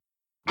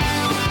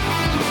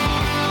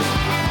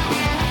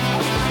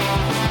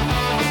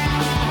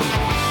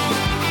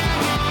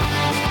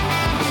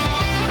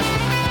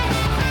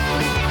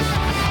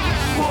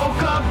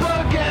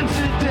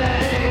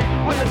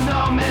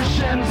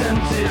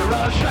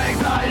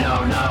strength, I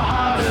don't know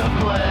how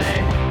to play,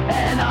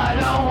 and I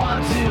don't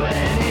want to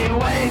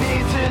anyway.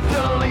 Need to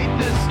delete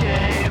this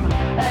game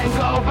and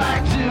go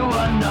back to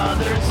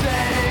another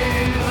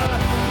save.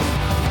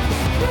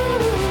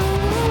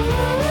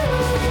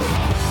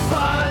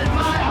 But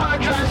my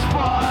hard drive's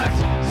fucked.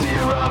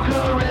 Zero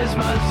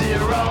charisma,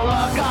 zero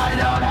luck. I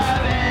don't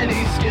have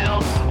any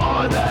skills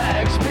or the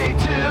XP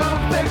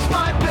to fix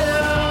my build.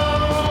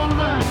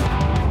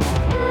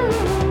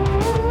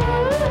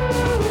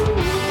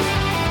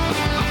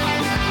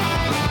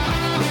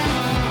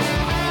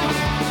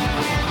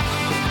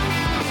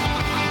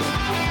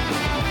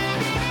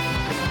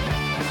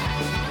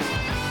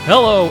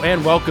 Hello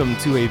and welcome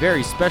to a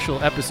very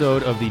special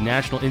episode of the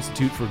National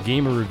Institute for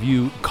Gamer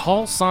Review,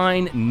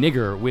 Callsign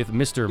NIGR, with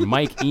Mr.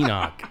 Mike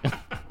Enoch.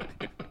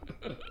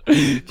 How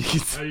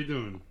you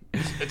doing?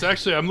 It's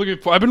actually I've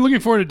been looking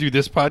forward to do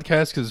this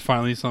podcast because it's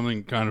finally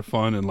something kind of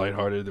fun and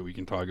lighthearted that we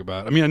can talk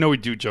about. I mean, I know we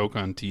do joke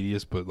on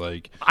tedious, but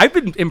like I've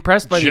been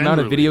impressed by the amount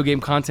of video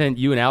game content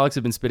you and Alex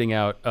have been spitting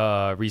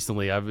out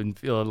recently. I've been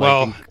feeling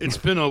like it's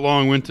been a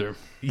long winter.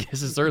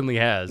 Yes, it certainly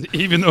has.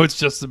 Even though it's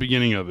just the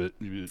beginning of it.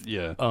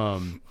 Yeah.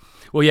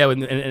 Well, yeah,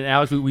 and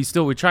Alex, we're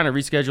trying to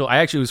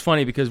reschedule. It was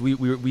funny because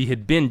we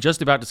had been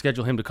just about to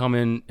schedule him to come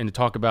in and to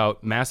talk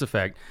about Mass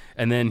Effect,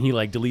 and then he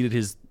deleted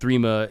his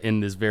Threema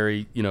in this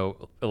very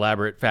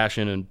elaborate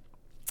fashion, and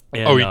he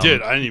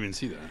did. I didn't even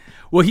see that.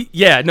 Well, he's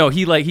not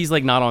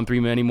on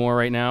Threema anymore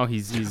right now.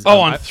 He's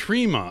on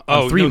Threema.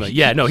 On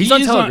Threema. No, he's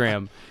on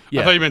Telegram.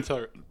 I thought you meant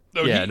Telegram.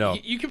 No,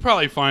 you could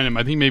probably find him.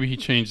 I think maybe he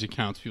changed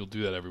accounts. People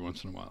do that every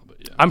once in a while, but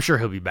yeah. I'm sure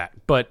he'll be back.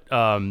 But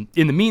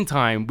in the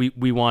meantime,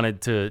 we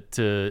wanted to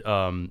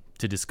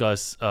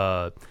discuss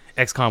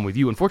XCOM with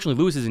you.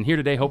 Unfortunately, Lewis isn't here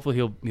today. Hopefully,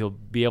 he'll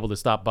be able to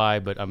stop by.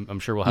 But I'm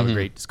sure we'll have a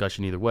great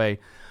discussion either way.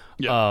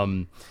 Yeah.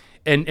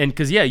 And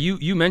because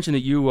you mentioned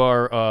that you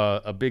are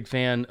a big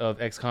fan of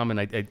XCOM, and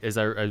as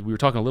we were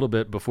talking a little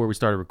bit before we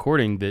started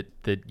recording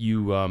that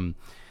you've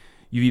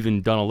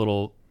even done a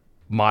little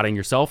modding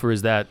yourself, or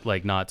is that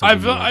not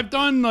something I've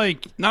done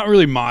not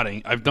really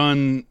modding. I've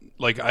done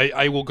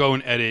I will go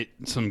and edit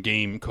some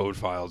game code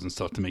files and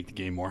stuff to make the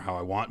game more how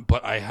I want,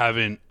 but I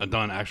haven't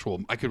done I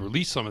could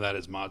release some of that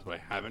as mods, but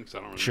I haven't because I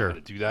don't really know how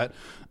to do that.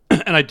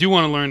 And I do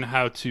want to learn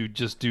how to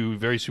just do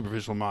very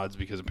superficial mods,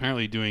 because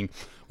apparently doing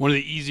one of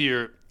the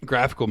easier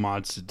graphical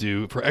mods to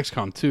do for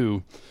XCOM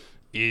 2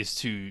 is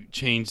to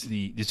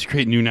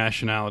create new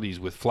nationalities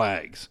with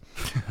flags.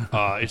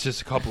 It's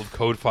just a couple of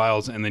code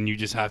files, and then you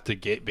just have to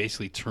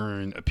basically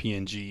turn a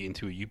PNG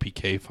into a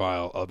UPK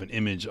file of an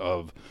image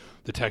of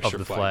the texture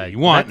of the flag you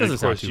want. That doesn't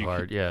sound too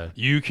hard.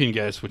 You can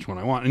guess which one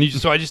I want, and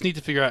so I just need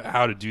to figure out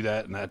how to do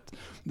that. And that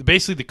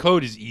basically the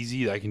code is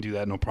easy. I can do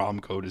that, no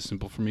problem. Code is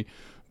simple for me,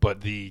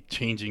 but the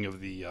changing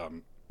of the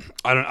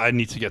I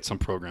need to get some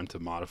program to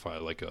modify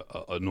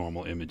a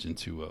normal image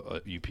into a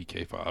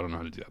UPK file. I don't know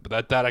how to do that,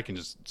 but that I can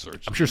just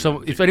search. I'm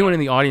sure if anyone in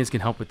the audience can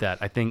help with that,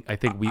 I think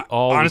we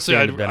all honestly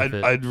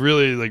I'd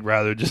really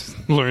rather just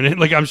learn it.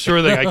 I'm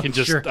sure that I can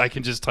just Sure. I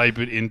can just type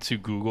it into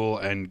Google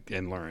and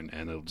learn,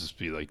 and it'll just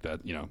be like that.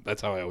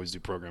 That's how I always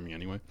do programming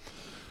anyway.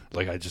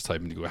 I just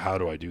type into Google, how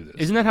do I do this?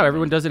 Isn't that how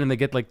everyone does it? And they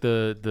get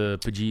the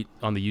Pajit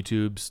on the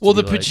YouTubes. Well,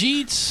 the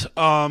Pajits,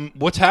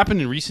 what's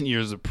happened in recent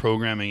years of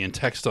programming and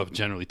tech stuff,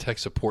 generally tech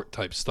support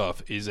type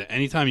stuff, is that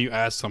anytime you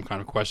ask some kind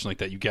of question like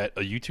that, you get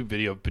a YouTube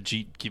video of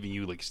Pajit giving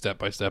you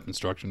step-by-step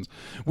instructions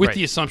with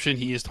the assumption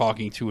he is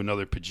talking to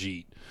another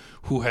Pajit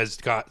who has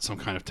got some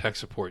kind of tech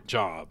support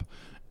job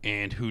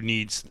and who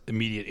needs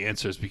immediate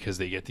answers because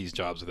they get these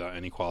jobs without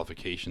any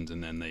qualifications,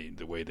 and then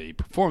the way they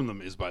perform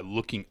them is by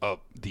looking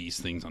up these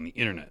things on the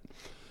internet.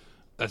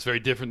 That's very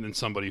different than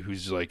somebody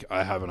who's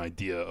I have an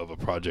idea of a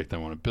project I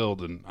want to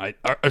build, and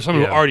or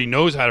someone who already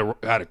knows how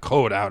to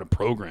code, how to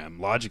program,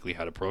 logically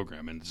how to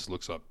program, and just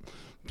looks up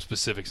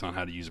specifics on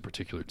how to use a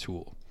particular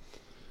tool.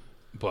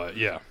 But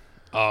yeah.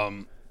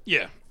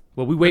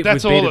 Well, we wait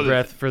with bated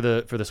breath for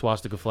the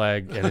swastika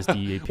flag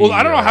NSDAP. Well,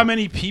 I don't know how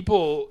many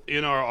people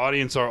in our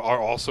audience are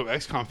also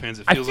XCOM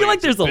fans. I feel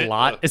like there's a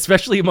lot,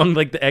 especially among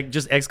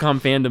just XCOM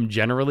fandom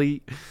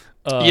generally.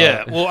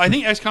 Well, I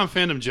think XCOM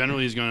fandom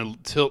generally is going to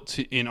tilt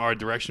in our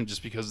direction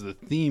just because of the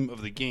theme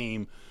of the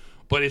game.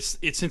 But it's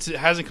since it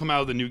hasn't come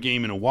out with a new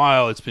game in a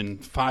while. It's been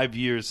 5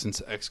 years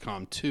since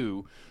XCOM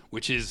 2,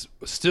 which is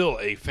still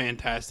a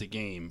fantastic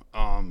game.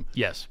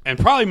 Yes, and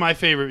probably my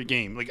favorite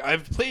game.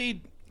 I've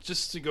played.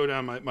 Just to go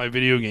down my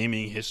video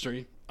gaming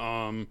history,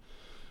 I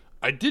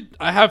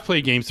have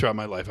played games throughout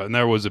my life. I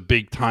never was a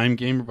big time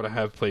gamer, but I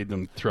have played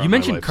them throughout my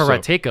life. You mentioned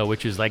Karateka,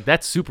 which is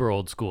that's super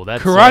old school.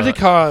 That's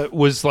Karateka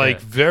was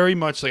very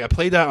much I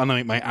played that on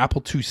my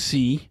Apple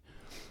IIc.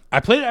 I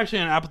played it actually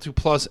on Apple II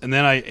Plus, and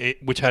then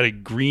which had a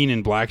green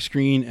and black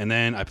screen, and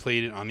then I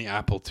played it on the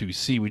Apple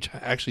IIc, which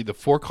actually the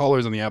 4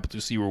 colors on the Apple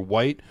IIc were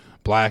white,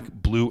 black,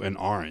 blue, and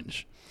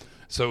orange.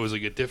 So it was a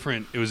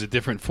different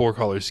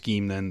 4-color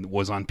scheme than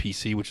was on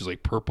PC, which is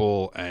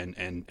purple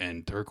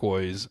and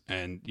turquoise,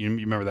 and you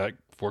remember that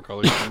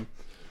 4-color scheme?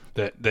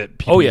 that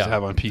people used to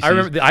have on PCs. I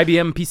remember the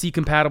IBM PC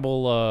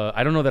compatible.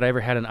 I don't know that I ever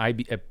had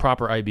a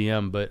proper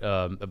IBM,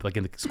 but like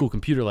in the school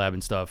computer lab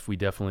and stuff, we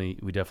definitely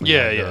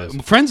had those.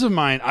 Friends of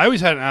mine, I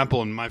always had an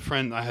Apple, and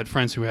I had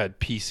friends who had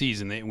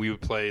PCs, and we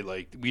would play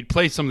we'd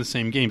play some of the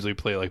same games. We'd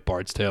play like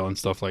Bard's Tale and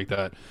stuff like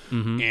that.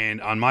 Mm-hmm.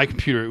 And on my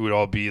computer, it would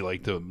all be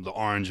like the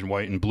orange and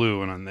white and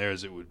blue, and on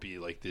theirs it would be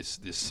like this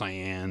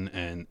cyan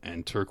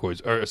and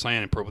turquoise, or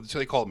cyan and purple. So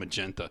they call it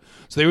magenta.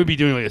 So they would be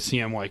doing like a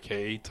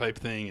CMYK type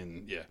thing,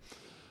 and yeah.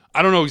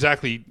 I don't know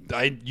exactly.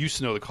 I used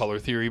to know the color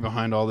theory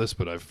behind all this,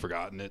 but I've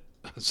forgotten it.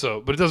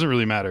 But it doesn't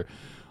really matter.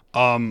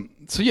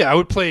 So yeah, I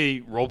would play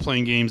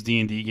role-playing games,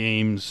 D&D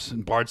games.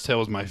 Bard's Tale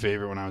was my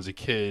favorite when I was a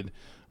kid.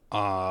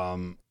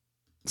 I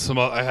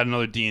had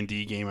another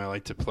D&D game I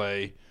like to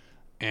play,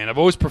 and I've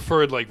always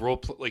preferred like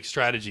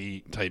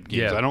strategy type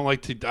games. Yeah. I don't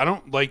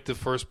like the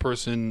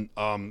first-person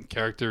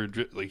character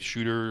like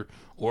shooter.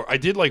 Or I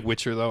did like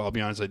Witcher though. I'll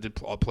be honest.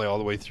 I'll play all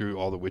the way through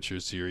all the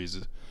Witcher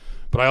series.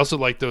 But I also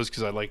like those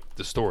because I like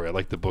the story. I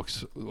like the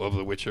books of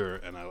The Witcher,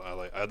 and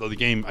I love the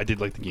game. I did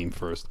like the game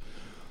first.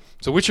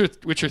 So Witcher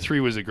 3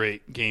 was a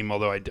great game,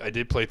 although I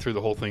did play through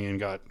the whole thing and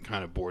got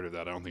kind of bored of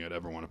that. I don't think I'd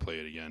ever want to play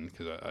it again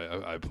because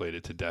I played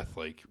it to death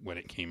like when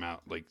it came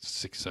out like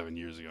 6-7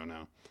 years ago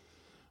now.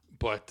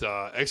 But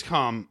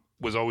XCOM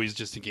was always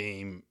just a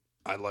game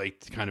I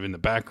liked kind of in the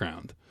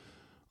background.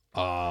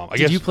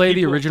 Did you play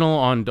the original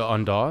on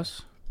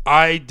DOS?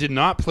 I did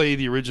not play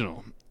the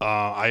original.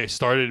 I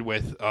started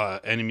with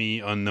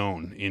Enemy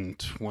Unknown in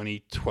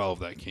 2012.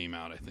 That came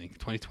out, I think.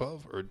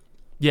 2012 or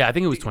yeah, I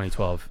think it was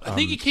 2012. I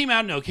think it came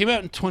out in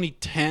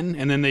 2010,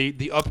 and then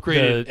the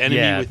upgraded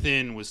Enemy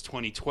Within was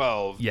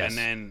 2012, yes. And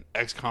then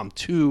XCOM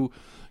 2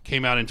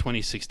 came out in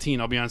 2016.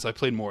 I'll be honest, I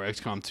played more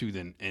XCOM 2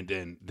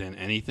 than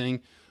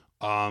anything.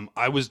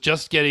 I was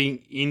just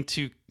getting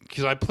into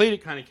because I played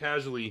it kind of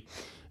casually,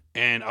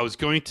 and I was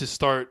going to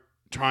start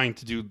trying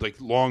to do like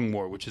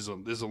Longmore, which is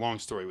there's a long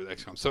story with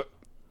XCOM. So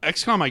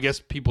XCOM, I guess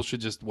people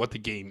should just what the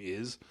game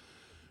is.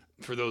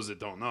 For those that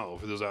don't know,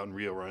 for those out in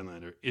Rio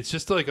Rhinelander, it's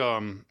just like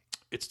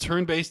it's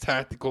turn-based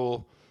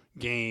tactical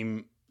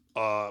game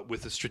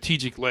with a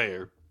strategic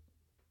layer.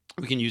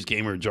 We can use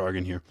gamer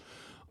jargon here.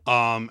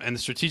 And the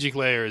strategic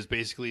layer is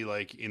basically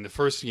like in the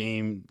first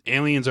game,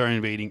 aliens are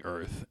invading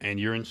Earth, and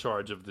you're in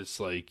charge of this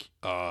like.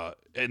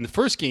 In the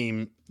first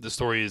game, the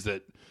story is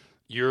that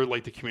you're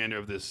like the commander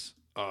of this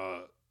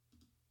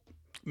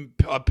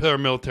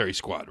paramilitary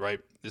squad,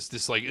 right?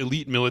 This like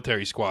elite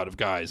military squad of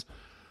guys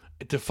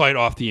to fight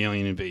off the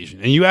alien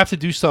invasion, and you have to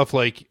do stuff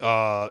like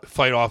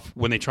fight off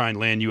when they try and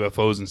land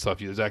UFOs and stuff.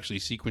 There's actually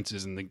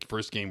sequences in the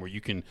first game where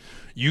you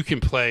can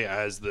play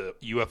as the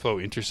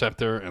UFO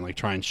interceptor and like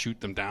try and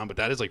shoot them down, but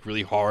that is like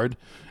really hard,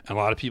 and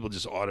a lot of people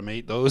just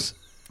automate those.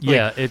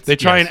 Yeah, they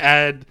try and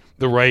add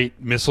the right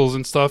missiles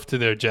and stuff to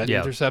their jet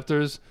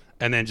interceptors.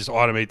 And then just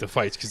automate the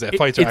fights because that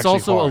fights are actually hard.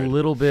 It's also a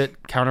little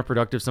bit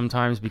counterproductive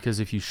sometimes because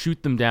if you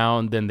shoot them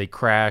down, then they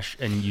crash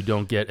and you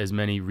don't get as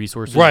many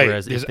resources. Right.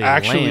 Whereas if they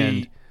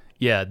land,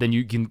 then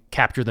you can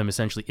capture them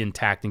essentially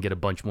intact and get a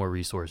bunch more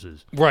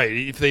resources. Right.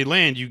 If they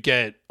land, you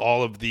get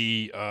all of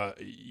the.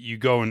 You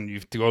go and you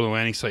have to go to the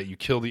landing site. You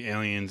kill the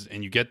aliens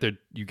and you get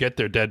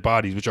their dead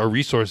bodies, which are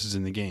resources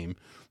in the game.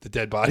 The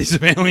dead bodies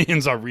of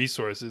aliens are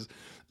resources,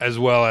 as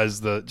well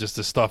as the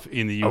stuff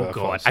in the UFO. Oh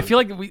god, I feel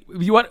like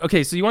you want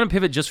to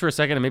pivot just for a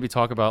second and maybe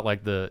talk about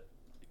like the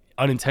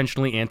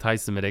unintentionally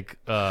anti-Semitic.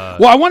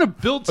 Well, I want to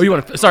build. Oh, you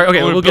want to? Sorry,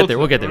 okay, we'll get there.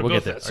 We'll get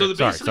there. So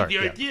the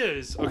idea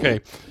is okay.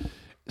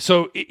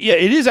 So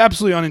it is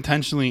absolutely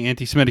unintentionally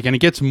anti-Semitic, and it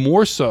gets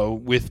more so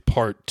with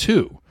part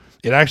 2.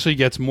 It actually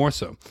gets more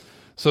so.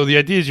 So the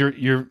idea is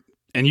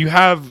you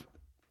have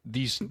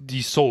these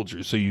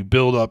soldiers. So you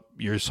build up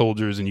your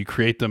soldiers and you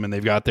create them, and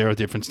they've got their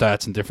different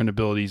stats and different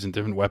abilities and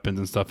different weapons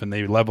and stuff, and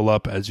they level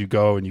up as you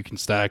go, and you can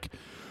stack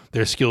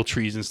their skill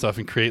trees and stuff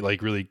and create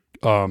like really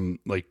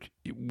like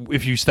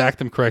if you stack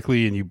them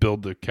correctly and you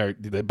build the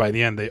character, by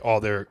the end all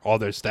their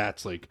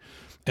stats like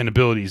and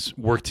abilities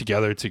work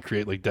together to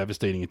create like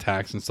devastating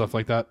attacks and stuff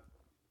like that.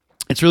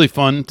 It's really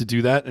fun to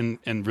do that and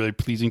really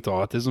pleasing to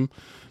autism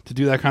to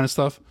do that kind of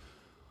stuff.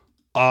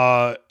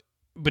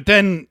 But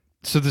then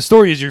so the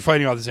story is you're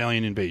fighting off this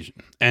alien invasion,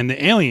 and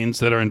the aliens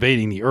that are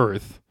invading the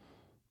Earth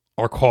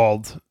are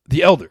called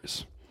the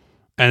Elders.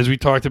 And as we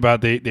talked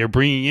about, they're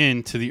bringing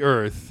in to the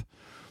Earth.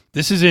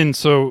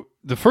 So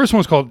the first one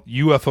was called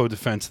UFO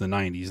Defense in the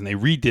 90s, and they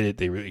redid it.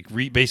 They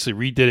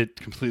basically redid it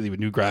completely with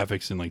new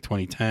graphics in like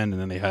 2010,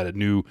 and then they had a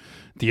new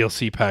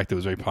DLC pack that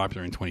was very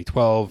popular in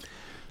 2012.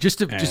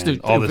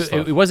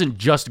 It wasn't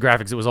just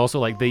graphics. It was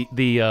also like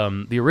the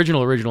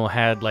original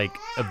had like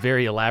a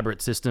very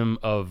elaborate system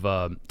of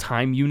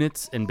time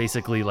units, and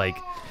basically like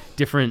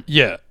different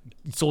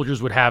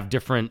soldiers would have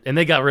different, and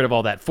they got rid of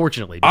all that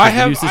fortunately because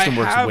the new system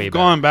works way better.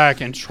 Gone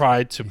back and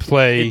tried to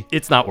play.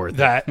 It's not worth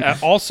that. it.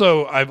 I've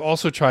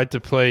also tried to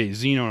play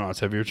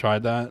Xenonauts. Have you ever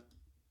tried that?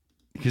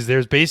 Because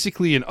there's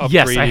basically an upgraded...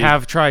 Yes, I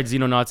have tried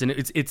Xenonauts, and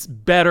it's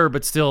better,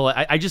 but still,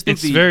 I just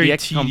think it's very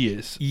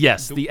tedious.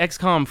 Yes, the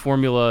XCOM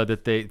formula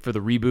that for the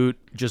reboot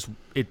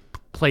it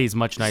plays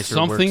much nicer.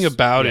 Something works,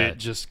 about yeah. it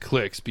just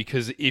clicks,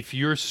 because if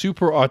you're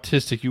super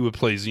autistic, you would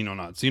play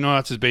Xenonauts.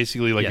 Xenonauts is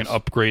basically like Yes. an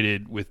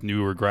upgraded with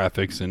newer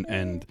graphics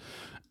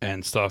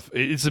and stuff.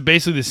 It's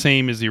basically the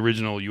same as the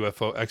original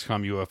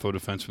XCOM UFO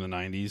Defense from the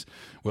 90s,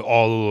 with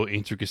all the little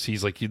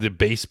intricacies. Like the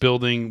base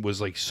building was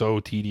like so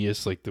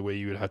tedious, like the way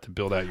you would have to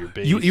build out your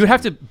base. You would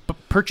have to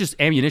purchase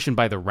ammunition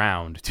by the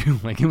round too.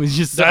 Like it was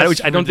just,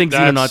 which I don't think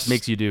Xenonauts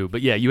makes you do.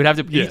 But yeah, you would have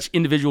to each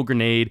individual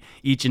grenade,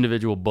 each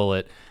individual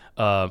bullet,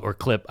 or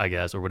clip, I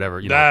guess, or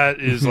whatever. That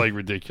is like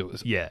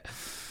ridiculous. Yeah,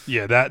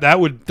 that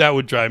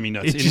would drive me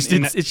nuts.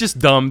 It's just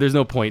dumb. There's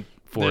no point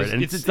for it,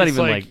 and it's not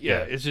even like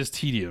it's just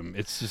tedium.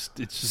 It's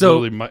just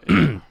so.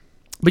 Really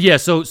But yeah,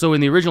 so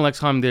in the original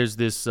XCOM, there's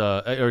this,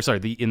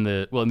 in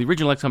the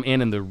original XCOM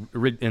and in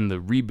the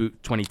reboot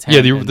 2010.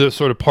 Yeah, the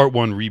sort of part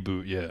 1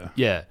 reboot. Yeah.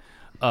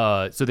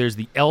 Yeah. So there's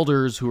the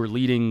elders who are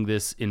leading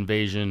this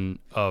invasion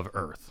of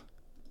Earth.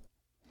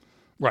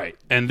 Right,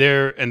 and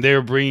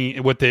they're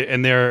bringing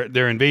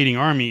their invading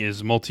army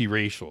is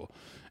multiracial.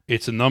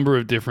 It's a number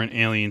of different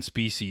alien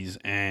species,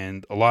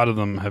 and a lot of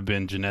them have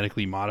been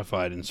genetically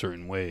modified in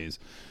certain ways,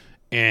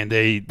 and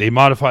they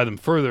modify them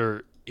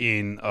further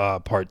in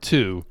part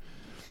 2.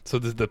 So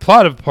the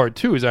plot of part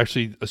 2 is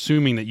actually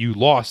assuming that you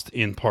lost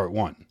in part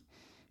 1.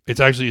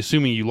 It's actually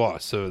assuming you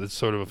lost. So that's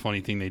sort of a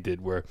funny thing they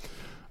did where,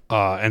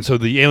 and so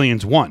the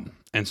aliens won,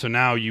 and so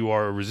now you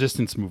are a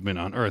resistance movement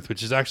on Earth,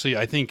 which is actually,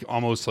 I think,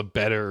 almost a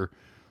better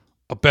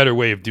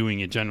way of doing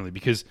it generally,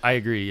 because I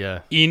agree. Yeah.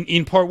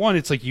 In part 1,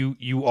 it's like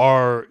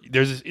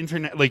there's this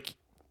internet, like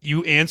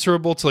you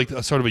answerable to like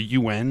a sort of a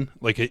UN,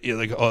 like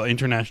a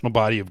international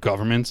body of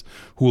governments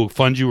who will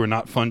fund you or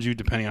not fund you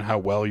depending on how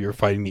well you're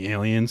fighting the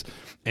aliens,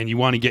 and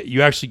you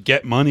actually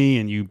get money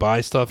and you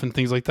buy stuff and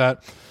things like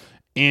that,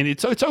 and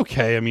it's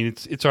okay. I mean,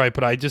 it's all right,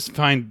 but I just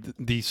find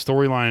the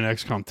storyline in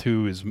XCOM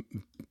 2 is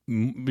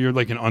you're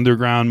like an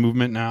underground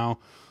movement now,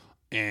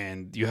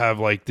 and you have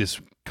like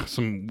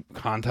some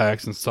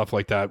contacts and stuff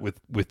like that with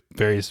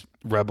various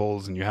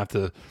rebels, and you have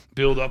to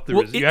build up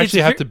you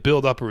actually have to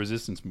build up a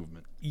resistance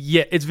movement.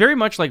 Yeah, it's very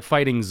much like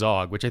fighting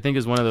Zog, which I think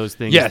is one of those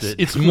things. Yes,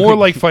 it's more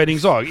like fighting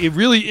Zog. It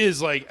really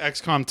is like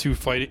XCOM 2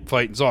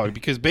 fight Zog,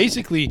 because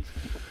basically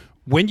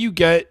when you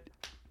get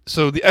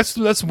that's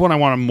the one I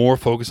want to more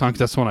focus on, because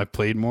that's the one I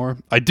played more.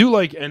 I do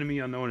like Enemy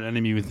Unknown and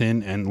Enemy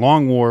Within and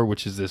Long War,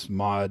 which is this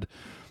mod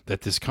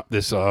that this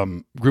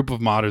group of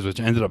modders, which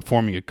ended up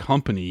forming a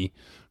company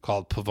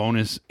called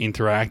Pavonis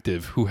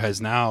Interactive, who has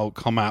now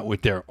come out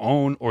with their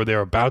own, or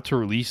they're about to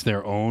release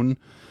their own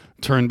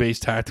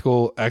turn-based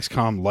tactical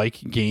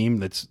XCOM-like game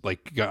that's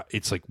like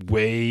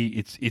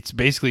it's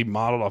basically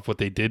modeled off what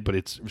they did, but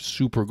it's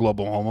super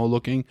global homo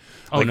looking.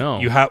 Oh no!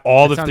 You have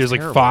there's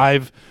terrible.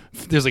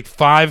 like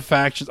five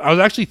factions. I was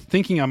actually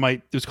thinking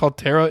it was called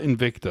Terra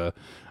Invicta. I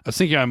was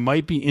thinking I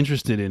might be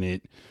interested in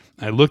it.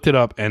 I looked it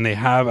up, and they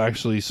have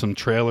actually some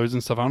trailers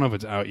and stuff. I don't know if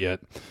it's out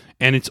yet.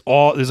 And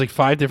there's like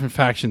 5 different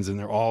factions, and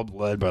they're all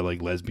led by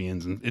like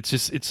lesbians, and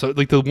it's so,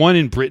 like the one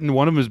in Britain.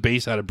 One of them is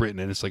based out of Britain,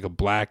 and it's like a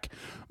black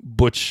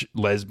butch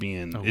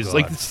lesbian.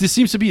 This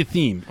seems to be a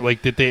theme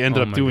like that they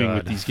ended up doing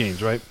with these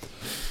games, right?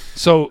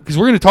 So because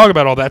we're going to talk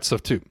about all that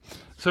stuff too.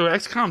 So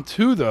XCOM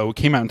 2 though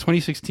came out in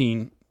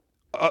 2016.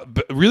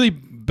 Really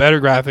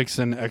better graphics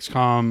than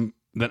XCOM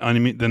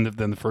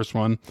than the first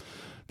one.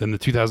 Than the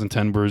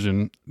 2010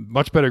 version.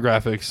 Much better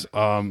graphics,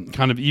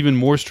 kind of even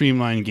more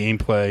streamlined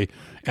gameplay,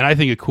 and I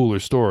think a cooler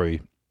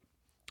story.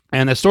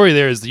 And the story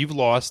there is that you've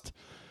lost.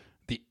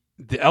 The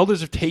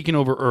elders have taken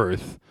over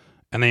Earth,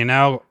 and they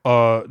now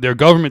their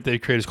government they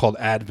created is called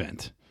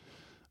Advent,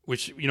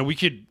 which we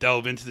could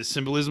delve into the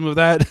symbolism of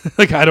that.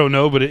 Like I don't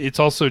know, but it's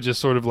also just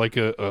sort of like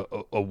a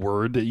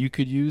word that you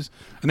could use.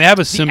 And they have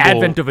a symbol.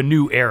 Advent of a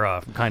new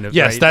era, kind of.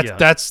 Yes, right?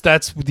 that's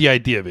the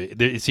idea of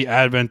it. It's the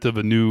advent of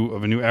a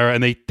new era,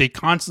 and they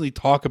constantly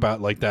talk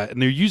about like that.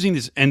 And they're using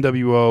this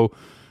NWO,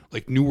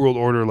 like New World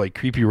Order, like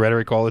creepy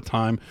rhetoric all the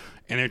time.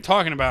 And they're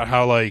talking about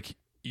how like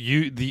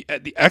the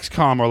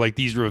XCOM are like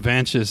these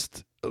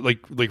revanchist, like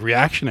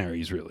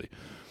reactionaries, really.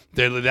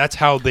 That's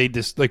how they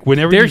just like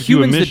whenever they're you do a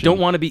humans mission, that don't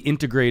want to be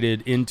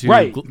integrated into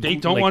They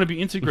don't want to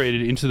be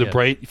integrated into the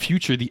bright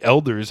future the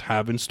elders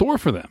have in store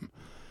for them,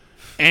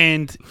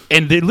 and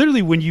they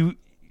literally when you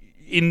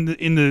in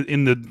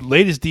the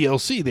latest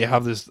DLC they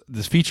have this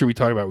feature we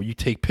talked about where you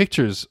take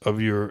pictures of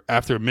your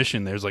after a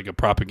mission. There's like a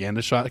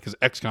propaganda shot because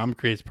XCOM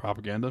creates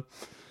propaganda,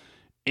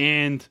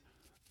 and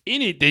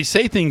in it they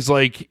say things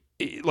like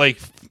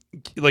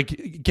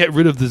get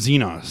rid of the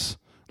Xenos.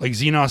 Like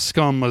Xenos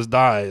scum must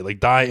die, like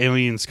die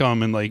alien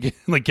scum, and like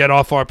get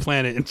off our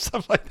planet and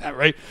stuff like that,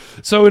 right?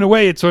 So in a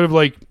way, it's sort of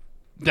like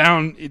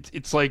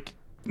it's like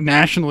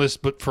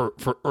nationalist, but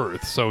for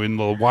Earth. So in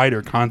the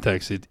wider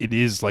context, it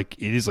is like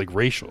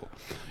racial,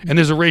 and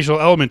there's a racial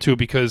element to it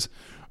because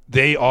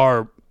they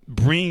are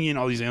bringing in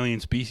all these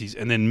alien species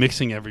and then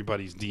mixing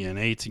everybody's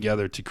DNA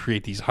together to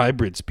create these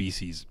hybrid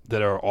species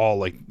that are all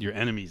like your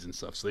enemies and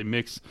stuff. So they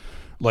mix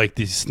like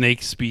these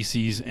snake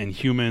species and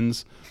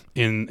humans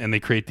and they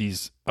create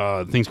these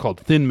things called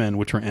thin men,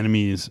 which are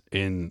enemies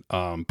in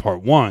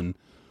part 1.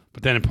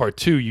 But then in part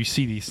 2, you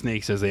see these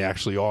snakes as they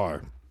actually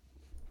are,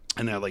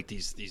 and they're like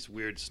these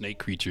weird snake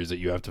creatures that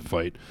you have to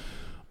fight.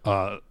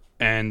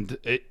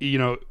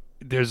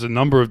 There's a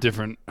number of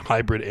different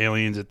hybrid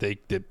aliens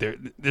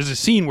there's a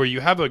scene where you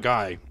have a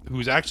guy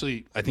who's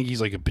actually, I think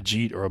he's like a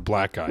Bajit or a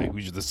black guy,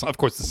 who's of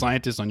course the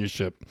scientist on your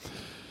ship,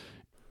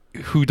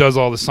 who does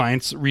all the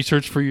science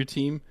research for your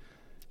team.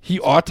 He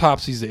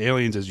autopsies the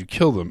aliens as you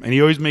kill them, and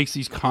he always makes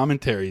these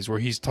commentaries where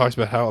he talks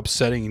about how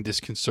upsetting and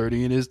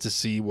disconcerting it is to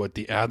see what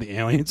how the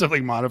aliens have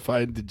like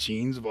modified the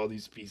genes of all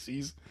these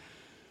species,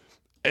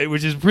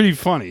 which is pretty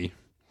funny.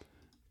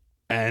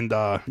 And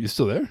you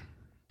still there?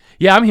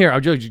 Yeah, I'm here. I'll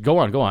just go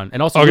on.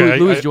 And also, Okay,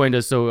 Louis joined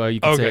us, so you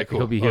can say cool.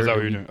 he'll be here. Is that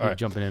what you're doing? All right.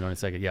 Jumping in on a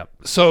second. Yeah.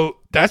 So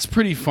that's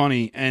pretty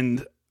funny,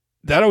 and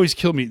that always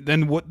killed me.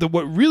 Then what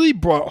really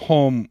brought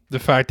home the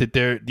fact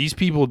that these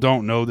people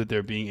don't know that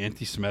they're being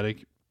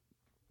anti-Semitic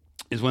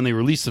is when they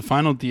released the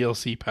final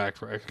DLC pack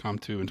for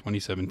XCOM 2 in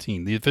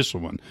 2017, the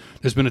official one.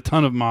 There's been a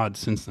ton of mods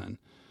since then,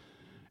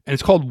 and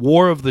it's called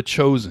War of the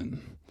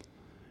Chosen.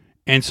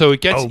 And so it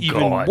gets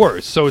even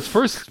worse. So it's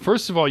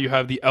first of all, you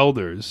have the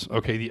elders.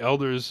 Okay, the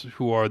elders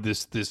who are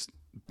this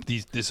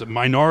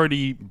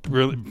minority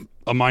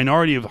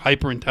of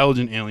hyper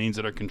intelligent aliens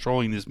that are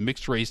controlling this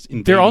mixed race.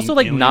 They're also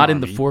like not army.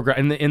 in the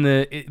foreground. In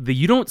the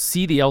you don't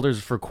see the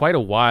elders for quite a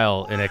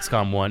while in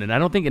XCOM 1, and I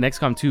don't think in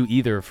XCOM 2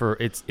 either.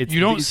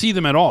 You don't see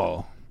them at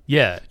all.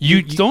 Yeah,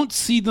 you don't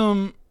see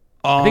them.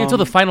 I think until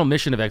the final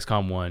mission of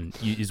XCOM 1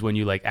 is when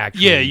you like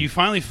actually. Yeah, you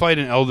finally fight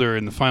an elder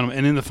in the final,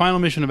 and in the final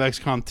mission of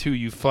XCOM 2,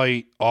 you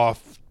fight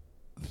off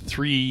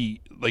 3,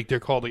 like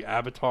they're called like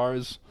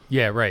avatars.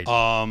 Yeah, right.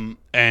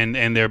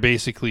 And they're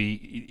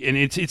basically, and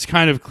it's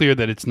kind of clear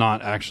that it's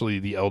not actually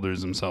the elders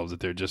themselves, that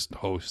they're just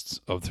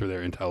hosts through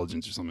their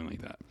intelligence or something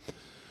like that.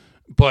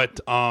 But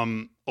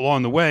along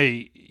the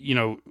way,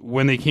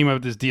 when they came out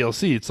with this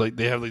DLC, it's like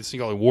they have this thing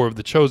called War of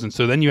the Chosen.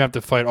 So then you have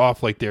to fight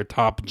off like their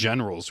top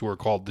generals who are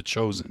called the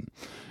Chosen,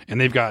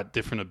 and they've got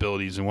different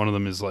abilities. And one of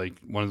them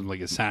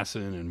like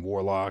assassin and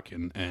warlock,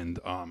 and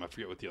I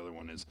forget what the other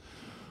one is.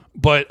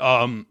 But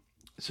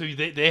so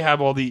they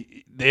have all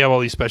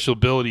these special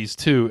abilities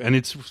too, and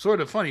it's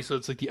sort of funny. So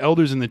it's like the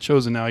elders and the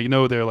Chosen.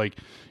 Now they're like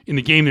in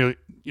the game. They're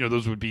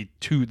those would be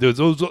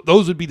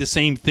those would be the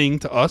same thing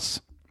to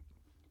us.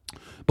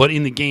 But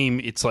in the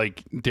game, it's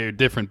like they're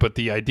different. But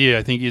the idea,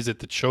 I think, is that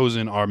the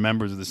Chosen are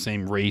members of the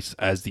same race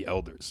as the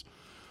Elders.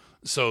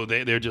 So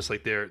they're just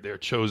like they're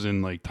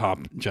chosen like top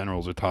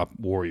generals or top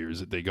warriors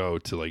that they go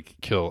to like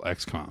kill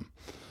XCOM.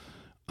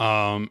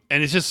 And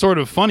it's just sort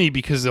of funny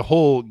because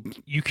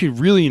you can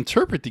really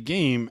interpret the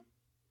game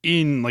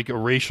in like a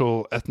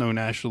racial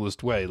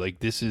ethno-nationalist way. Like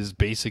this is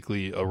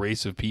basically a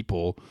race of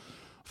people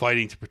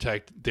fighting to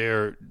protect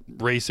their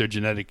race, their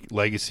genetic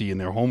legacy, and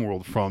their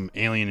homeworld from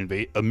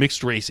a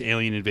mixed race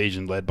alien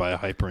invasion led by a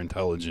hyper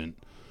intelligent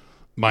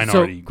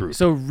minority group.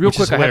 So real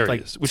quick, I have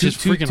like which is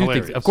freaking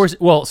hilarious. Things. Of course,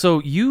 well,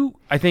 so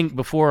I think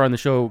before on the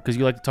show, because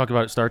you like to talk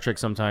about Star Trek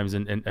sometimes,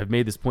 and have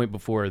made this point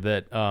before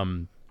that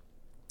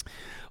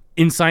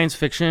in science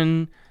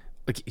fiction,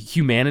 like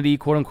humanity,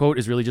 quote unquote,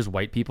 is really just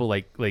white people,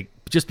 like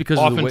just because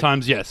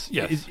oftentimes, of yes,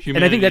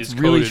 and I think that's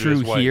really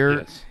true white,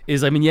 here.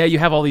 Yes. Is you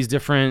have all these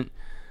different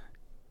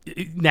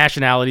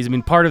nationalities. I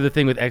mean, part of the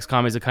thing with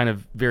XCOM is a kind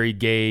of very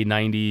gay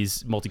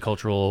 90s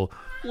multicultural.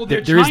 Well,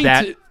 there is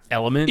that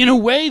element. In a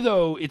way,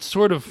 though, it's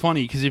sort of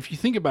funny because if you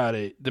think about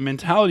it, the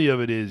mentality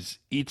of it is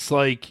it's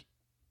like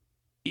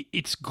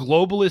it's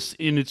globalist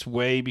in its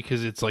way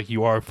because it's like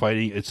you are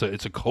fighting. It's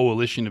a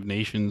coalition of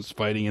nations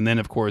fighting, and then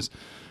of course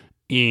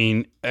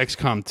in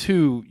XCOM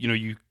 2,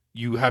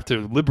 you have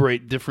to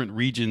liberate different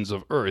regions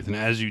of Earth, and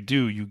as you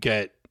do, you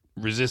get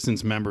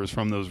resistance members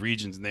from those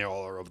regions, and they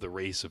all are of the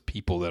race of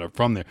people that are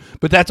from there.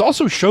 But that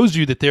also shows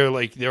you that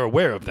they're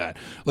aware of that.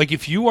 Like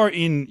if you are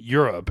in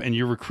Europe and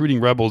you're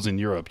recruiting rebels in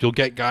Europe, you'll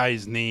get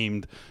guys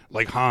named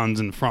like Hans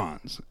and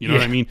Franz. You know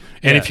what I mean?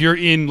 And if you're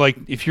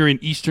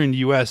in Eastern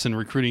US and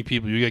recruiting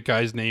people, you get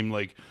guys named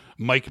like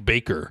Mike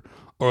Baker.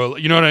 Or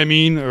you know what I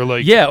mean, or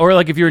like or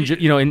like if you're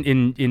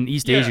in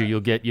East Asia,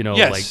 you'll get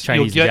like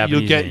Chinese,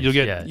 Japanese you'll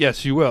get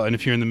yes, you will. And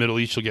if you're in the Middle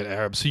East, you'll get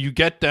Arab. So you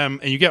get them,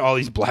 and you get all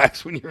these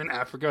blacks when you're in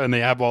Africa, and they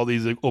have all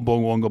these like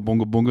Obonga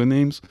Bunga Bunga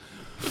names.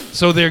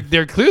 So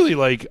they're clearly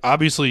like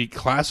obviously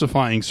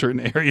classifying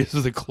certain areas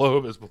of the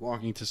globe as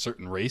belonging to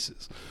certain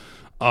races.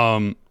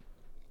 And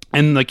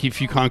like if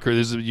you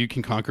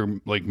can conquer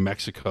like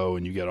Mexico,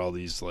 and you get all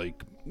these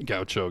like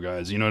gaucho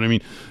guys, you know what I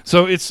mean?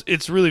 So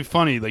it's really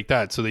funny like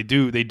that. So they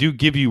do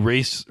give you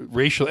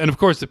racial, and of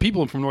course the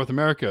people from North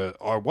America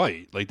are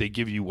white. Like they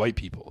give you white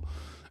people,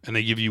 and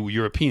they give you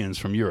Europeans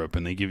from Europe,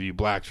 and they give you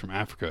blacks from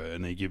Africa,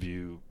 and they give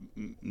you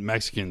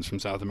Mexicans from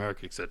South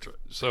America, etc.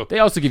 So they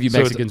also give you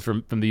Mexicans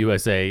from the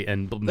USA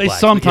and they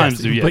blacks, sometimes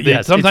do. Yeah,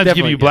 they sometimes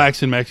give you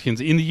blacks and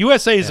Mexicans. In the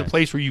USA is a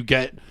place where you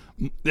get.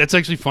 That's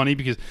actually funny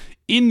because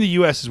in the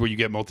US is where you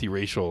get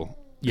multiracial.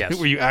 Yes.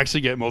 Where you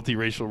actually get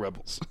multiracial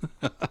rebels.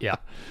 Yeah.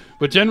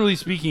 But generally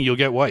speaking, you'll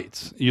get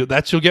whites. You'll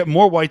get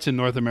more whites in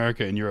North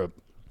America and Europe.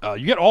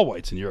 You get all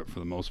whites in Europe for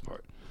the most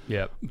part.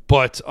 Yep.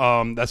 But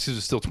that's because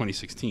it's still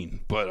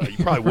 2016. But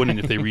you probably wouldn't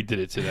if they redid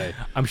it today.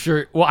 I'm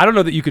sure. Well, I don't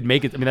know that you could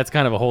make it. I mean, that's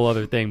kind of a whole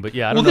other thing. But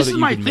yeah, I don't know that you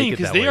could make it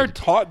that way. Well, this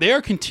is my thing because they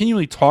are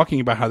continually talking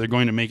about how they're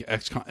going to make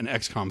an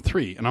XCOM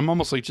 3, and I'm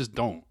almost like, just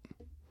don't.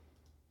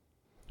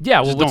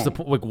 Yeah, well, what's the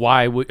point? Like,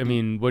 why would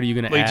what are you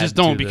going to add? Just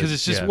don't, because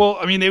it's just well,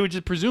 I mean, they would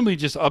just presumably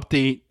just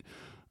update.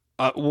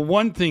 Well,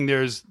 one thing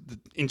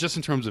in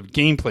terms of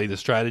gameplay, the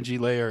strategy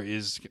layer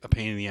is a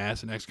pain in the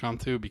ass in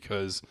XCOM 2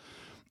 because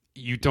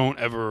you don't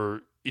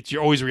ever.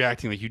 You're always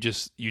reacting like you're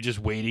just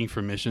waiting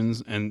for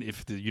missions, and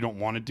if you don't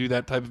want to do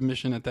that type of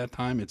mission at that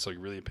time, it's like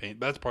really a pain.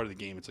 That's part of the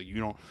game. It's like you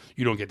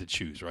don't get to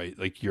choose, right?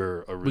 Like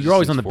you're a you're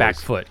always on the back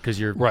foot because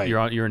you're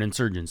an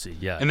insurgency,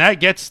 yeah. And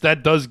that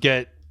does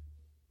get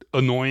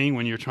annoying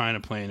when you're trying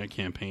to plan a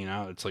campaign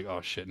out. It's like, oh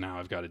shit, now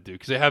I've got to do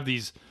because they have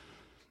these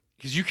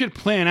because you could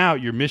plan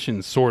out your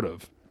missions sort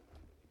of.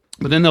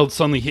 But then they'll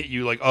suddenly hit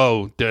you like,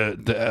 oh,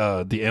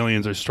 the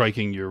aliens are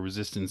striking your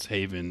resistance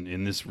haven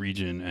in this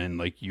region, and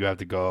like you have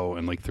to go,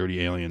 and like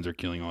 30 aliens are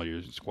killing all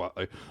your squad,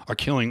 are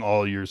killing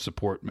all your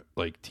support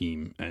like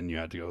team, and you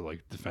have to go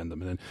like defend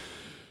them,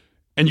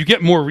 and you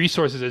get more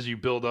resources as you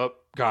build up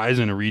guys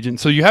in a region.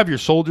 So you have your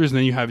soldiers, and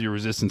then you have your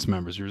resistance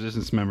members. Your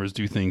resistance members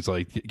do things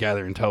like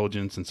gather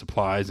intelligence and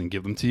supplies and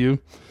give them to you.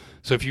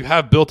 So if you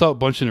have built up a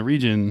bunch in a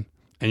region.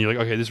 And you're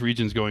like, okay, this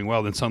region's going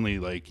well. Then suddenly,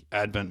 like,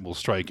 Advent will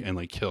strike and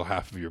like kill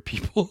half of your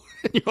people.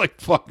 And you're like,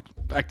 fuck,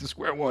 back to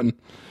square one.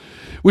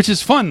 Which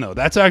is fun though.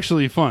 That's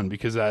actually fun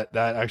because that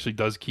actually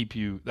does keeps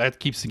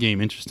the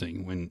game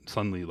interesting when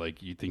suddenly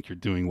like you think you're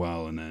doing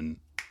well and then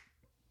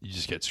you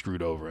just get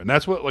screwed over. And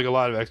that's what like a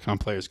lot of XCOM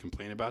players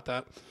complain about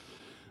that.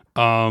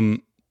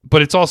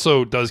 But it's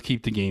also does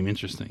keep the game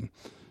interesting.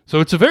 So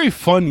it's a very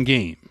fun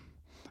game.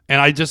 And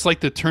I just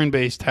like the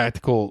turn-based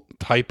tactical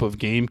type of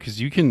game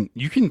because you can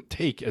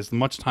take as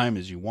much time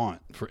as you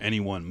want for any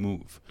one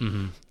move,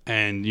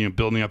 and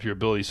building up your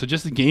abilities. So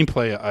just the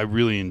gameplay I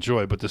really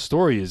enjoy, but the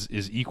story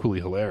is equally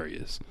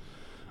hilarious.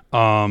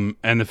 And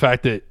the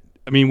fact that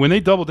when they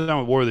doubled down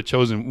with War of the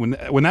Chosen,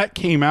 when that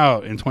came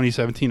out in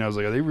 2017, I was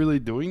like, are they really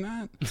doing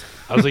that?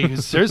 I was like,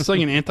 is there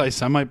like an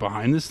anti-Semite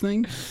behind this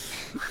thing?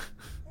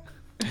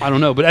 I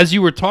don't know, but as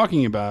you were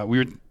talking about,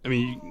 the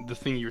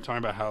thing you were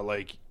talking about how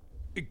like.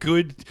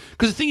 Good,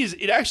 because the thing is,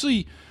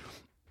 the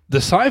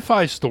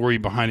sci-fi story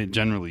behind it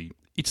generally,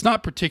 it's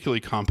not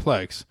particularly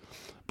complex,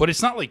 but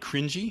it's not like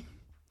cringy.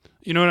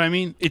 You know what I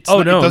mean?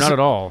 Not at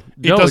all.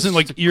 It doesn't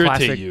like irritate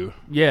classic, you.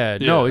 Yeah,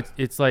 no,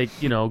 it's like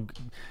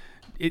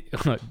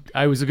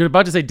I was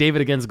about to say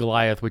David against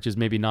Goliath, which is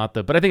maybe not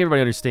but I think everybody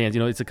understands.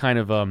 It's a kind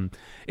of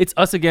it's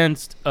us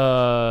against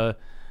Zog.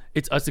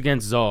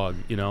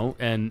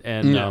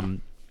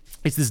 And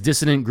it's this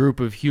dissonant group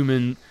of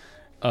human.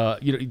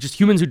 Just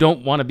humans who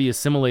don't want to be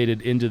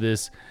assimilated into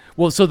this.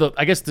 Well, so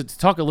I guess to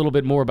talk a little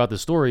bit more about the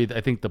story, I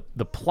think the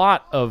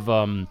plot of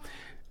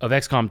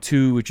XCOM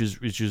 2, which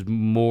is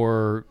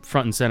more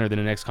front and center than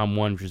in XCOM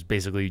 1, which is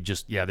basically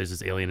just there's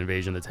this alien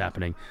invasion that's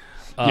happening.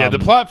 The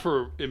plot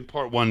in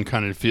part 1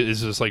 kind of is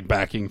just like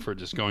backing for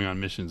just going on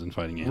missions and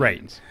fighting aliens.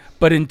 Right.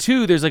 But in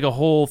 2, there's like a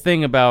whole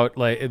thing about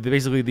like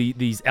basically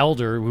these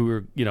elder who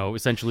are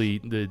essentially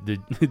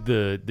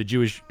the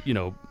Jewish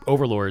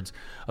overlords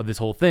of this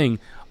whole thing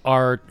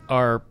are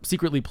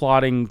secretly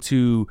plotting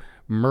to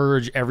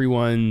merge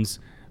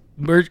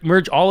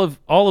all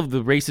of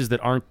the races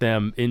that aren't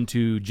them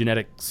into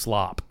genetic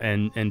slop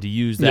and to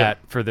use that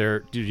for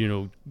their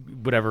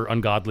whatever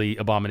ungodly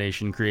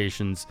abomination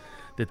creations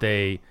that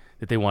they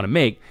want to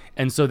make.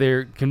 And so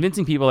they're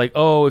convincing people like,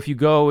 oh, if you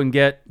go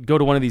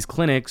to one of these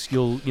clinics,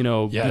 you'll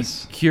be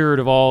cured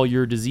of all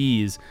your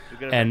disease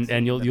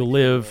and you'll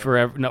live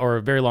forever or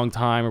a very long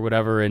time or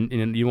whatever,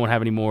 and you won't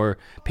have any more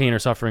pain or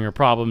suffering or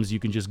problems. You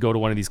can just go to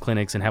one of these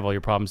clinics and have all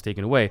your problems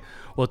taken away.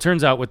 Well, it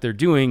turns out what they're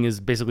doing is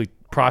basically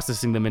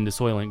processing them into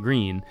Soylent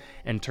Green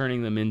and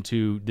turning them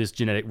into this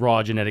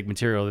raw genetic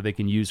material that they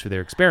can use for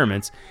their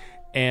experiments.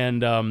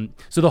 And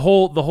so the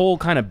whole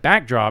kind of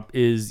backdrop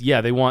is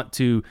they want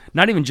to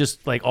not even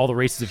just like all the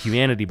races of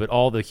humanity, but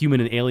all the human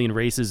and alien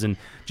races, and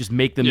just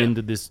make them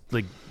into this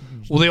like.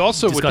 Well, they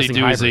also what they do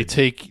hybrid. is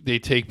they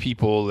take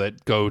people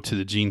that go to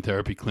the gene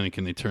therapy clinic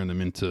and they turn them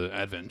into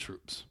Advent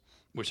troops,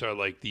 which are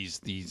like these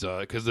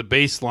because the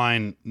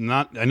baseline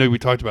I know we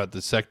talked about the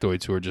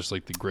sectoids who are just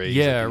like the grays,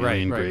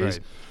 grays,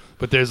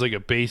 but there's like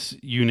a base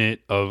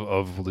unit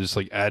of just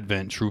like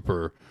Advent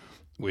trooper.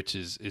 Which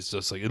is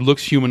just like it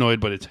looks humanoid,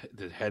 but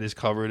the head is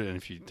covered, and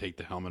if you take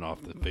the helmet off,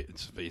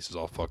 its face is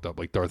all fucked up,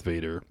 like Darth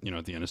Vader,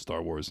 at the end of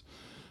Star Wars.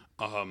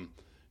 They're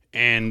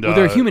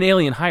a human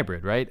alien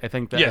hybrid, right? I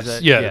think that.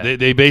 Yes,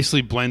 they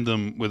basically blend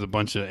them with a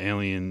bunch of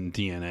alien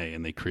DNA,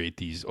 and they create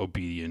these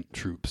obedient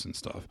troops and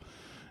stuff.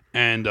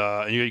 And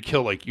you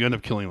end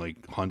up killing like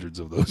hundreds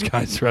of those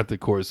guys throughout the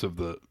course of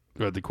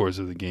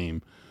the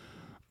game.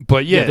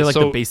 But they're like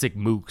the basic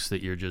mooks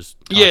that you're just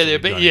basically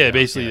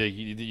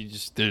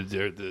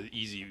they're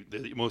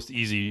the most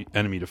easy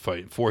enemy to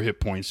fight. 4 hit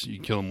points, you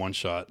kill them one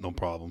shot, no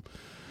problem.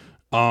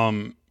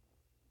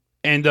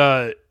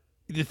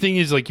 the thing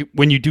is, like,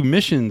 when you do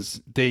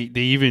missions,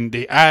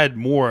 they add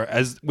more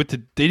they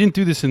didn't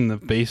do this in the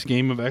base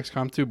game of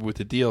XCOM 2, but with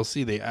the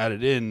DLC they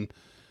added in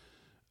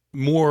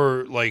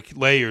more like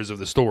layers of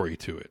the story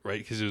to it, right?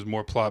 Because there's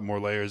more plot, more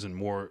layers, and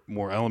more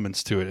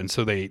elements to it. And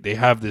so they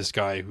have this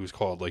guy who's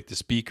called like the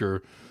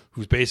Speaker,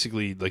 who's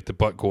basically like the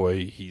butt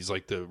boy. He's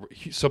like the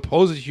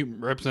supposed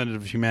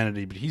representative of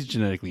humanity, but he's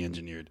genetically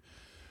engineered.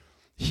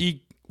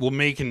 He will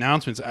make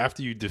announcements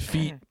after you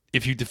defeat.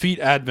 If you defeat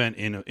Advent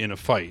in a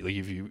fight, like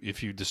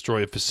if you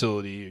destroy a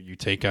facility, or you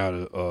take out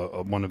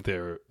a one of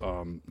their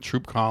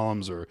troop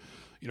columns, or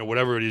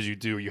whatever it is you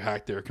do, you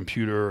hack their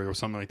computer or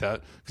something like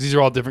that, because these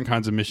are all different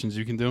kinds of missions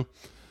you can do.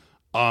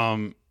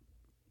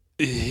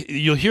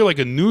 You'll hear like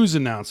a news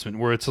announcement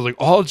where it's like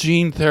all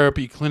gene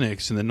therapy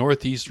clinics in the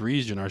Northeast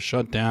region are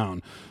shut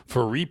down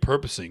for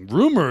repurposing.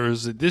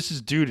 Rumors that this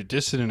is due to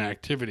dissident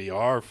activity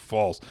are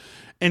false,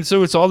 and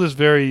so it's all this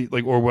very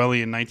like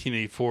Orwellian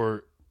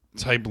 1984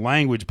 type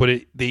language,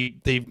 but they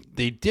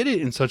did it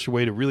in such a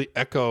way to really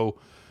echo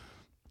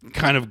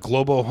kind of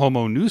global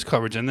homo news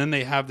coverage. And then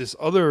they have this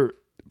other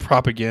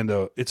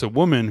propaganda. It's a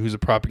woman who's a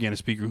propaganda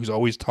speaker who's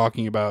always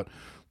talking about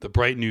the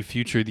bright new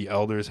future the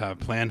elders have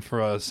planned for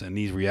us, and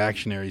these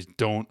reactionaries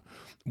don't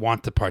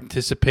want to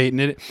participate in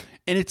it.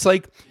 And it's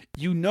like,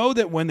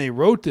 that when they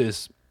wrote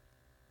this,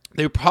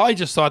 they probably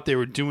just thought they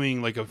were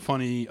doing like a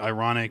funny,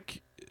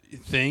 ironic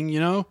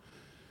thing,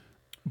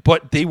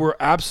 but they were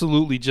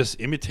absolutely just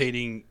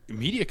imitating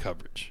media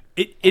coverage.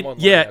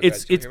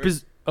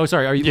 Oh,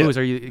 sorry. Are you Lewis?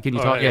 Can you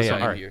talk? Yeah. All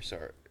I'm right. here.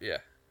 Sorry. Yeah.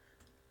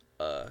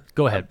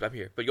 Go ahead. I'm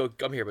here.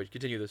 I'm here. But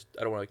continue this.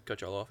 I don't want to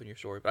cut you all off in your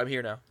story. But I'm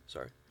here now.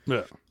 Sorry.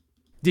 Yeah.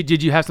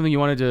 Did you have something you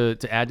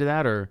wanted to add to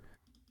that, or?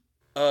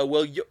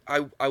 Well,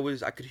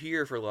 I could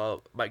hear for a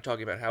while Mike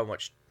talking about how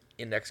much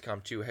in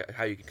XCOM 2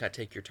 how you can kind of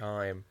take your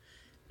time,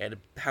 and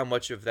how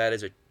much of that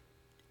is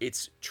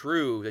it's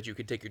true that you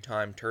can take your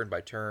time turn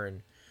by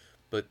turn.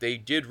 But they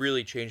did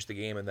really change the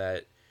game in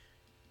that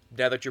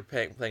now that you're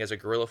playing as a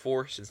guerrilla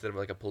force instead of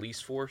like a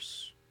police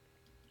force,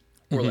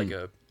 or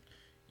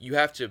you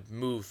have to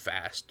move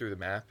fast through the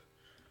map.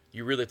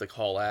 You really have to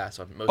haul ass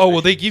on most.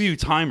 Well, they give you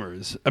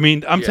timers. I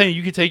mean, I'm saying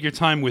you can take your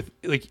time with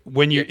like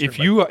when you if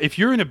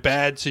you're in a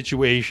bad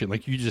situation,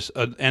 like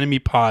an enemy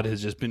pod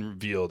has just been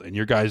revealed and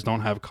your guys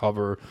don't have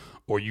cover,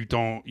 or you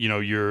don't,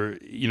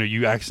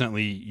 you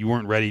accidentally you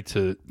weren't ready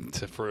to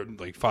for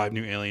like 5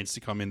 new aliens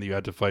to come in that you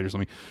had to fight or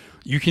something.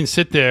 You can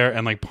sit there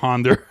and like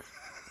ponder,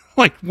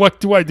 like, what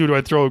do I do? Do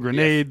I throw a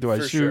grenade? Do I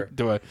shoot? Sure.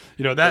 Do I,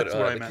 that's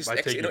what I meant by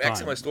taking time.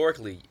 XCOM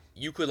historically,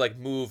 you could like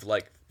move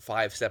like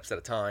 5 steps at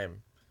a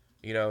time.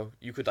 You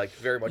could like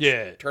very much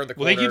turn the corner.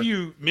 Well, they give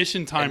you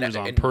mission timers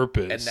on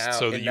purpose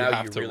so that you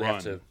have to really run.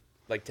 Have to,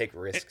 like, take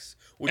risks.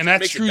 And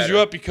that screws you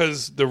up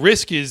because the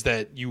risk is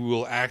that you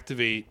will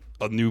activate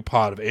a new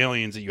pod of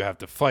aliens that you have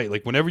to fight.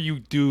 Like whenever you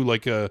do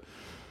like the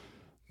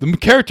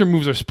character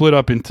moves are split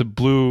up into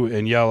blue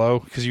and yellow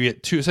because you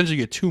get essentially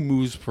you get 2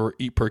 moves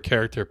per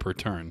character per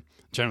turn.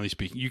 Generally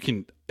speaking, you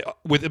can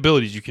with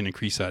abilities you can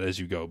increase that as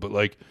you go,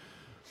 but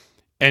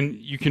and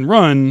you can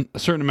run a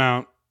certain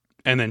amount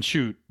and then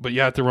shoot, but you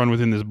have to run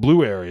within this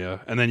blue area,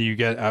 and then you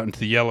get out into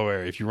the yellow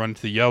area. If you run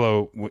into the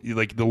yellow,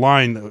 like the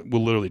line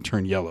will literally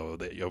turn yellow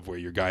of where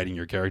you're guiding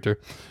your character,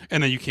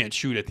 and then you can't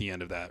shoot at the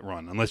end of that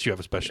run unless you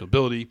have a special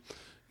ability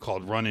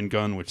called run and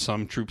gun, which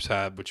some troops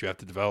have, but you have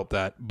to develop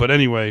that. But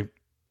anyway,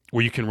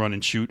 where you can run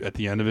and shoot at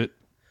the end of it.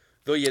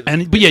 Though, you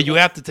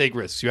have to take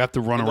risks. You have to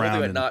run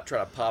around and not try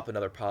to pop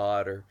another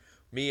pod or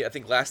me. I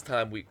think last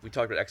time we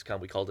talked about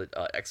XCOM, we called it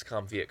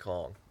XCOM Viet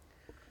Cong.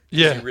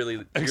 Yeah,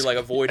 you're like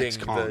avoiding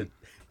XCOM.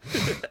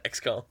 the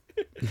XCOM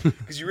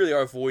because you really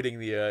are avoiding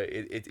the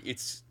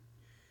it's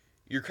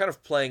you're kind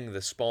of playing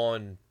the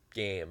spawn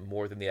game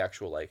more than the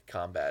actual like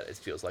combat. It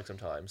feels like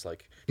sometimes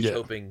like just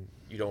hoping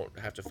you don't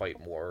have to fight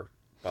more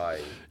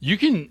by. You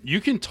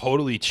can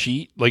totally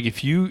cheat. Like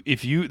if you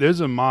there's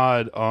a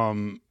mod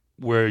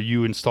where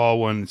you install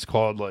one. It's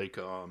called like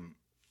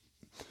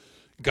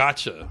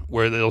Gotcha,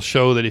 where they'll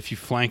show that if you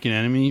flank an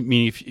enemy,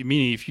 meaning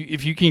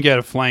if you can get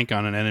a flank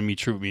on an enemy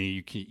troop,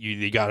 meaning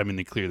they got them in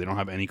the clear, they don't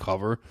have any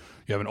cover,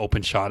 you have an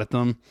open shot at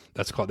them.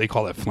 They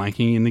call that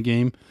flanking in the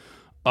game,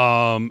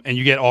 and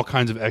you get all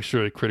kinds of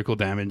extra critical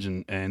damage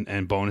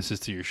and bonuses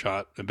to your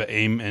shot,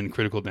 aim and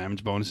critical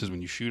damage bonuses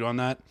when you shoot on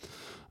that.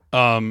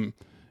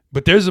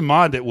 But there's a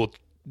mod that will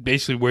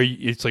basically where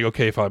it's like,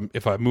 okay, if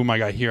I move my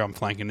guy here, I'm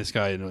flanking this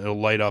guy, and it'll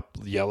light up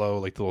yellow,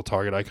 like the little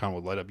target icon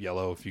will light up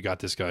yellow if you got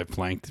this guy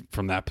flanked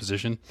from that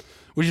position,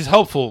 which is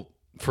helpful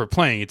for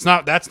playing.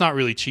 That's not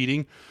really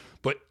cheating,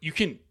 but you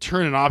can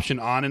turn an option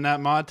on in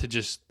that mod to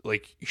just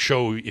like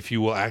show if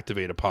you will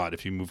activate a pod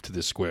if you move to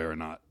this square or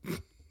not,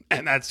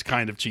 and that's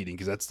kind of cheating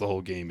because that's the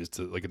whole game is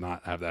to like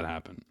not have that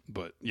happen.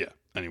 But yeah,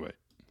 anyway,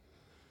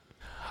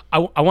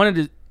 I wanted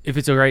to. If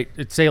it's all right,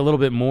 say a little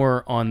bit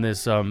more on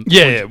this. We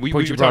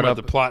were talking about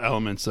the plot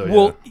elements. So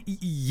well,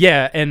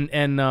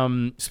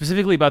 and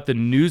specifically about the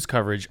news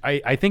coverage.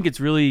 I think it's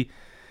really,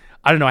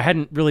 I don't know. I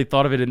hadn't really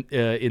thought of it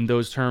in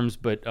those terms,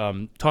 but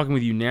talking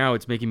with you now,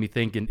 it's making me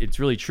think, and it's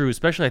really true.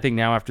 Especially, I think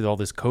now after all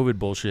this COVID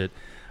bullshit.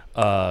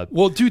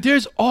 Well, dude,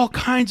 there's all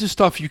kinds of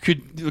stuff the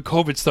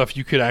COVID stuff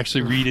you could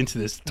actually read into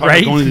this. Talk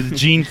Right? about going to the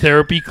gene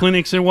therapy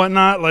clinics and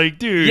whatnot. Like,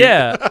 dude.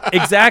 Yeah,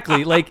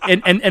 exactly. Like,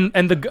 and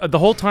the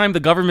whole time the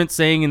government's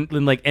saying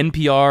in like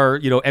NPR,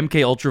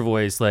 MK Ultra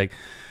voice, like,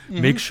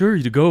 make sure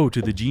to go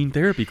to the gene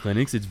therapy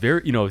clinics. It's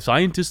very,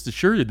 scientists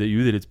assure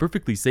you that it's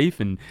perfectly safe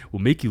and will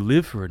make you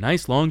live for a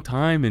nice long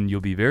time, and you'll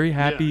be very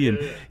happy.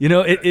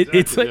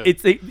 It's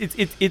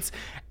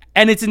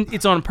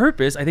on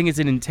purpose. I think it's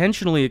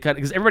intentionally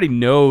because everybody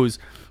knows.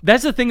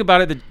 That's the thing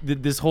about it.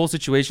 This whole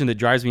situation that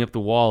drives me up the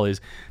wall is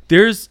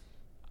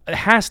it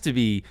has to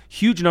be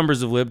huge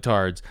numbers of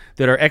libtards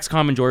that are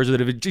XCOM enjoyers that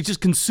have just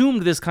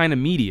consumed this kind of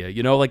media,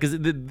 because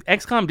the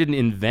XCOM didn't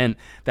invent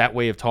that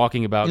way of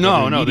talking about.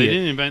 No, media. they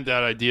didn't invent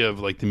that idea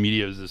of like the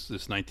media is this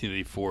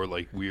 1984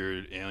 like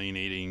weird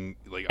alienating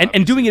like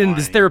and doing it in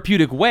this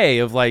therapeutic way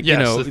of like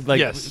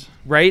yes.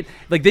 right,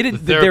 like they did.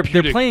 They're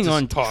playing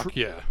on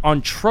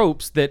on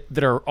tropes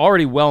that are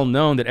already well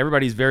known, that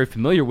everybody's very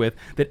familiar with,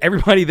 that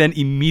everybody then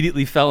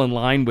immediately fell in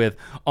line with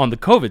on the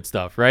COVID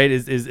stuff, right?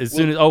 As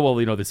soon as the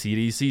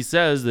CDC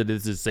says that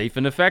it's safe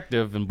and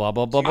effective and blah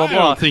blah blah blah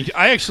blah.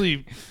 I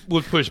actually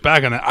would push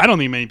back on that. I don't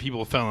think many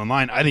people fell in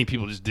line. I think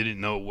people just didn't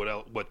know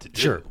what to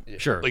do.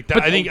 Sure. Like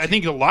that, I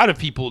think a lot of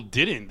people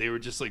didn't. They were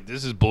just like,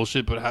 "This is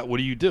bullshit." But what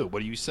do you do?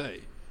 What do you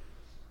say?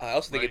 I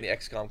also think in the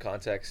XCOM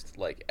context,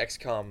 like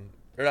XCOM,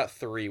 or not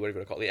 3, what do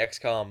you call it? The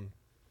XCOM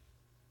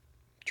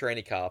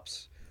trainee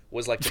cops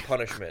was like the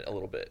punishment a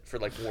little bit for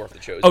like War of the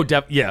Chosen. Oh,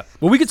 yeah.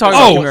 Well, we could talk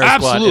about Chimera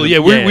absolutely.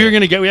 Squad. We're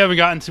gonna get. We haven't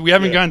gotten to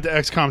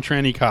XCOM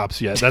tranny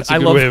cops yet. That's a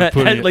good way of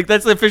putting it. Like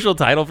that's the official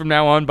title from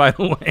now on. By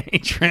the way,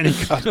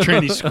 tranny cops,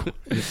 tranny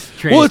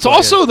school. Well, it's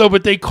also though,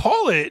 but they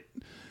call it.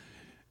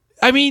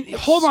 I mean,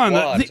 hold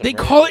on. They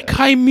call it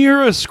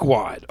Chimera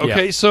Squad.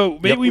 Okay, so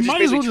maybe we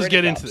might as well just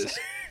get into this.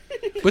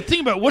 But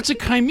think about what's a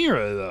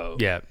chimera though.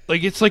 Yeah,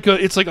 like it's like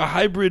a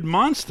hybrid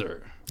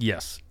monster.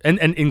 Yes, and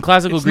in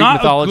classical Greek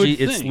mythology,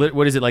 it's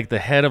what is it, like the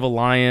head of a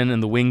lion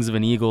and the wings of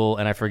an eagle,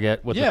 and I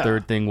forget what the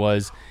third thing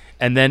was.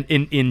 And then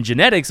in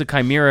genetics, a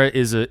chimera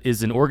is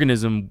an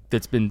organism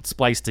that's been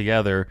spliced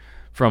together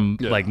from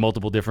like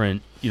multiple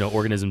different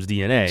organisms'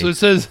 DNA. So it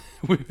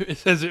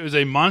says it was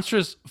a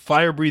monstrous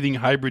fire-breathing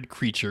hybrid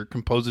creature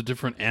composed of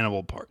different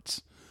animal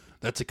parts.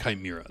 That's a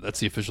chimera. That's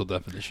the official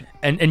definition.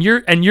 And you're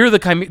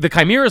the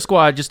Chimera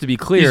Squad. Just to be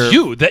clear,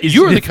 you're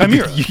the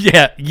chimera.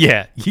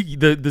 Yeah.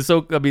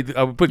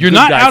 I would put you're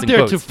not out there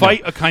quotes. to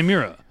fight a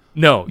chimera.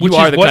 No, you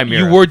are the what chimera.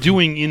 You were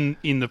doing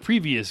in the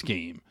previous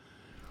game.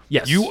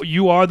 Yes,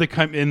 you are the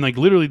and like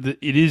literally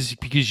it is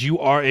because you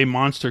are a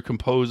monster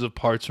composed of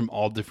parts from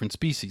all different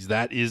species.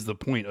 That is the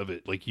point of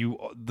it. Like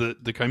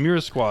the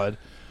Chimera Squad.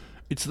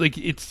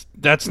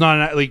 That's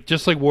not like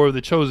just like War of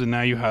the Chosen.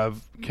 Now you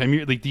have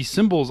chimera. Like these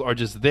symbols are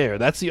just there.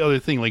 That's the other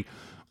thing. Like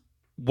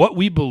what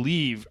we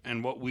believe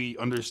and what we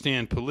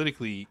understand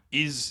politically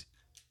is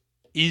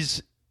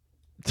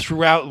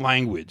throughout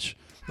language.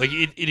 Like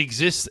it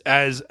exists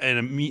as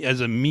a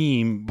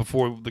meme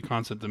before the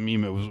concept of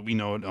meme. We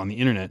know it on the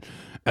internet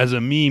as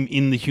a meme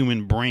in the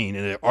human brain,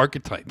 and they're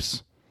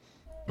archetypes.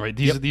 Right,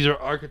 these are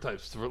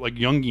archetypes for like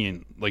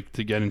Jungian, like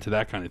to get into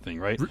that kind of thing.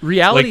 Right,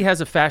 reality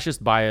has a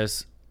fascist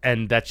bias.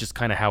 And that's just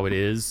kind of how it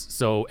is.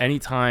 So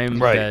anytime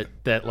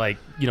that like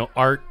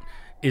art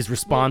is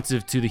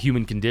responsive to the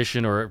human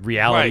condition or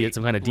reality at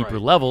some kind of deeper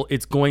level,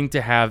 it's going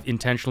to have,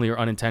 intentionally or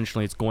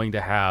unintentionally, it's going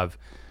to have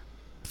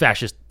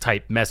fascist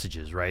type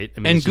messages, right?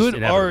 I mean, and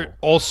good art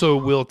also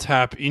will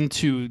tap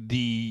into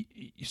the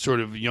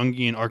sort of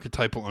Jungian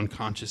archetypal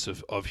unconscious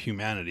of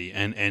humanity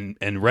and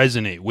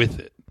resonate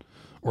with it,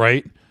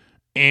 right?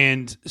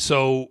 And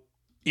so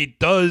it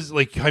does,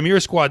 like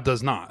Chimera Squad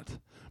does not.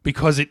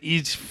 Because it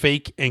is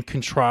fake and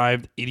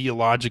contrived,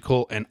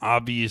 ideological, and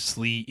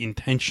obviously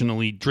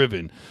intentionally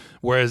driven.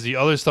 Whereas the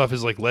other stuff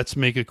is like, let's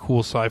make a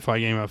cool sci-fi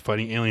game about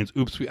fighting aliens.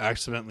 Oops, we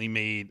accidentally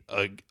made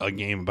a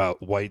game about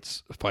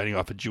whites fighting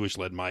off a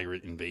Jewish-led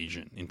migrant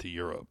invasion into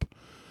Europe.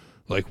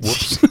 Like,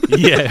 whoops.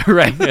 Yeah,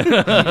 right.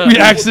 We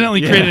accidentally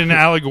created an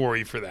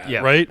allegory for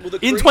that, right? Well,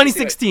 in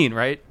 2016,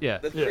 right? Yeah.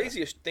 The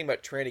craziest thing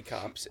about tranny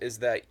cops is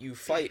that you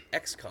fight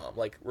XCOM,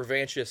 like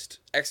revanchist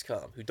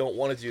XCOM, who don't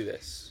want to do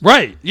this.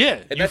 Right,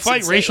 yeah. And you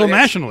fight racial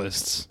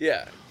nationalists.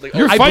 Yeah. Like,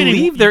 I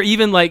believe they're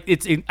even like,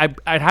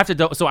 I'd have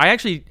to, so I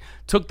actually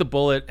took the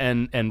bullet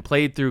and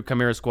played through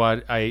Chimera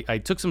Squad. I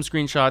took some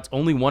screenshots,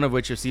 only one of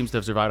which seems to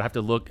have survived. I have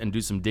to look and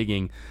do some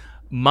digging.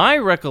 My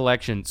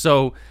recollection,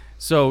 So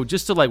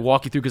just to like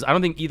walk you through, because I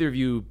don't think either of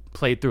you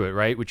played through it,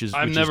 right?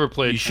 I've never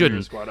played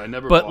Chimera Squad. I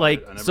never. But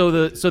like, so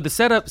the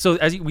setup. So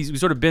as we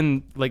sort of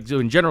been like, so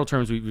in general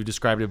terms, we've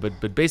described it.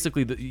 But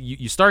basically,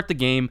 you start the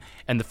game,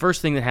 and the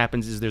first thing that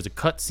happens is there's a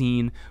cut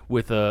scene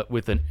with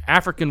an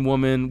African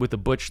woman with a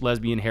butch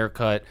lesbian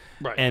haircut,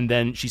 right. And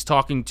then she's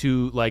talking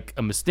to like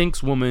a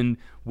Mystinc's woman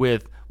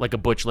with like a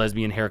butch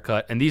lesbian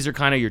haircut, and these are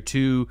kind of your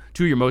two of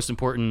your most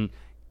important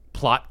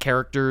plot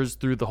characters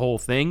through the whole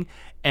thing,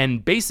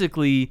 and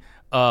basically.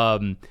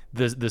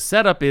 the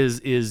setup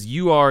is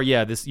you are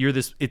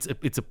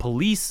it's a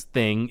police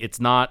thing. It's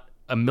not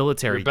a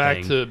military You're back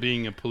thing. to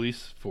being a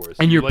police force.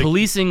 And you're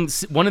policing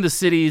one of the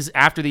cities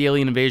after the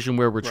alien invasion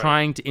where we're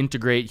trying to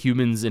integrate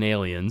humans and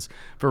aliens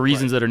for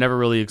reasons that are never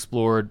really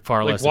explored,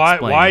 far less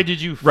explained. Why did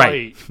you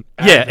fight?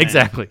 Yeah,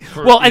 exactly.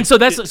 And so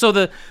that's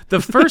the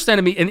first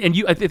enemy, and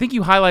you I think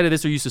you highlighted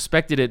this or you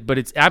suspected it, but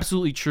it's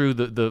absolutely true.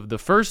 The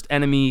first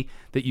enemy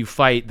that you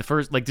fight,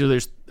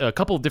 there's a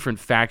couple of different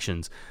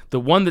factions. The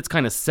one that's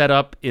kind of set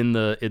up in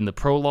the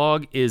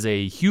prologue is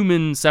a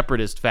human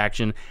separatist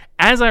faction.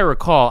 As I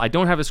recall, I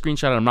don't have a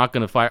screenshot. I'm not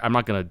going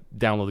to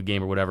download the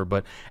game or whatever.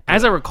 But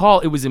as I recall,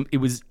 it was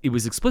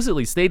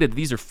explicitly stated that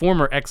these are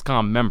former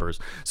XCOM members.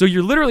 So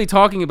you're literally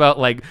talking about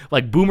like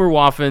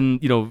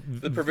Boomerwaffen,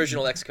 the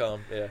provisional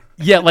XCOM. Yeah.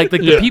 Yeah,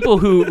 the people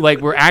who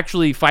were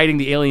actually fighting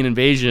the alien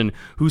invasion,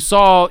 who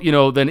saw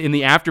then in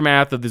the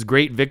aftermath of this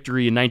great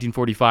victory in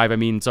 1945. I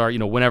mean, sorry,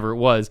 whenever it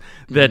was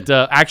that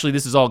actually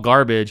this is all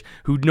garbage.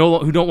 Who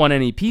don't want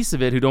any piece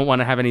of it. Who don't want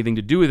to have anything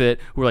to do with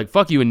it. Who are like,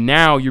 fuck you, and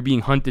now you're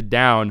being hunted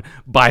down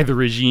by the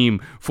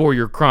regime for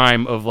your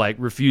crime of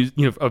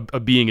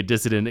of being a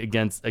dissident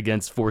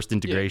against forced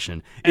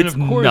integration. And it's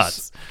of course,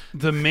 nuts.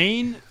 The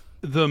main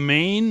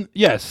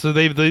yes. So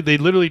they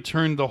literally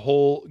turned the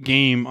whole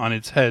game on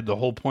its head. The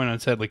whole point on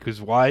its head.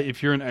 Because why,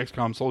 if you're an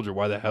XCOM soldier,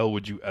 why the hell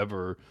would you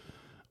ever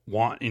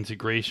want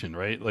integration,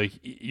 right?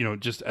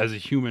 Just as a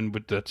human,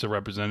 but that's a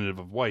representative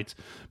of whites.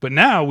 But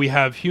now we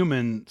have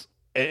humans,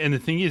 and the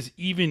thing is,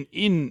 even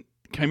in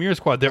Chimera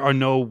Squad, there are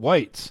no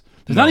whites.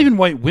 There's not even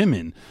white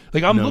women.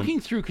 I'm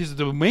looking through, because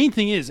the main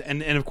thing is,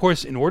 and of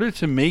course, in order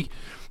to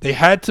they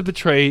had to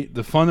portray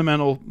the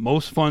fundamental,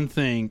 most fun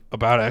thing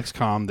about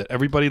XCOM that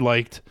everybody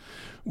liked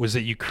was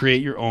that you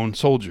create your own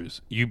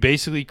soldiers. You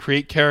basically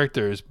create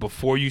characters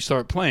before you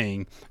start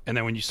playing, and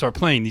then when you start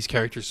playing, these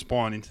characters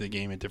spawn into the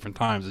game at different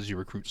times as you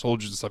recruit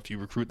soldiers and stuff. You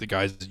recruit the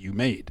guys that you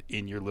made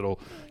in your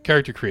little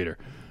character creator.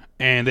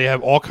 And they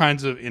have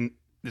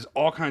there's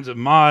all kinds of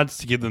mods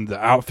to give them the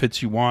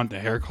outfits you want, the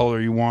hair color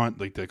you want,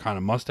 the kind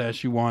of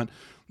mustache you want,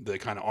 the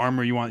kind of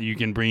armor you want. You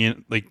can bring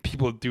in,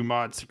 people do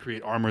mods to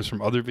create armors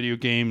from other video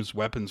games,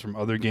 weapons from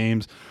other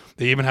games.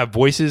 They even have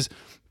voices.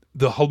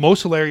 The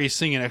most hilarious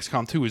thing in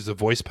XCOM 2 is the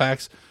voice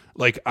packs.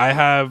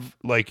 I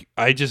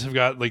just have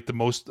got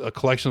a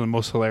collection of the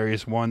most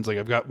hilarious ones.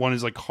 I've got one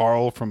is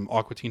Carl from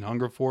Aqua Teen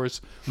Hunger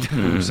Force,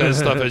 who says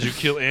stuff as you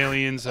kill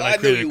aliens. And I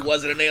knew he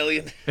wasn't an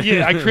alien.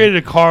 Yeah, I created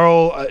a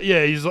Carl.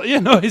 He's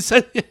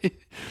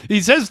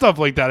he says stuff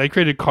like that. I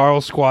created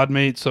Carl squad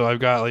mate, so I've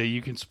got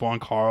you can spawn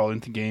Carl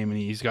into game, and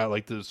he's got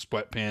the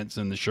sweatpants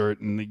and the shirt,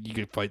 and you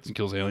can fight and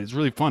kills aliens. It's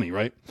really funny,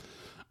 right?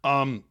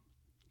 And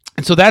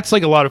so that's a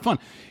lot of fun.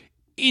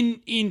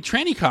 In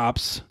Tranny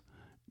Cops,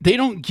 they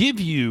don't give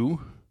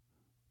you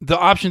the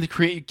option to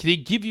create. They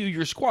give you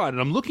your squad.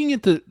 And I'm looking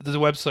at the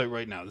website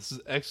right now. This is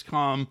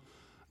XCOM.com,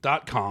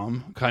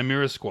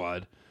 Chimera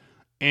Squad.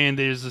 And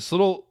there's this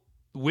little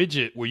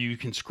widget where you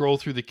can scroll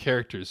through the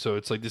characters. So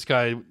it's this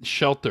guy,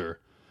 Shelter.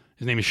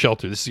 His name is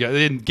Shelter. This is a guy.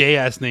 They had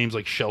gay-ass names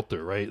like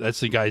Shelter, right? That's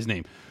the guy's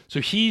name. So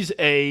he's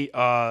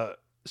so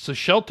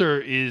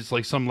Shelter is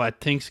some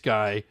Latinx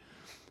guy.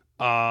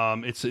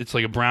 It's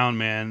a brown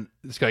man.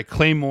 This guy,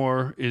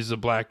 Claymore, is a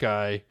black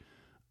guy.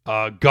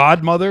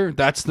 Godmother,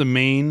 that's the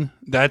main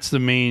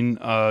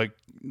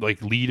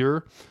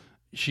leader.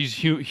 She's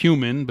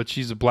human, but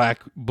she's a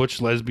black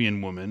butch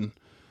lesbian woman.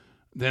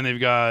 Then they've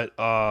got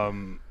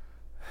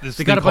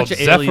they got a bunch of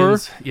Zephyr.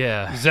 Aliens.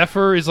 Yeah,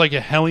 Zephyr is a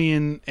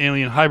Hellion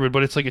alien hybrid,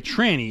 but it's a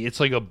tranny. It's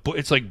like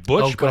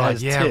butch, but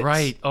has tits.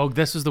 Right. Oh,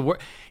 this is the word.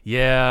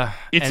 Yeah,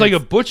 it's a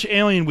butch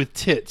alien with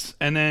tits.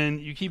 And then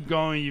you keep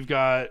going. You've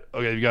got a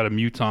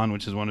Muton,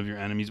 which is one of your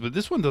enemies, but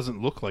this one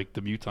doesn't look like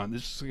the Muton.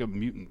 It's just a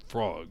mutant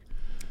frog.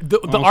 The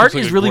art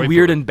is really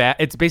weird and bad.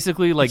 It's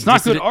basically it's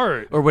not good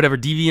art or whatever,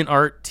 deviant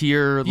art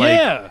tier.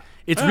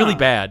 It's really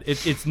bad.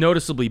 It's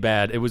noticeably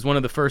bad. It was one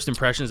of the first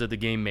impressions that the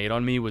game made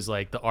on me was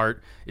the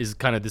art is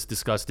kind of this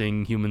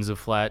disgusting humans of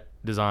flat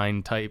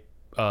design type.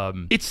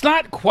 It's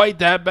not quite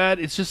that bad.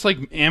 It's just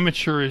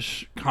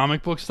amateurish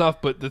comic book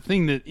stuff. But the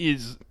thing that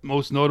is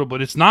most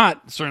notable, it's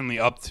not certainly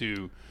up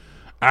to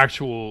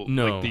actual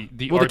the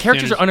characters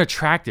standards. are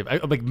unattractive,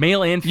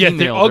 male and female.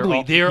 They're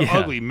ugly. They are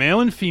ugly. Male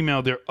and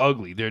female, they're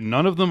ugly.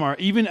 None of them are,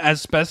 even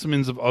as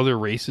specimens of other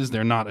races,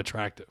 they're not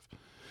attractive.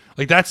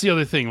 That's the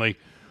other thing.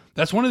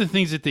 That's one of the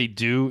things that they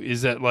do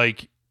is that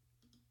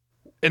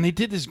and they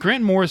did this.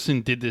 Grant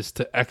Morrison did this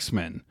to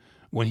X-Men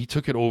when he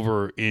took it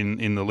over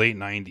in the late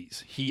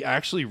 90s. He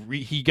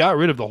actually he got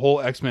rid of the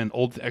whole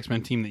old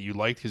X-Men team that you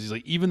liked, because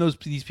he's even though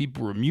these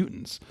people were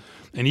mutants,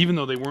 and even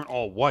though they weren't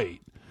all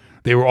white,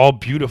 they were all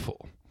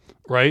beautiful,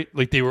 right?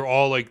 They were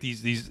all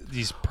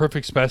these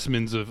perfect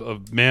specimens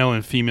of male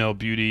and female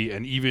beauty,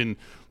 and even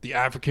the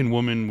African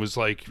woman was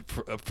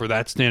for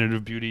that standard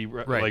of beauty,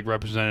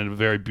 represented a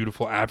very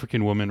beautiful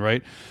African woman,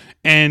 right?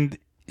 And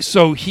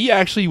so he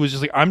actually was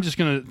just I'm just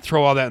gonna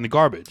throw all that in the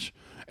garbage,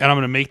 and I'm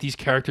gonna make these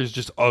characters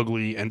just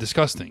ugly and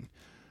disgusting.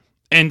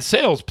 And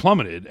sales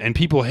plummeted, and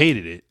people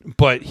hated it.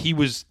 But he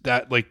was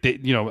that, like, they,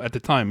 you know, at the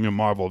time, you know,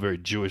 Marvel, a very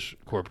Jewish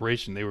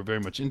corporation, they were very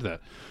much into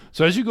that.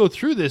 So as you go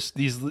through this,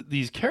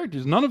 these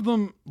characters, none of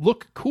them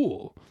look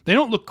cool. They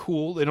don't look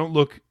cool. They don't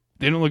look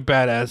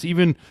badass.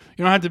 Even you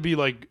don't have to be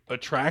like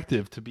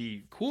attractive to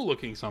be cool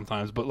looking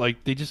sometimes. But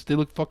like they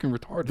look fucking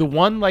retarded. The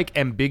one like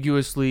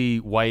ambiguously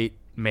white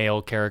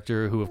male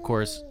character who, of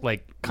course,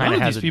 like kind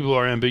of has these people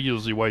are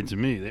ambiguously white to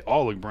me. They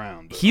all look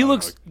brown. He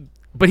looks,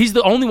 but he's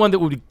the only one that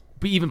would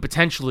be even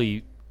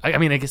potentially. I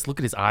mean, I guess look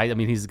at his eyes. I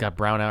mean, he's got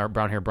brown hair,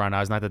 brown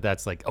eyes. Not that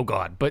that's like, oh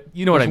god, but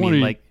you know what I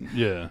mean. Like,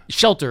 yeah,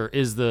 Shelter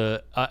is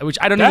the which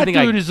I don't even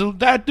think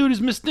that dude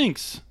is Miss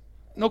Stinks.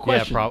 No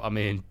question. Yeah, I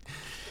mean,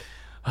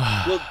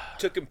 well,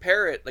 to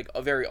compare it like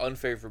very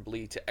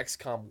unfavorably to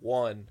XCOM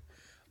 1,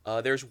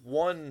 there's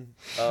one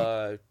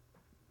I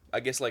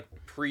guess like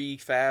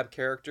prefab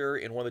character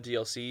in one of the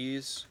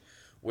DLCs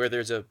where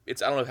there's I don't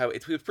know how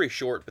it's pretty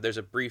short, but there's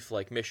a brief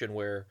like mission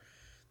where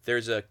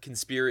there's a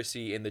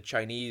conspiracy in the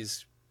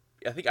Chinese.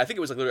 I think it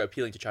was like literally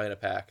appealing to China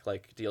pack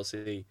like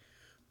DLC,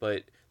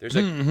 but there's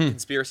a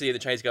conspiracy in the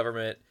Chinese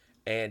government,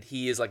 and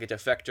he is like a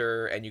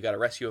defector, and you got to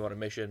rescue him on a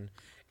mission,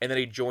 and then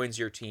he joins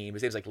your team.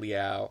 His name's like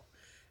Liao,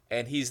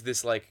 and he's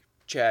this like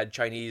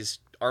Chinese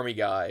army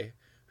guy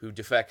who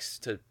defects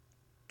to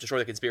destroy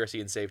the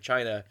conspiracy and save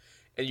China,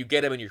 and you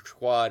get him in your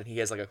squad, and he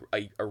has like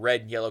a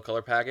red and yellow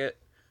color palette,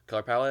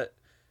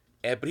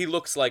 but he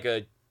looks like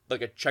a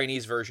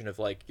Chinese version of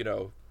like, you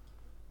know.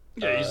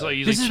 Yeah, he's like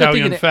Chow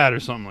Yun Fat or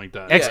something like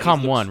that.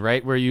 XCOM 1,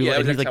 right? Where you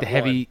he's like the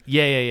heavy. 1.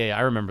 Yeah.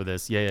 I remember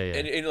this. Yeah.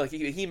 And like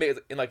he made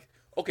and like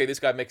okay, this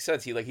guy makes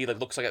sense. He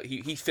looks like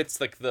he fits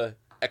like the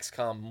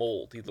XCOM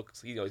mold. He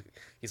looks he's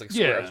like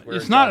square.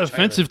 It's not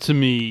offensive to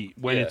me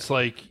when it's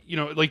like, you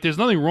know, like there's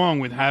nothing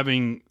wrong with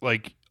having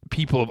like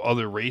people of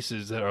other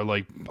races that are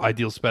like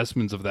ideal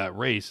specimens of that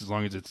race as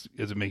long as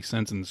it makes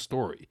sense in the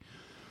story,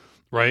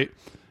 right?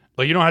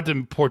 Like, you don't have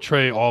to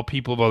portray all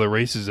people of other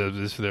races as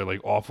if they're,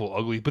 like, awful,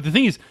 ugly. But the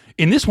thing is,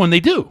 in this one,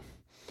 they do.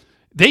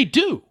 They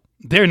do.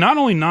 They're not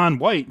only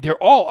non-white, they're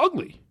all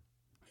ugly.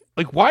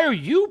 Like, why are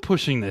you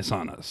pushing this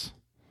on us?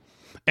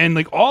 And,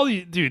 like,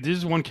 dude,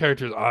 this one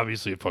character is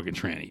obviously a fucking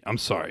tranny. I'm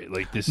sorry.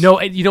 Like, this...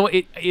 No, you know,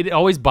 it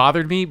always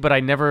bothered me, but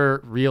I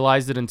never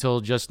realized it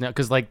until just now.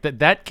 Because, like,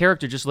 that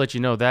character, just to let you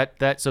know,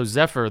 so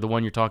Zephyr, the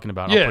one you're talking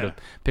about, I'll put a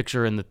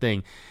picture in the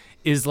thing,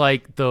 is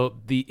like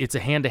it's a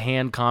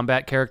hand-to-hand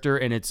combat character,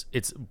 and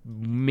it's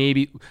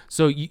maybe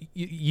so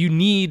you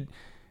need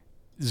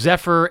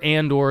Zephyr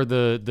and or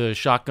the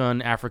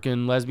shotgun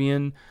African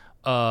lesbian,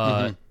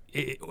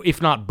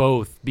 if not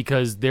both,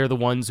 because they're the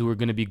ones who are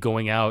going to be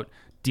going out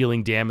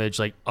dealing damage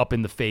like up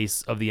in the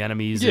face of the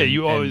enemies. Yeah,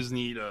 you always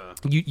need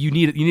you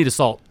need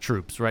assault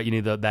troops, right? You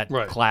need that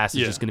right. class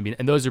is just going to be,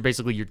 and those are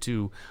basically your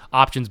two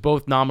options,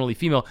 both nominally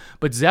female.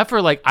 But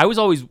Zephyr, like I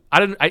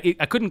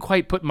couldn't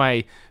quite put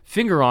my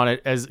finger on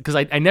it because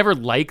I never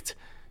liked.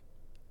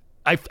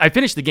 I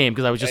finished the game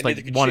because I was just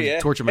like wanted to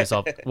torture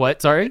myself.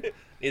 What? Sorry.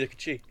 Neither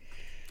could she.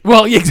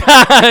 Well,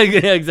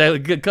 exactly.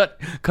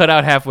 Cut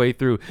out halfway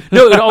through.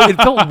 No, it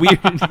felt weird.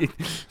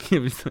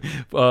 It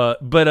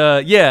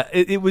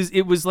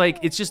was like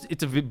it's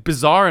a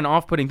bizarre and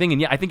off-putting thing.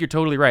 And yeah, I think you're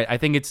totally right. I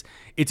think it's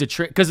a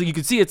trick because you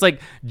can see it's like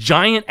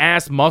giant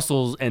ass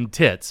muscles and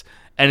tits,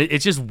 and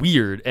it's just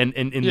weird. And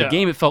in the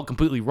game, it felt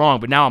completely wrong.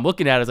 But now I'm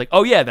looking at it, it's like,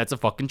 oh yeah, that's a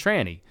fucking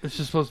tranny. It's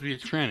just supposed to be a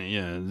tranny.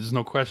 Yeah, there's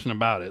no question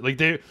about it. Like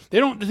they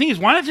don't. The thing is,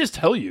 why not just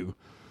tell you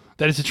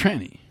that it's a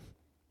tranny?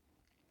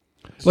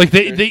 Like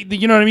they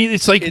you know what I mean?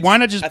 It's like, why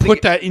not just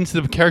put that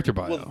into the character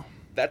bio? Well,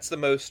 that's the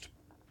most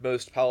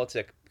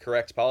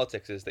correct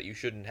politics is that you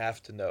shouldn't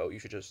have to know. You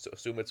should just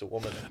assume it's a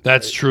woman.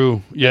 That's right?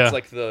 True. Yeah.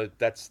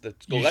 That's the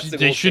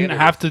they shouldn't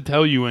have to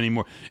tell you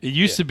anymore. It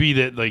used to be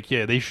that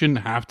they shouldn't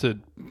have to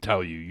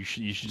tell you. You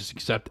should just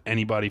accept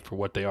anybody for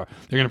what they are.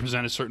 They're going to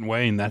present a certain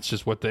way, and that's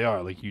just what they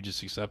are. Like, you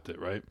just accept it,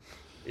 right?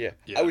 Yeah.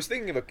 I was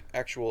thinking of an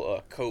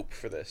actual cope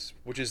for this,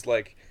 which is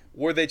like,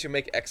 were they to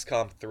make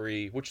XCOM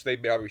 3, which they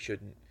probably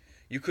shouldn't.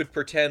 You could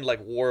pretend like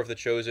War of the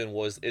Chosen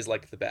is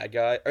like the bad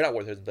guy, or not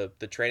War of the Chosen,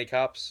 the tranny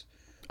cops.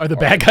 Are the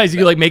bad guys? You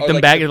could like make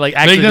them bad, like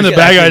actually make them the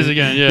bad guys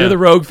again. Yeah, they're the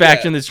rogue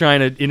faction that's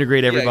trying to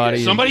integrate everybody.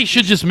 Yeah. Somebody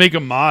should just make a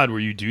mod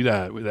where you do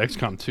that with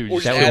XCOM 2.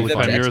 Or just add them to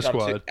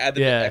XCOM 2. Add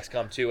them to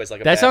XCOM 2 as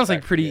like a that sounds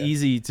like pretty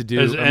easy to do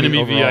as enemy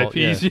overall,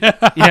 VIPs.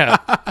 Yeah.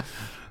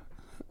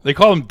 They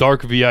call them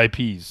dark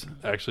VIPs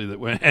actually. That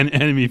when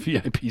enemy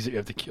VIPs that you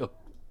have to kill.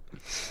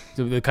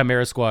 So the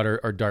Chimera Squad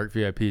are dark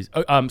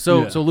VIPs.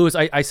 So Lewis,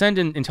 I sent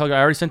in Telegram.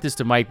 I already sent this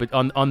to Mike, but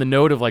on the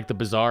note of like the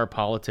bizarre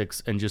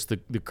politics and just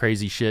the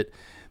crazy shit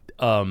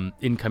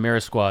in Chimera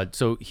Squad.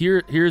 So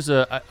here's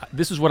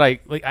this is what I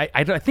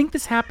think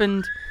this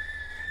happened.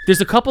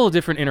 There's a couple of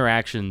different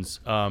interactions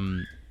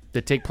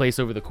that take place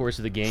over the course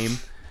of the game,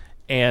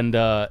 and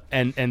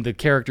the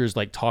characters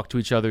like talk to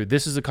each other.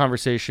 This is a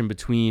conversation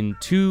between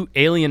two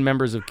alien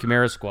members of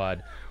Chimera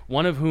Squad.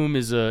 One of whom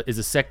is a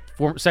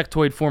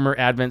sectoid former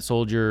Advent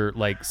soldier,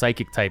 like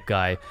psychic type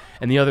guy,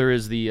 and the other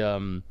is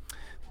the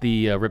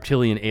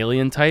reptilian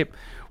alien type.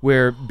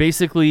 Where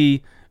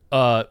basically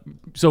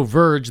So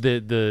Verge,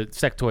 the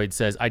sectoid,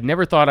 says, "I'd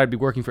never thought I'd be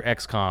working for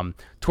XCOM."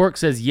 Torque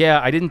says,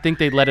 "Yeah, I didn't think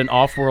they'd let an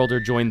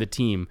off-worlder join the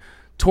team."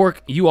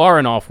 Torque, you are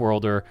an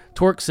off-worlder.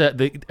 Torque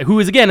said, who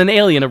is again an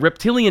alien, a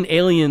reptilian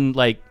alien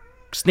like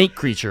snake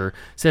creature,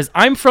 says,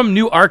 "I'm from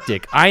New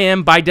Arctic. I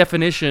am by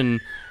definition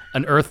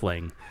an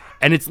Earthling,"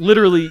 and it's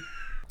literally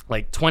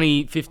like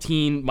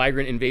 2015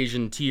 migrant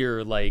invasion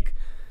tier like.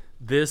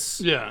 This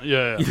You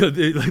know,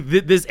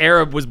 this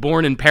Arab was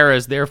born in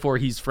Paris, therefore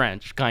he's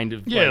French, kind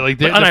of. Yeah, like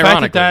the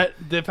fact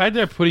that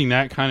they're putting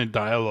that kind of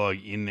dialogue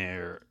in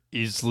there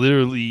is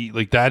literally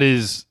like that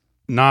is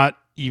not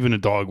even a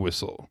dog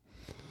whistle,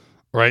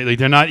 right? Like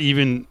they're not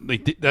even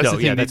like that's the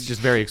thing. That's just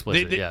very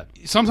explicit.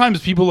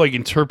 Sometimes people like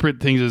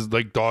interpret things as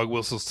like dog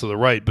whistles to the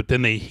right, but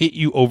then they hit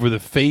you over the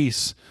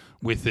face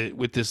with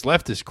this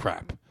leftist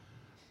crap.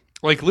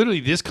 Like literally,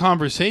 this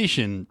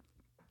conversation.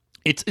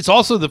 It's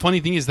also the funny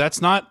thing is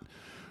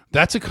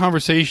that's a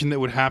conversation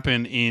that would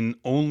happen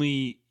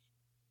only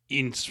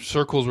in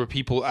circles where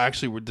people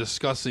actually were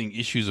discussing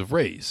issues of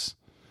race.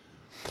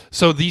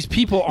 So these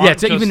people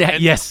aren't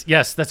yes, that's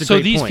a great point. So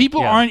these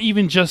people aren't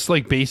even just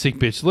like basic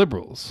bitch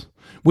liberals,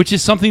 which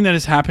is something that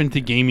has happened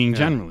to gaming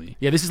generally.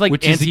 Yeah, this is like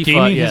which Antifa. Is the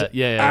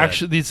gaming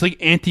Actually, it's like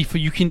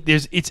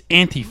Antifa. It's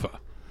Antifa,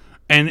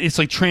 and it's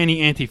like tranny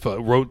Antifa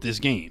wrote this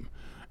game.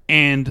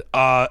 And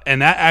that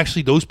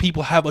actually, those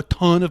people have a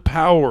ton of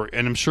power,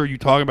 and I'm sure you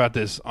talk about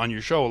this on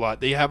your show a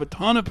lot. They have a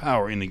ton of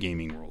power in the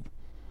gaming world,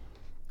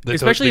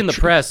 especially in the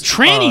press.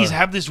 Trannies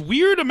have this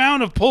weird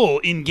amount of pull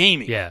in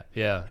gaming.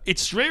 Yeah.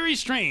 It's very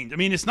strange. I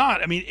mean, it's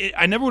not. I mean,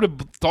 I never would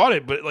have thought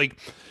it, but like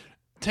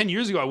 10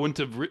 years ago, I wouldn't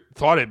have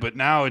thought it. But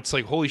now it's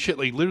like, holy shit!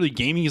 Like literally,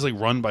 gaming is like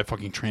run by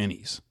fucking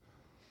trannies.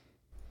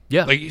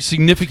 Yeah, like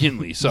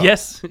significantly so.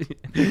 Yes,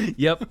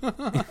 yep.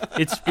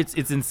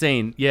 It's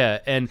insane. Yeah,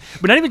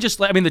 but not even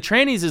just. I mean, the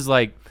trannies is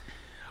like.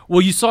 Well,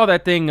 you saw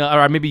that thing,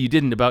 or maybe you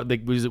didn't. About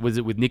like was it with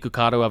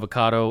Nikocado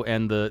Avocado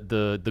and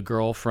the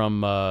girl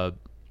from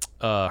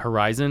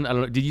Horizon? I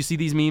don't know. Did you see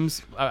these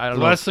memes? I don't know.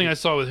 The last thing I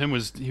saw with him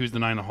was he was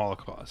denying the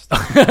Holocaust.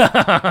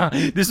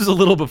 This was a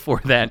little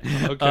before that.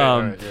 Okay.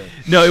 All right, yeah.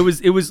 No, it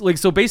was like,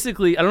 so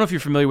basically, I don't know if you're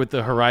familiar with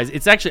the Horizon.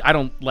 It's actually, I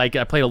don't like it.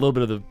 I played a little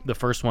bit of the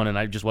first one and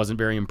I just wasn't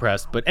very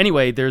impressed. But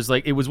anyway, there's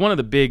like, it was one of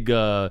the big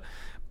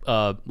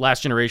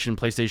last generation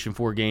PlayStation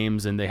 4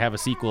 games, and they have a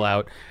sequel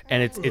out,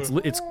 and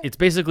it's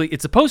basically,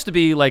 it's supposed to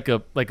be like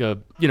a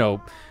you know,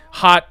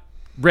 hot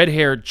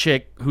red-haired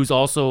chick who's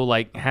also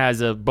like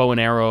has a bow and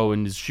arrow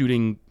and is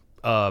shooting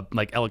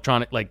like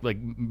electronic, like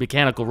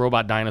mechanical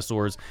robot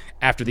dinosaurs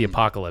after the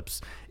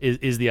apocalypse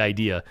is the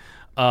idea.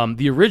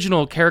 The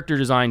original character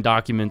design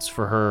documents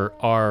for her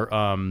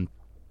are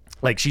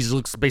like she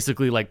looks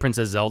basically like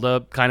Princess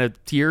Zelda kind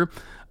of tier.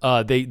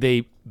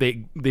 They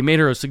made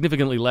her a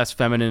significantly less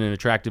feminine and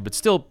attractive, but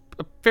still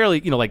fairly,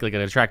 you know, like an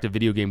attractive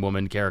video game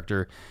woman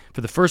character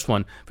for the first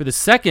one. For the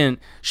second,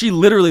 she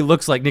literally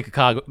looks like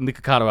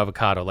Nikocado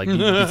Avocado. Like you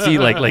can see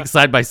like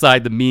side by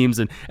side the memes,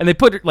 and they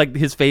put like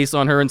his face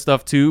on her and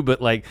stuff too,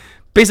 but like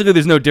basically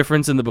there's no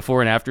difference in the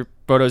before and after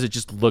photos. It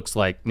just looks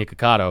like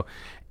Nikocado.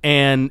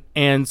 And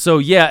so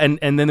yeah,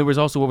 and then there was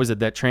also, what was it,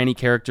 that tranny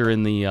character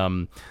in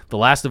the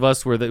Last of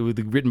Us,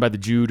 written by the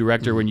Jew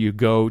director, when you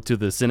go to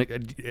the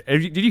synagogue.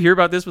 Did you hear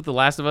about this with the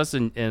Last of Us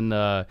and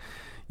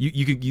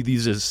you could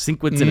use a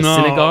sequence in a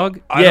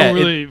synagogue? I don't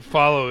really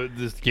follow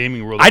this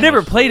gaming world. I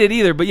never played it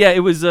either, but yeah, it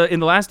was in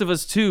The Last of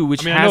Us 2,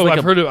 which has like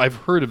I've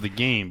heard of the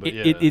game, but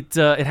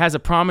it has a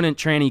prominent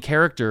tranny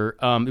character.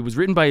 It was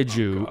written by a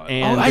Jew,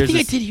 and I think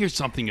I did hear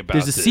something about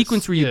this. There's a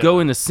sequence where you go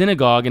in a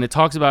synagogue, and it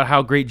talks about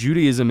how great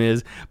Judaism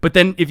is, but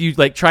then if you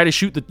like try to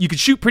shoot you could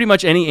shoot pretty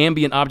much any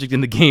ambient object in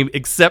the game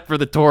except for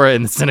the Torah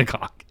in the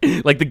synagogue.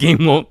 Like the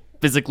game won't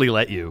physically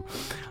let you.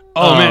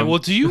 Oh man, well,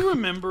 do you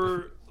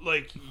remember?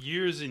 Like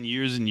years and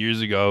years and years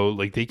ago,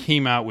 like they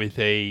came out with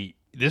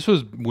this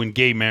was when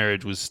gay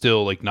marriage was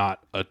still like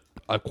not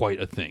a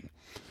quite a thing.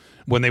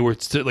 When they were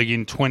still like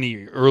in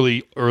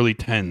early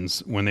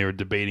 10s, when they were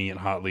debating it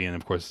hotly, and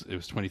of course it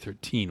was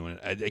 2013 when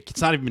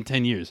it's not even been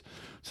 10 years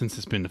since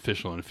it's been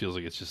official, and it feels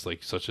like it's just like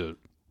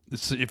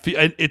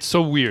it's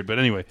so weird. But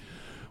anyway,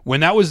 when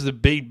that was the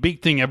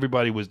big thing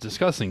everybody was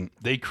discussing,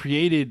 they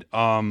created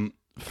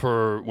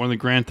for one of the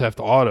Grand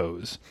Theft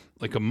Autos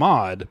like a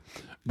mod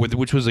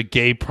which was a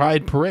gay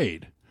pride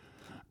parade,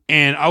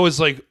 and I was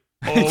like,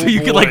 "Oh, so you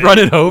boy. could like run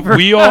it over."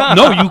 You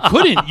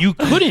couldn't. You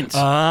couldn't because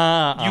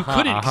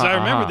I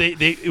remember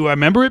I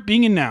remember it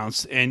being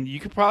announced, and you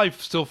could probably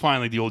still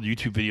find like the old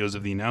YouTube videos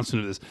of the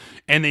announcement of this,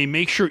 and they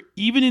make sure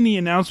even in the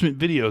announcement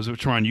videos,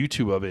 which are on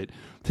YouTube of it,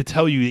 to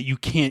tell you that you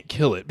can't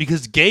kill it,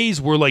 because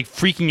gays were like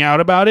freaking out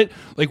about it.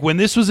 Like when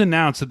this was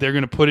announced that they're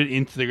going to put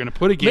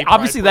a gay.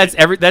 Obviously, that's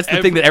the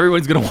thing that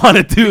everyone's going to want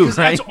to do.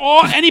 Right? That's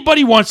all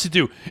anybody wants to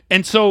do.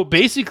 And so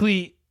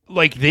basically,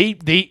 like the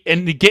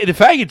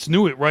faggots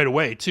knew it right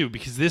away too,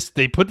 because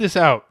they put this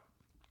out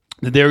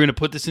that they were going to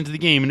put this into the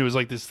game, and it was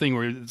like this thing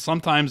where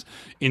sometimes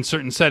in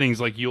certain settings,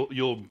 like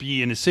you'll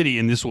be in a city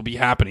and this will be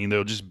happening.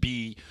 There'll just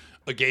be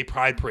a gay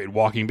pride parade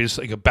walking, but it's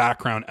like a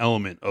background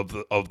element of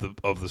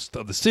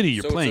the city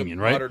you're playing in,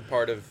 right? Modern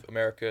part of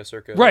America,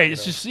 circa. Right.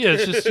 It's just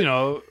it's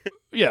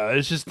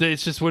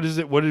just what is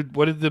it? What did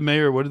the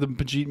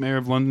Bajit mayor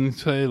of London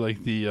say?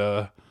 Like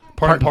the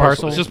part and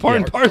parcel. It's just part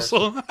and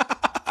parcel.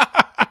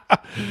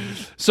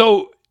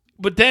 So,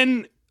 but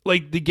then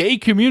like the gay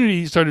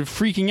community started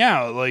freaking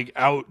out, like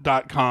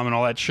out.com and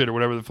all that shit or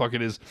whatever the fuck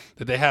it is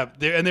that they have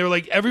there. And they were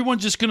like,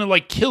 everyone's just going to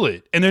like kill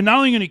it. And they're not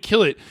only going to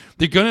kill it,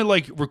 they're going to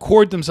like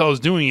record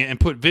themselves doing it and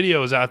put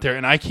videos out there.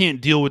 And I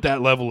can't deal with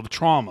that level of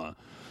trauma.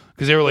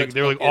 Because they were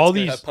like all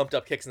these have pumped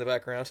up kicks in the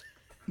background.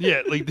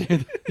 Yeah. Like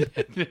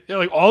they're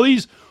like all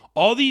these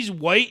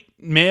white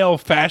male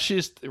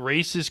fascist,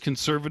 racist,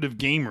 conservative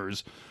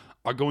gamers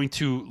are going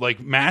to like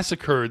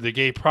massacre the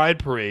gay pride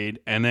parade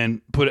and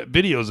then put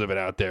videos of it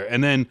out there.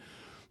 And then,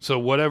 so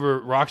whatever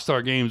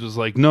Rockstar Games was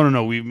like,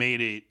 no, we've made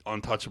it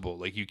untouchable.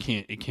 Like it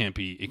can't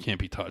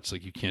be touched.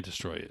 Like you can't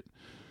destroy it.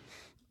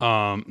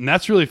 And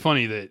that's really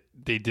funny that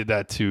they did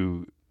that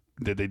that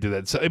they did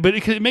that. So, but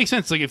it makes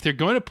sense. Like if they're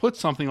going to put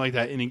something like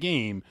that in a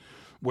game,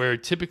 where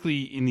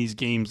typically in these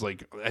games,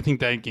 like I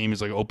think that game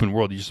is like open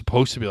world. You're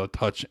supposed to be able to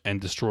touch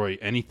and destroy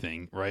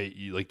anything, right?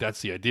 Like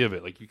that's the idea of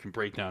it. Like you can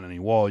break down any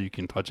wall, you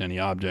can touch any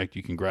object,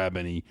 you can grab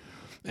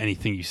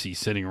anything you see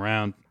sitting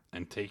around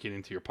and take it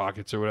into your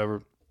pockets or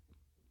whatever.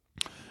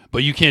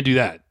 But you can't do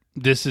that.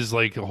 This is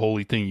like a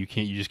holy thing. You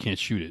just can't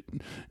shoot it.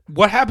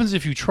 What happens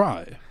if you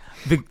try?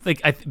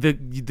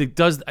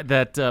 Does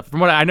that from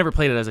what I never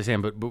played it as I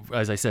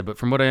said, but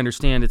from what I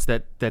understand, it's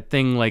that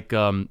thing like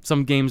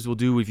some games will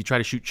do if you try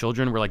to shoot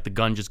children, where like the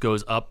gun just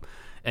goes up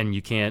and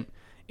you can't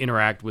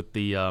interact with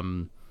the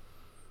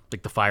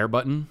like the fire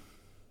button.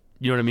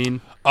 You know what I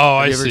mean? Oh,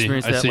 I see.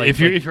 That? Like, if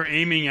you're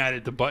aiming at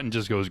it, the button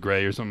just goes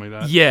gray or something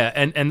like that. Yeah,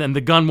 and then the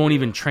gun won't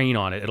even train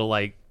on it. It'll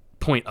like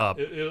point up.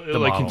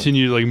 It'll like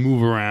continue to like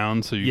move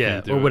around, so you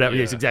can't do or whatever. It.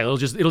 Yeah. Yes, exactly.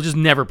 It'll just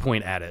never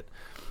point at it.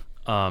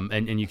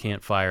 And you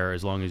can't fire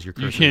as long as your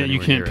cursor. You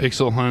can't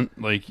pixel hunt,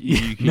 like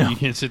you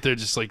can't sit there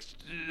just like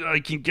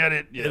I can get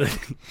it. Yeah.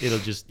 It'll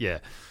just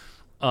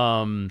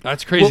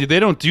That's crazy. Well,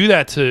 they don't do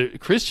that to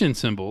Christian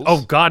symbols.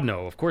 Oh God,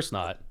 no, of course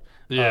not.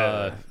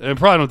 Yeah, and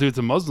probably don't do it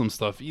to Muslim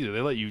stuff either.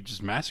 They let you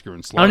just massacre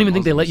and slaughter. I don't even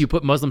Muslims. think they let you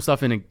put Muslim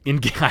stuff in.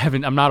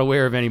 I'm not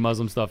aware of any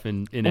Muslim stuff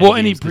in. They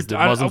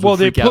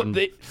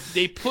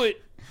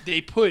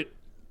put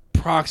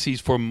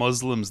proxies for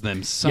Muslims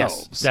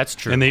themselves. Yes, that's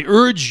true. And they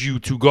urge you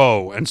to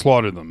go and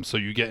slaughter them, so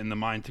you get in the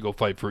mind to go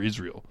fight for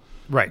Israel.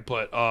 Right.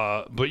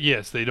 But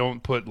yes, they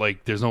don't put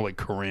like there's no like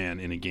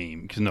Quran in a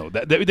game because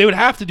they would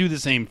have to do the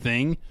same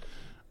thing.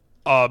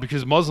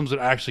 Because Muslims would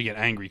actually get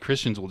angry.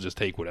 Christians will just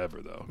take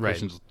whatever though. Right.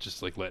 Christians will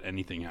just like let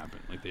anything happen.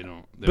 Like they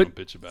don't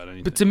bitch about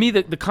anything. But to me,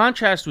 the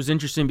contrast was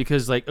interesting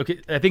because like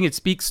I think it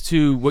speaks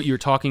to what you're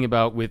talking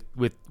about with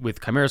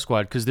Chimera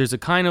Squad, because there's a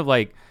kind of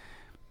like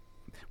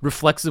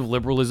reflexive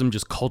liberalism,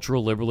 just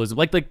cultural liberalism,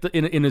 like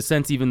in a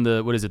sense, even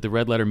the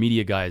red letter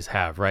media guys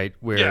have, right?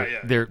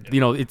 Where they're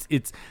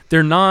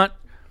they're not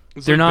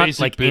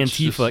like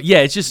Antifa.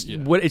 It's just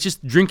it's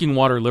just drinking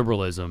water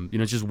liberalism.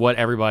 It's just what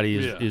everybody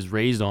is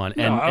raised on.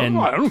 I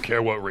don't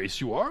care what race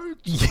you are.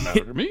 It doesn't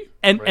matter to me.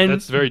 And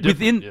that's very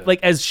different. Within like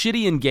as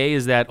shitty and gay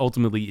as that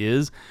ultimately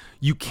is,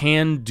 you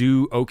can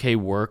do okay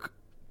work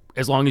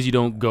as long as you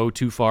don't go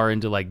too far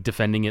into like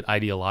defending it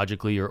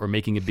ideologically or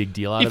making a big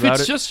deal out about it. If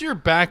it's just your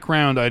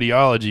background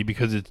ideology,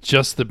 because it's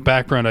just the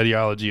background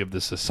ideology of the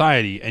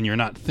society, and you're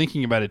not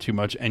thinking about it too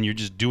much, and you're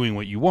just doing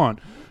what you want,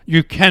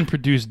 you can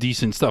produce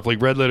decent stuff.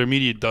 Like Red Letter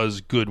Media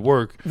does good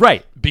work,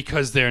 right?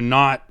 Because they're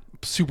not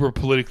super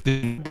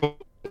politically.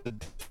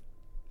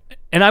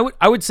 And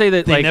I would say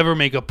that they never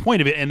make a point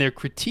of it, and their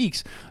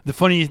critiques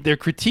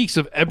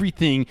of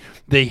everything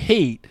they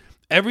hate.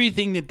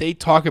 Everything that they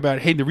talk about,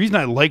 hey, the reason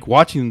I like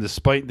watching them,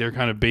 despite their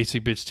kind of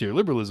basic bitch tier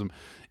liberalism,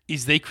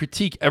 is they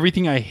critique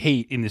everything I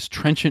hate in this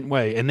trenchant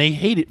way, and they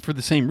hate it for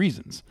the same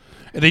reasons.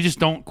 And they just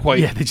don't quite.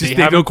 Yeah, they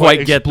don't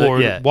quite get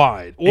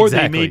why, or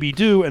they maybe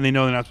do, and they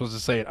know they're not supposed to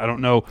say it. I don't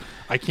know.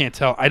 I can't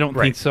tell. I don't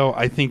think so.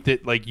 I think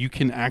that like you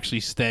can actually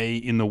stay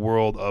in the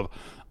world of.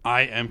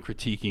 I am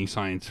critiquing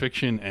science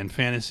fiction and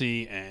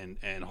fantasy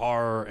and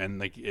horror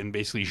and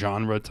basically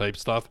genre type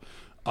stuff.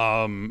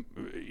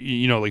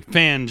 Like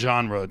fan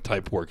genre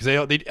type work,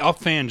 because they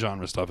fan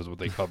genre stuff is what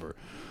they cover,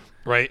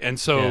 right? And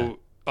so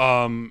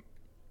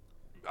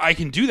I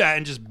can do that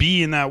and just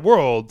be in that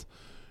world,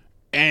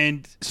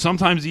 and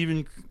sometimes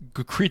even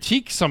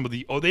critique some of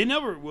they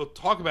never will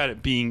talk about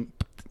it being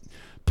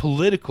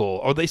political,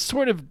 or they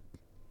sort of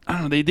I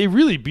don't know, they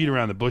really beat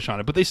around the bush on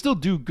it, but they still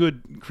do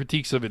good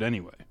critiques of it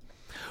anyway.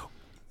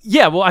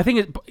 Yeah, well, I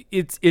think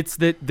it's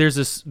that there's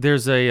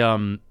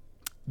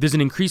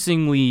an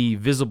increasingly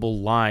visible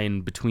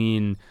line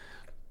between,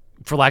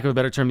 for lack of a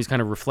better term, these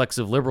kind of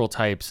reflexive liberal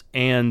types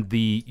and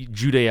the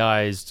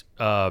Judaized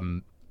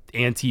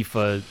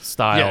Antifa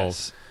style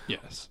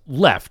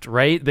left,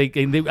 right? They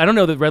I don't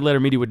know that Red Letter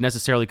Media would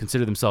necessarily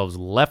consider themselves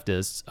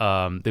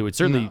leftists. They would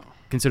certainly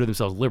consider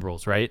themselves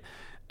liberals, right?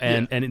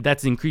 And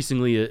that's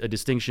increasingly a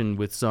distinction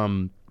with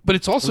some But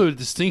it's also a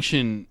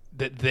distinction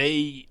that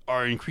they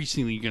are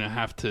increasingly going to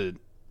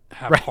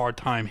have a hard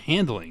time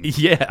handling.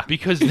 Yeah.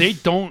 Because they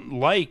don't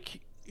like,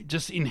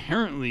 just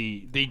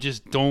inherently, they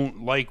just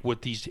don't like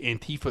what these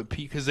Antifa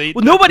because they.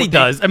 Well, nobody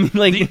does. I mean,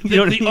 like,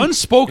 the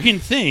unspoken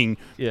thing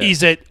is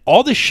that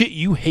all the shit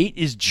you hate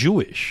is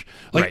Jewish.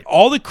 Like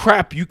all the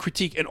crap you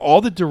critique and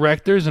all the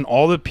directors and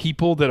all the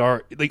people that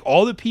are like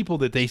all the people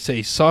that they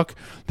say suck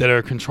that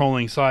are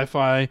controlling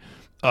sci-fi.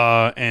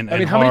 And I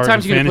mean, how many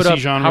times are you going to put up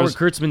genres.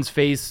 Howard Kurtzman's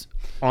face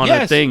on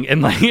a thing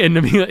and like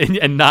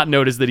and not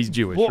notice that he's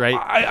Jewish, right?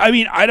 I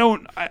mean, I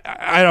don't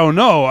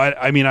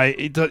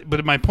know.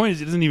 But my point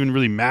is, it doesn't even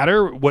really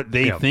matter what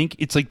they think.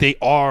 It's like they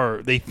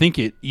think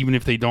it even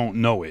if they don't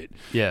know it.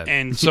 Yeah.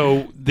 And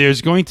so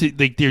there's going to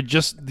like they're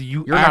just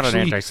you're not an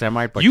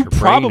anti-Semite, but you your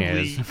brain probably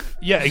is.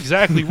 Yeah,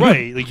 exactly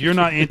right. Like you're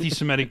not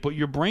anti-Semitic, but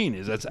your brain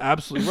is. That's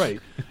absolutely right.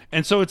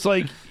 And so it's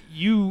like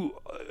you.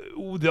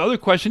 The other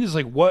question is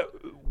like what.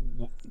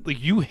 Like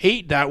you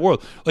hate that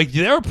world. Like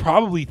there are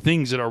probably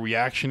things that are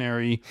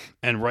reactionary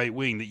and right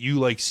wing that you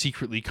like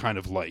secretly kind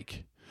of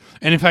like.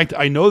 And in fact,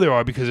 I know there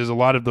are because there's a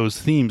lot of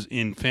those themes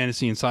in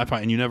fantasy and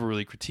sci-fi, and you never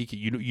really critique it.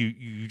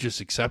 You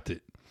just accept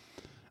it.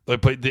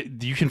 Like, but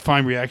you can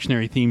find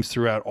reactionary themes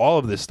throughout all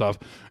of this stuff,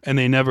 and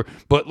they never.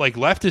 But like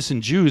leftists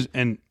and Jews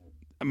and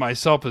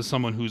myself as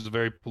someone who's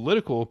very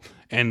political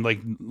and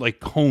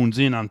like hones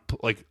in on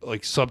like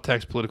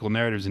subtext political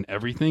narratives and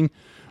everything.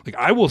 Like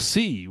I will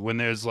see when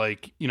there's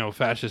like,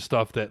 fascist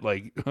stuff that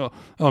like,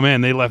 oh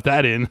man, they left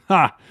that in.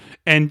 Ha.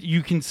 And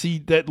you can see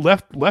that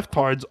left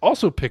cards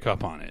also pick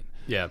up on it.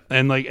 Yeah.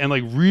 And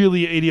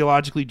really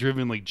ideologically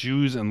driven like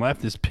Jews and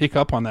leftists pick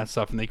up on that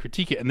stuff and they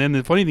critique it. And then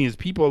the funny thing is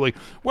people are like,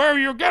 where are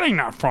you getting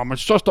that from?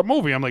 It's just a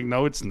movie. I'm like,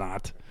 no, it's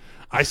not.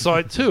 I saw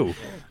it too.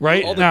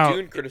 Right? All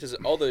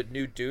the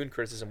new Dune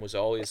criticism was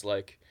always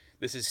like,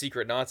 this is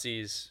secret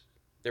Nazis.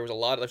 There's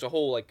a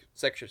whole like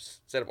set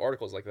of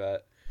articles like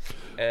that.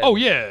 And,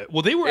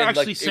 well, they were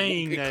actually like,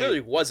 saying it that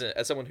clearly wasn't.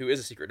 As someone who is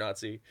a secret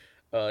Nazi,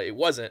 it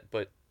wasn't.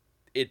 But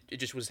it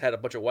just had a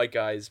bunch of white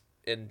guys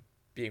and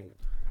being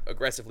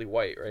aggressively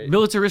white, right?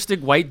 Militaristic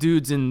white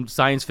dudes in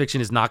science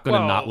fiction is not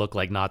going to not look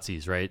like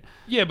Nazis, right?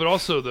 Yeah, but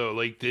also though,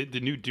 like the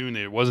new Dune,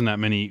 there wasn't that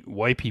many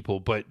white people,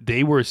 but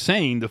they were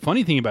saying the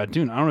funny thing about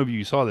Dune. I don't know if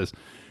you saw this.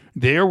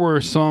 There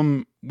were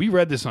some. We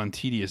read this on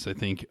Tedious, I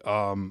think.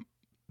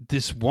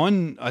 This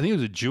one, I think it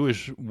was a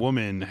Jewish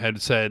woman,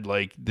 had said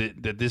like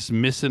that this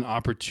missed an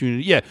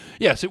opportunity.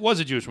 Yes, it was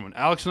a Jewish woman.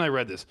 Alex and I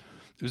read this.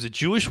 It was a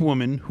Jewish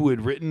woman who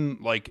had written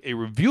like a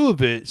review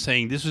of it,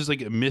 saying this was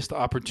like a missed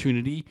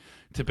opportunity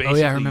to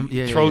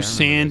basically throw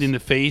sand in the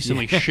face and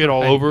like shit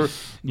all over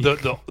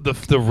the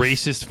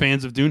racist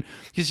fans of Dune.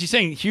 Because she's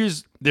saying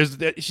there's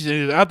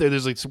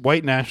like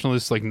white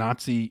nationalist like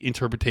Nazi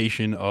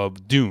interpretation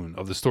of Dune,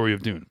 of the story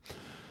of Dune.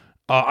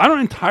 I don't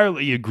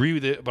entirely agree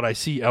with it, but I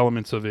see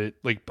elements of it.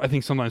 Like I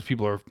think sometimes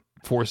people are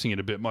forcing it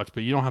a bit much,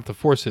 but you don't have to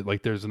force it.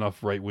 Like there's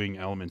enough right-wing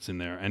elements in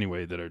there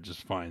anyway that are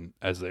just fine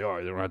as they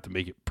are. They don't have to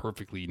make it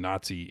perfectly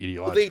Nazi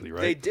ideologically,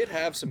 right? They did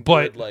have some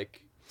good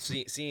like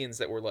scenes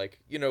that were like,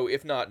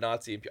 if not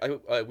Nazi.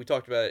 We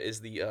talked about it,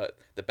 is the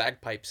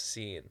bagpipes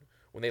scene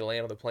when they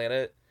land on the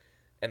planet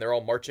and they're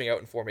all marching out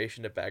in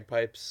formation to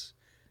bagpipes.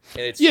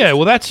 And it's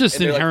that's just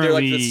inherently they're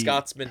like the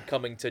Scotsmen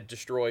coming to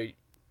destroy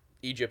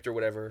Egypt or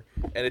whatever,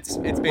 and it's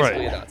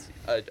basically a Nazi.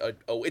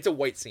 It's a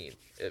white scene.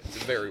 It's a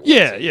very white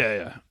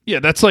scene. Yeah.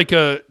 That's like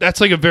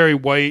a very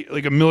white,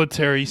 like a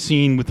military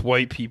scene with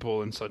white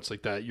people and such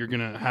like that. You're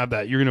gonna have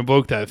that. You're gonna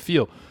evoke that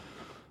feel.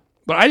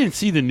 But I didn't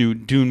see the new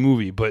Dune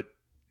movie. But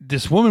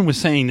this woman was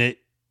saying that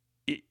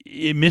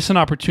it missed an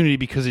opportunity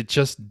because it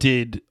just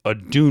did a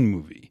Dune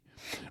movie.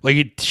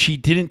 Like she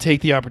didn't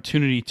take the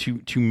opportunity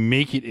to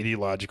make it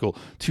ideological,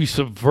 to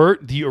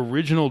subvert the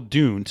original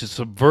Dune, to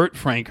subvert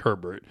Frank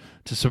Herbert,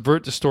 to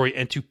subvert the story,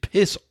 and to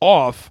piss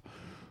off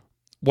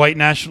white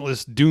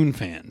nationalist Dune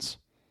fans.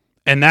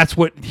 And that's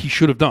what he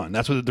should have done.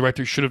 That's what the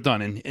director should have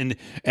done.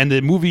 And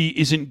the movie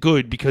isn't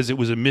good because it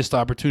was a missed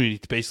opportunity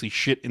to basically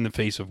shit in the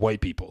face of white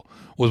people,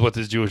 was what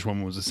this Jewish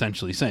woman was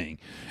essentially saying.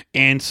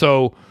 And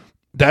so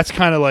that's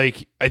kind of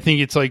like, I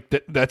think it's like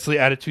that's the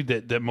attitude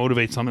that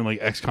motivates something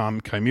like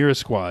XCOM Chimera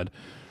Squad,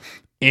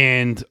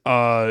 and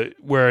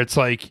where it's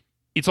like,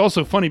 it's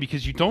also funny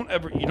because you don't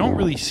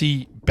really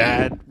see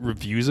bad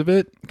reviews of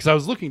it, because I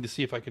was looking to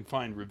see if I could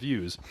find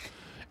reviews,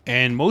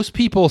 and most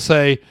people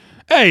say,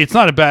 hey, it's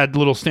not a bad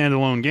little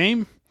standalone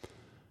game,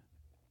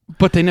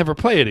 but they never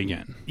play it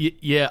again.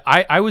 Yeah,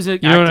 I was you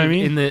know what I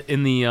mean?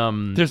 in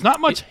the there's not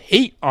much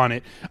hate on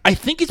it. I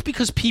think it's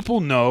because people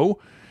know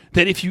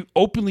that if you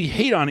openly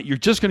hate on it, you're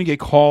just going to get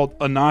called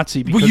a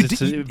Nazi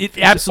because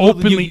it's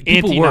openly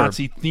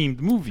anti-Nazi themed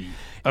movie.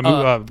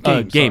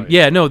 Game.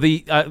 Yeah, no,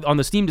 on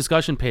the Steam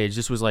discussion page,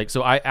 this was like,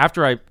 so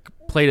after I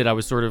played it, I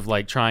was sort of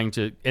like trying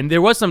to, and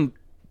there was some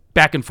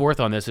back and forth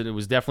on this, and it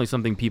was definitely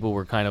something people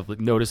were kind of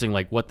noticing,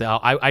 like, what the hell?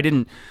 I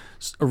didn't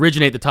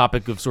originate the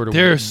topic of sort of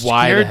They're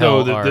why scared, the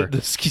hell though. are...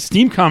 The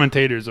Steam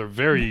commentators are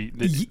very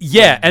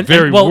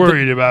very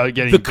worried about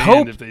getting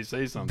banned if they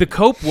say something. The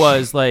cope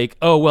was like,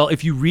 oh, well,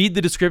 if you read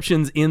the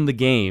descriptions in the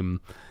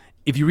game,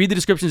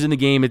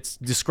 it's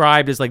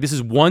described as like this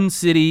is one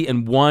city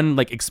and one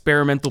like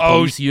experimental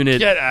police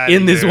unit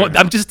in this one.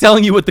 I'm just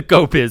telling you what the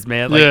cope is,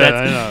 man. Like,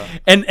 I know.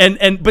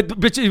 But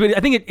I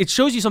think it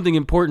shows you something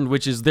important,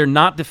 which is they're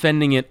not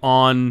defending it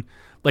on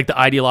like the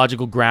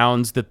ideological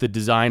grounds that the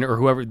designer or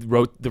whoever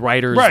wrote the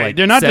writers like,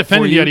 they're not set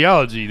defending for you. the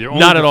ideology. They're only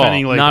Not at all.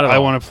 defending like Not at I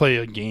all. want to play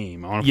a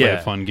game. I want to play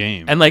a fun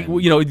game. And like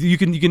you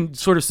can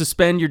sort of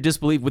suspend your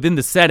disbelief within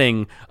the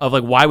setting of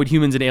like why would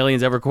humans and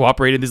aliens ever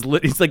cooperate in this?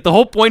 It's like the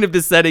whole point of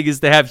this setting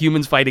is to have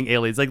humans fighting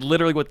aliens. Like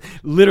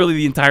literally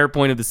the entire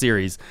point of the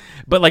series.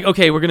 But like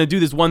okay, we're gonna do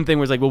this one thing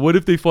where it's like, well, what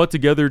if they fought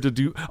together to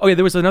do? Oh yeah,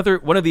 there was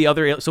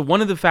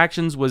one of the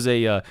factions was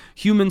a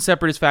human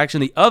separatist faction.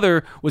 The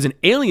other was an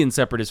alien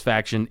separatist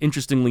faction.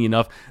 Interestingly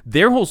enough.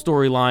 Their whole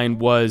storyline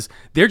was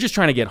they're just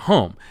trying to get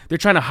home. They're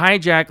trying to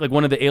hijack like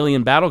one of the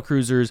alien battle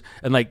cruisers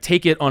and like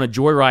take it on a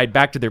joyride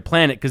back to their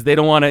planet because they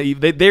don't want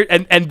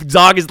to. And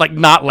Zog is like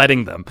not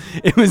letting them.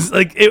 It was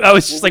like I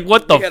was just like,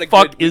 what the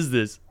fuck is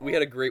this? We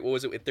had a great. What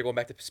was it? If they're going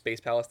back to Space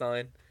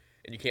Palestine,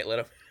 and you can't let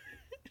them.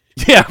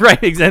 Yeah, right.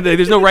 Exactly.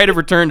 There's no right of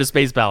return to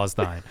Space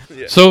Palestine.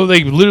 Yeah. So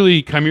like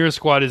literally, Chimera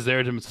Squad is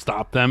there to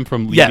stop them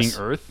from leaving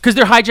Earth because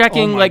they're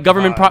hijacking like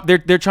government.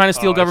 They're trying to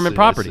steal government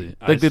property.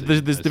 I Like see.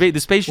 the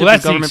spaceship Well, is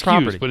that's the government excuse,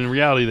 property. but in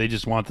reality, they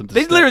just want them to.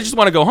 They literally just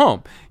want to go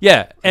home.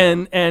 Yeah,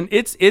 and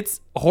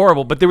it's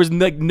horrible. But there was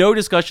like no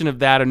discussion of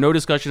that or no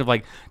discussion of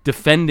like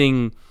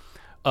defending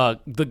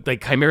the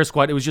Chimera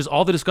Squad. It was just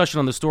all the discussion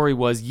on the story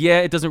was,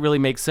 it doesn't really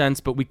make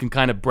sense, but we can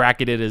kind of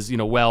bracket it as,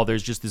 well,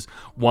 there's just this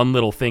one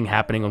little thing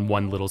happening on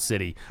one little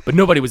city. But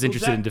nobody was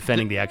interested in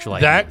defending the actual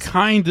ideas. That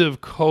kind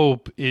of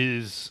cope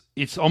it's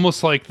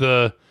almost like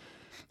the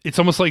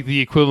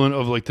equivalent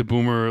of like the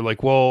boomer,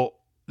 like, well,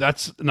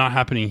 that's not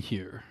happening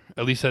here.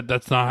 At least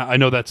that's not. I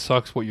know that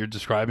sucks what you're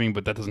describing,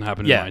 but that doesn't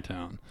happen in my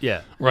town.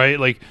 Yeah. Right.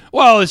 Like,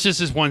 well, it's just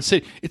this one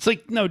city. It's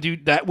like, no,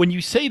 dude. That when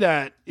you say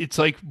that, it's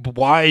like,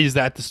 why is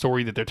that the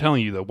story that they're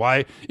telling you? Though,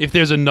 why? If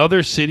there's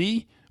another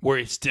city where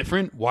it's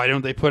different, why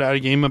don't they put out a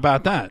game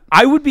about that?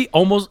 I would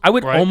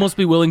almost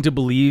be willing to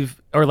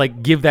believe or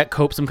like give that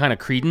cope some kind of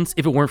credence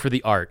if it weren't for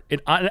the art.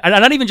 And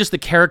not even just the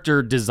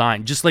character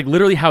design, just like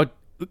literally how.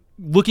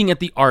 Looking at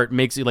the art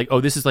makes it like, oh,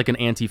 this is like an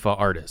Antifa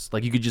artist.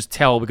 Like you could just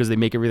tell because they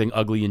make everything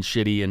ugly and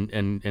shitty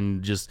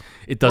and just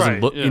it doesn't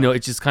look. Yeah.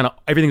 It's just kind of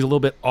everything's a little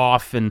bit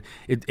off, and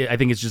I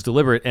think it's just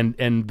deliberate.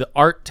 And the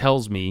art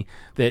tells me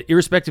that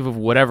irrespective of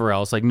whatever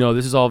else, like no,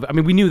 this is all. I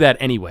mean, we knew that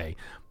anyway,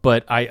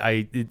 but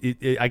I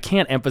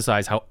can't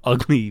emphasize how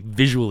ugly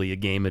visually a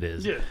game it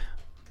is. Yeah.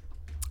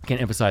 Can't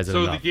emphasize it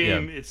So enough. the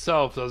game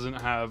itself doesn't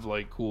have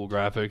like cool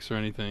graphics or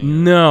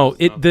anything. No,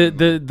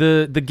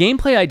 the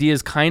gameplay idea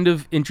is kind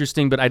of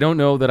interesting, but I don't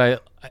know that I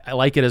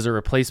like it as a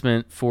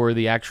replacement for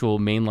the actual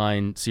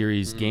mainline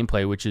series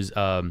gameplay, which is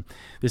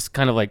this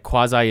kind of like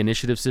quasi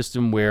initiative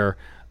system where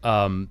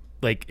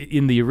like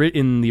in the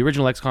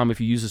original XCOM,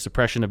 if you use a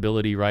suppression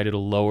ability, right,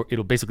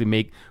 it'll basically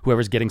make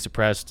whoever's getting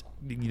suppressed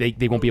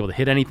they won't be able to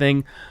hit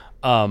anything.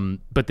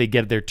 But they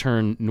get their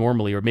turn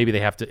normally, or maybe they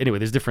have to. Anyway,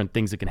 there's different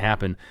things that can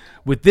happen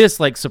with this.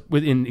 Like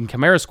in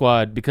Chimera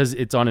Squad, because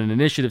it's on an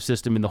initiative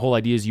system, and the whole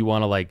idea is you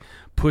want to like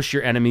push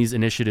your enemy's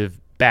initiative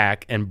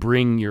back and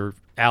bring your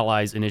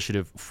allies'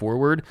 initiative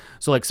forward.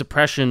 So like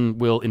suppression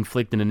will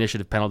inflict an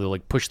initiative penalty,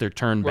 like push their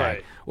turn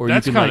back, or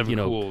that's you can kind like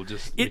of cool.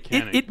 Just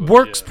it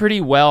works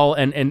pretty well,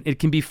 and it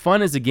can be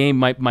fun as a game.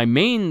 My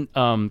main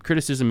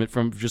criticism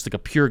from just like a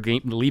pure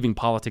game, leaving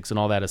politics and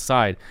all that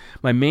aside,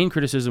 my main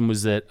criticism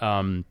was that.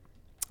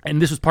 And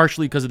this was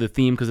partially because of the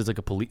theme, because it's like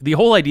the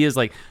whole idea is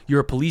like you're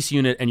a police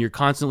unit and you're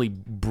constantly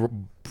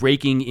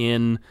breaking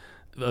in,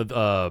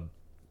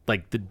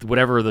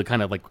 whatever the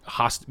kind of like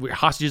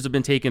hostages have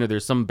been taken, or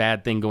there's some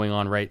bad thing going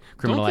on, right?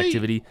 Criminal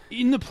activity.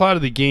 In the plot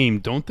of the game,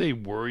 don't they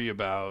worry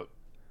about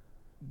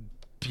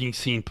being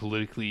seen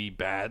politically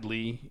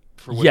badly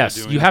for what they're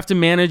doing? You have to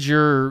manage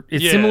your.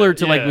 It's similar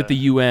to like with the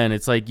UN.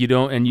 It's like you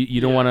don't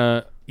want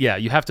to. Yeah,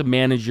 you have to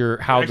manage you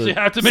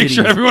have to make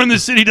sure everyone in the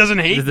city doesn't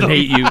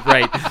hate you,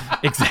 right?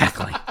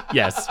 Exactly.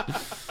 Yes.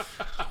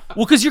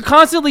 Well, because you're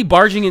constantly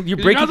barging in, you're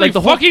breaking like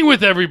the whole fucking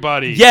with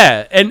everybody.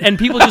 Yeah, and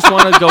people just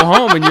want to go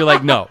home, and you're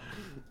like, no.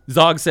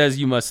 Zog says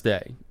you must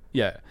stay.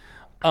 Yeah.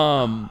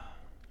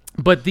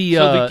 But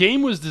the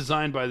game was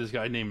designed by this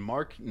guy named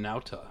Mike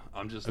Enoch.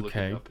 I'm just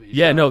looking up.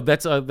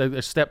 That's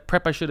a step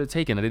prep I should have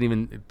taken. I didn't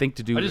even think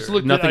to do. I just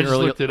looked it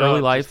early up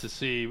life just to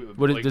see.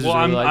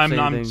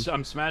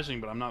 I'm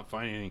smashing, but I'm not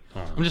finding anything.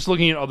 I'm just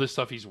looking at all this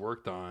stuff he's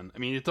worked on. I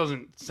mean, it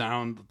doesn't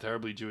sound a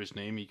terribly Jewish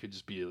name. He could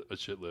just be a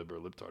shitlib or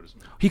a libtard or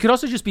something. He could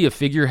also just be a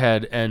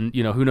figurehead, and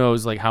who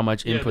knows like how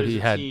much input he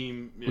had.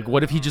 Like,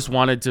 what if he just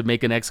wanted to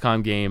make an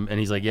XCOM game, and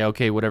he's like, yeah,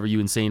 okay, whatever,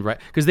 you insane, right?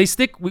 Because they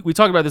stick. We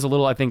talked about this a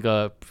little, I think,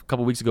 a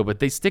couple weeks ago, but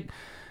they stick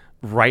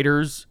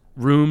writers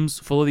rooms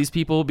full of these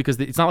people because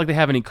it's not like they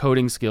have any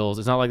coding skills.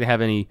 It's not like they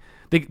have any.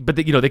 They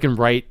can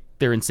write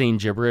their insane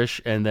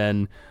gibberish and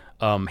then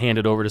hand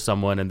it over to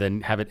someone and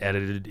then have it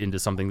edited into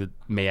something that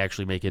may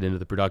actually make it into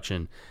the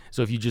production.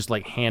 So if you just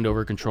like hand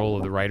over control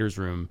of the writer's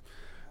room.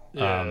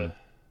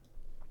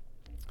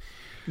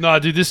 No,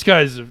 dude, this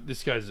guy's an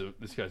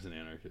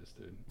anarchist,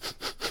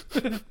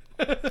 dude.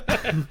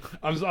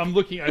 I'm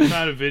looking. I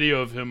found a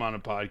video of him on a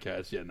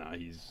podcast. Yeah, nah,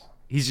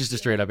 he's just a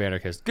straight up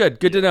anarchist. Good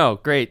to know.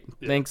 Great,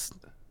 thanks,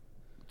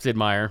 Sid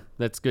Meier.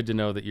 That's good to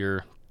know that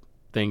your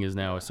thing is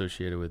now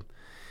associated with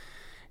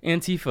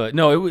Antifa.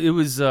 No, it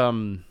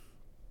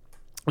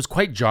was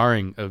quite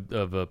jarring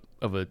of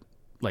a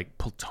like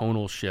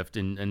tonal shift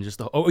and just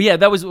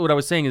that was what I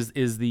was saying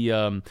is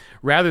the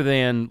rather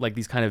than like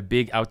these kind of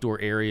big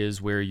outdoor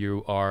areas where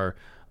you are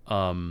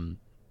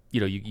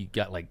you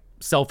got like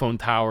cell phone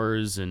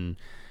towers and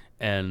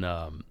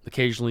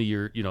occasionally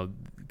you're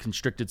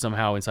constricted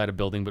somehow inside a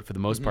building, but for the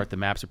most part the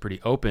maps are pretty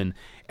open.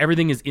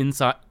 Everything is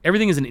inside.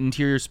 Everything is an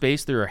interior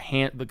space. There are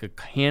a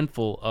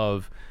handful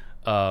of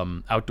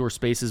outdoor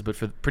spaces, but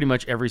for pretty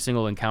much every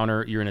single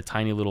encounter you're in a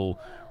tiny little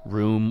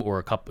room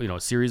or a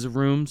series of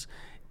rooms,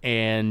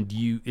 and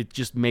it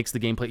just makes the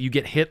gameplay. You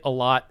get hit a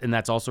lot, and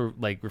that's also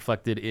like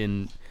reflected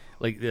in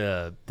like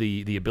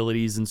the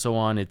abilities and so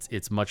on.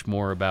 It's much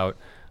more about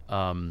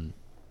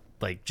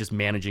like just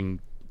managing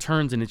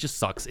turns, and it just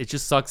sucks.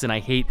 And I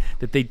hate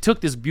that they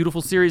took this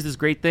beautiful series, this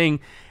great thing,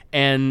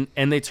 and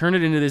they turned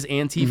it into this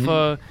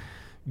Antifa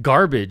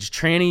garbage.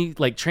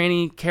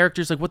 Tranny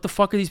characters. Like, what the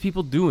fuck are these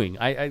people doing?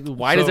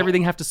 Why does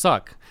everything have to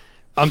suck?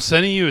 I'm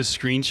sending you a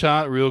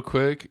screenshot real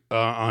quick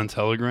on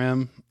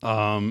Telegram.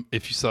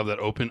 If you still have that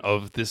open,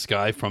 of this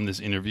guy from this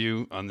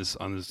interview on this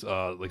like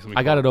something.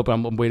 I got it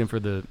open. I'm waiting for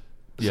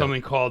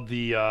something called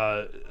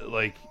the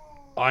like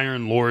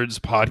Iron Lords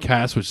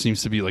podcast, which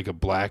seems to be like a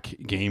black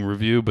game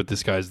review, but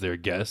this guy's their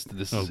guest.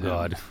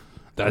 God,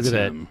 that's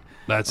him.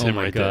 That's him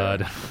right God.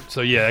 there. So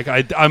yeah,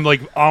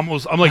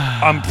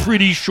 I'm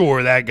pretty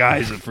sure that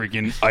guy's a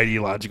freaking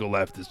ideological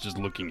leftist just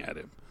looking at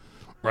him,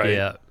 right?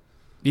 Yeah.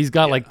 He's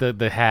got like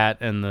the hat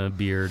and the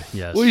beard.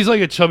 Yes. Well, he's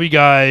like a chubby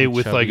guy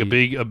with like a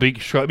big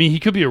shrub. I mean, he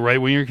could be a right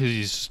winger because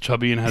he's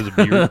chubby and has a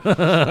beard,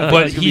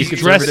 but he's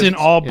dressed in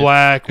all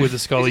black with a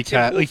scully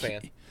cap.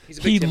 Like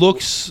he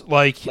looks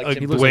like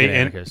the way an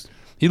anarchist.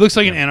 He looks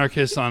like an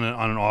anarchist on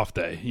an off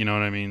day. You know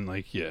what I mean?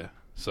 Like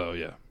So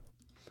yeah,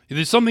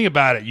 there's something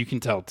about it you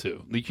can tell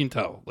too. You can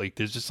tell like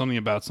there's just something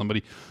about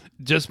somebody.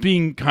 Just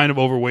being kind of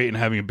overweight and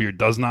having a beard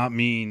does not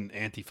mean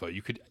Antifa.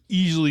 You could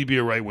easily be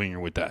a right winger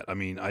with that. I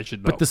mean, I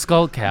should know. But the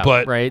skull cap,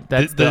 right?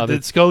 That's the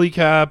scully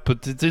cap.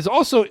 But there's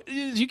also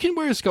you can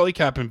wear a scully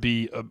cap and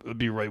be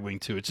right wing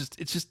too. It's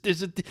just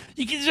there's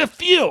a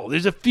feel.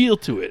 There's a feel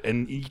to it,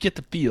 and you get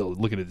the feel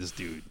looking at this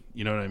dude.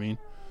 You know what I mean?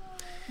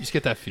 You just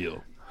get that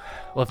feel.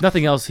 Well, if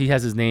nothing else, he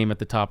has his name at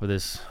the top of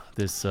this.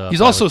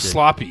 He's also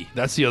sloppy.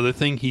 That's the other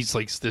thing. He's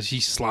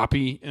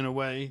sloppy in a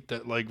way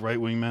that like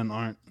right wing men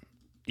aren't.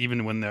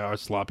 Even when they are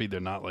sloppy, they're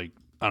not like,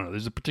 I don't know.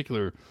 There's a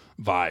particular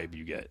vibe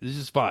you get. There's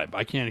just vibe.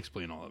 I can't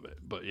explain all of it,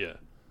 but yeah.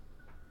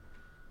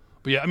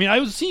 I mean, I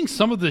was seeing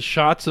some of the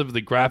shots of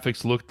the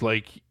graphics looked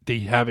like they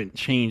haven't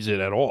changed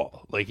it at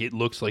all. Like it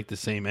looks like the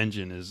same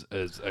engine as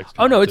XCOM.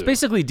 Oh no, it's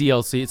basically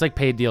DLC. It's like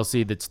paid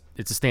DLC. It's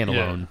a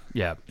standalone.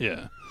 Yeah.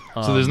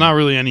 So there's not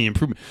really any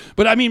improvement.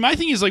 But I mean, my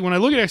thing is like when I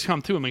look at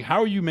XCOM 2, I'm like,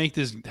 how would you make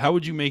this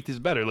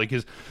better? Like,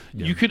 because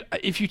you could,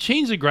 if you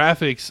change the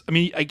graphics, I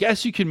mean, I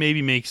guess you could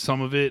maybe make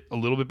some of it a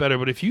little bit better.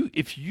 But if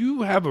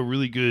you have a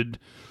really good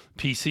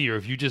PC, or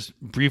if you just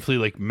briefly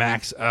like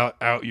max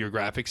out your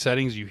graphics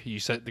settings, you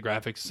set the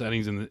graphics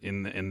settings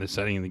in the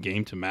setting in the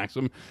game to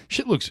maximum,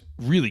 shit looks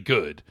really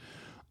good.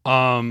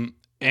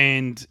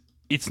 And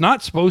it's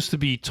not supposed to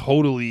be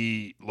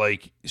totally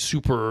like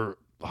super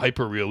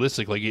hyper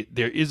realistic. Like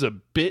there is a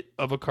bit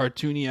of a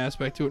cartoony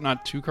aspect to it,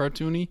 not too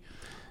cartoony,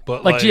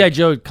 but like G.I.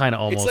 Joe kind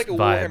of almost it's like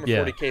a vibe.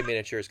 Warhammer 40K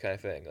miniatures kind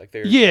of thing. Like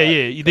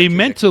they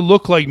meant to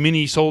look like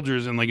mini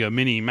soldiers in like a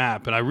mini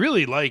map, and I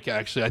really like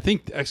actually. I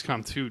think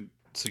XCOM 2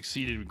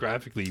 succeeded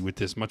graphically with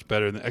this much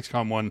better than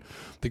XCOM 1.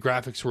 The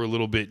graphics were a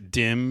little bit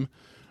dim,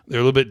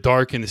 they're a little bit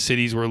dark, and the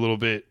cities were a little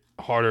bit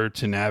harder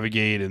to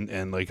navigate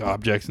and like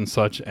objects and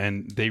such,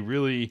 and they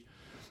really.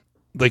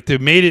 Like they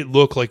made it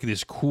look like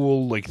this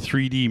cool like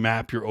 3D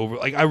map you're over.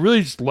 Like I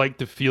really just like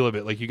the feel of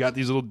it. Like you got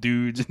these little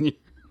dudes and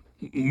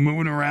you're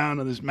moving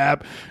around on this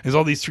map. There's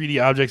all these 3D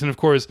objects, and of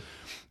course,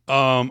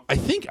 I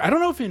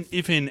don't know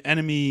if in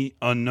Enemy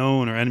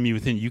Unknown or Enemy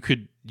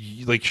Within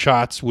like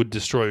shots would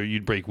destroy, or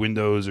you'd break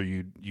windows, or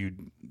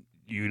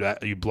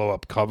you'd blow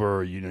up cover,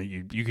 or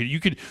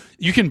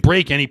you can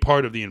break any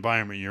part of the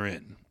environment you're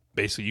in.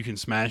 Basically, you can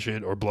smash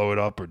it or blow it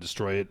up or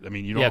destroy it. I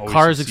mean, you don't. Yeah,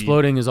 cars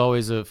exploding is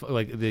always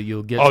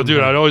you'll get. Oh,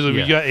 dude, I'd always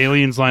you got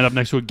aliens lined up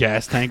next to a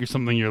gas tank or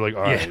something. You're like,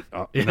 all right,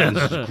 man,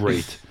 this is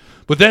great.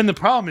 But then the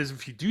problem is,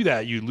 if you do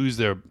that, you lose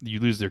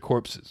their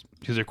corpses,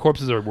 because their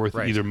corpses are worth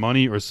either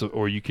money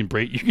or you can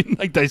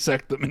like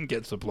dissect them and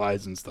get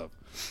supplies and stuff.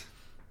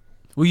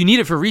 Well, you need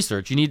it for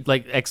research. You need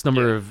like X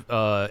number of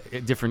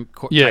different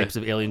types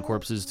of alien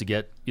corpses to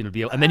get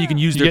be able, and then you can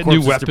use their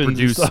corpses to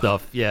produce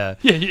stuff. Yeah,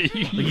 yeah.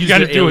 You got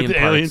to do what the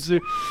aliens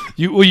do.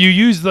 You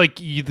use like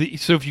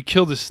so if you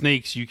kill the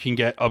snakes, you can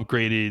get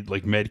upgraded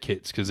like med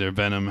kits because their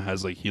venom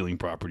has like healing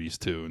properties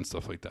too and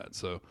stuff like that.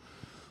 So,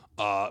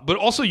 but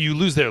also you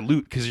lose their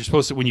loot because you're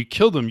supposed to when you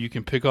kill them, you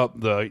can pick up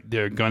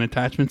their gun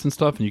attachments and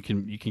stuff, and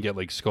you can get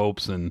like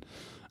scopes and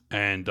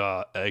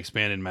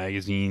expanded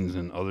magazines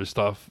and other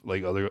stuff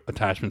like other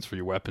attachments for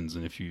your weapons,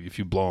 and if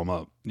you blow them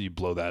up, you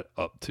blow that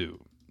up too.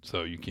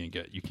 So you can't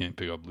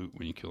pick up loot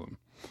when you kill them,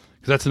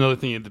 because that's another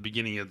thing at the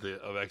beginning of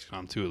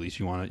XCOM 2. At least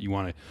you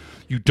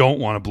don't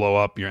want to blow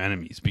up your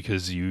enemies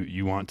because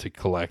you want to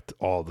collect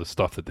all the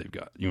stuff that they've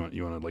got. You want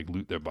to like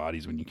loot their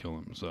bodies when you kill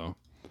them. So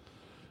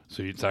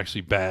it's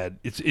actually bad.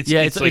 It's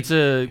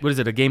a what is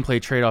it? A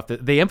gameplay trade-off.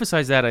 They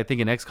emphasize that I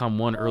think in XCOM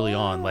 1 early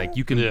on. Like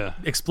you can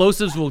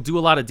explosives will do a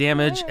lot of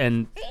damage,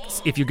 and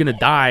if you're gonna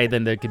die,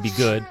 then that could be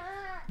good.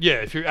 Yeah,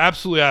 if you're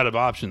absolutely out of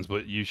options,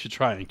 but you should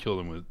try and kill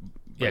them with.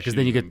 Yeah, because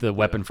then you get the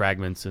weapon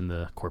fragments and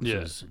the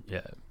corpses.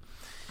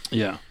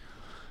 Yeah.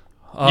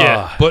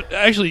 But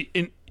actually,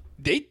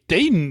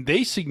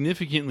 they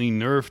significantly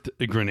nerfed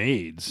the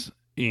grenades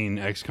in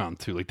XCOM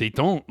 2. Like they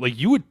don't like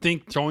you would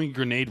think throwing a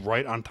grenade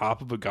right on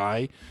top of a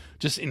guy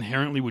just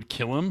inherently would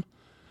kill him,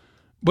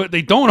 but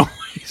they don't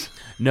always.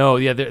 No,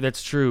 yeah,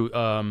 that's true.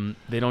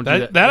 They don't do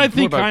that. That I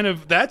think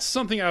that's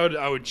something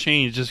I would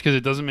change just because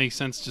it doesn't make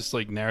sense just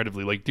like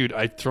narratively. Like, dude,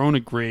 I've thrown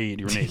a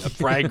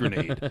frag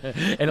grenade,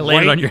 and it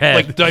landed on your head,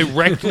 like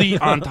directly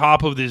on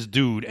top of this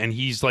dude, and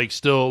he's like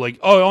still like,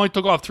 oh, I only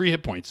took off 3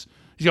 hit points.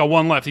 He's got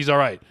 1 left. He's all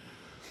right.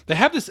 They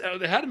have this.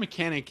 They had a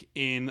mechanic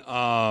in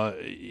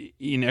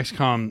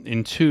XCOM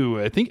in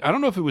 2. I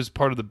don't know if it was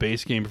part of the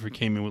base game or if it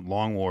came in with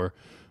Long War,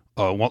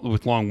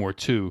 with Long War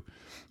 2,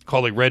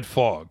 called like Red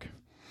Fog,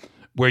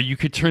 where you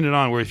could turn it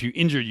on. Where if you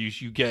injure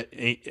you get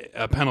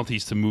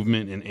penalties to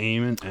movement and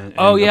aim and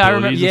I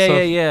remember.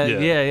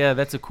 Yeah.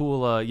 That's a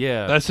cool.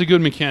 That's a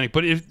good mechanic.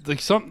 But if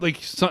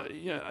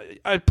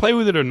I'd play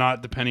with it or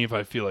not depending if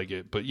I feel like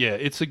it. But yeah,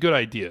 it's a good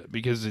idea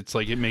because it's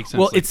like it makes sense.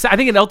 Well, I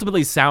think it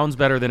ultimately sounds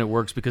better than it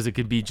works because it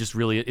could be just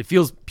really. It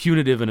feels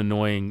punitive and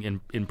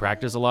annoying in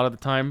practice a lot of the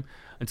time.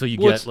 Until you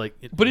get like,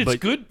 but it's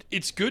good.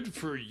 It's good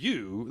for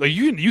you. Like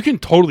you can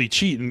totally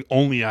cheat and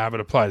only have it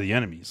apply to the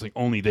enemies. Like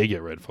only they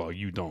get red fog.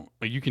 You don't.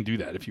 Like you can do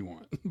that if you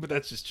want, but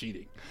that's just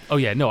cheating. Oh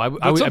yeah, no.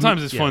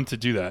 Sometimes it's fun to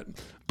do that,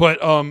 but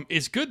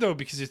it's good though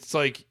because it's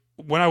like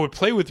when I would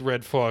play with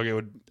red fog,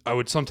 I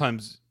would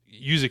sometimes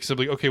use it because I'm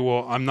like, okay,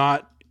 well I'm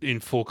not in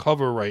full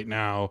cover right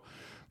now,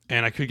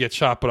 and I could get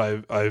shot, but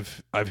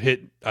I've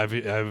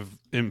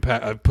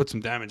put some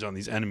damage on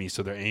these enemies,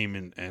 so their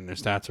aim and their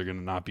stats are going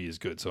to not be as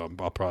good. So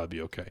I'll probably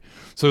be okay.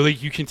 So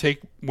like you can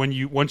take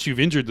once you've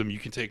injured them, you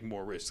can take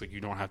more risks. Like you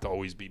don't have to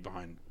always be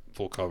behind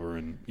full cover,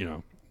 and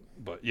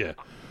But yeah.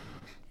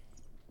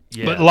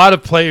 But a lot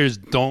of players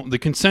don't. The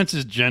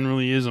consensus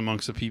generally is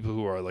amongst the people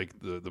who are like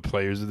the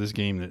players of this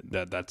game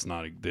that's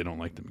not. They don't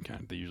like the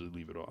mechanic. They usually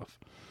leave it off.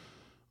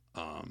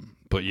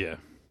 But yeah.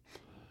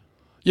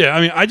 Yeah,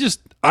 I mean,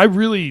 I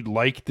really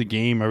like the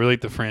game. I really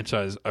like the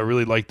franchise. I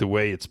really like the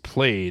way it's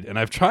played. And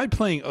I've tried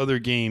playing other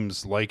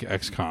games like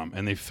XCOM,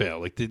 and they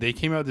fail. Like, they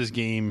came out with this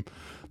game.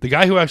 The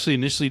guy who actually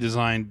initially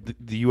designed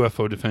the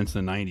UFO defense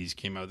in the 90s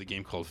came out with a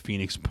game called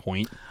Phoenix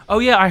Point. Oh,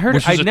 yeah, I heard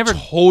it. Which was a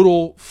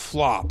total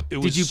flop. It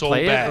was so bad.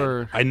 Did you play it?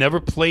 Or? I never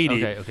played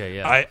it. Okay,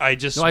 yeah. I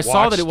just I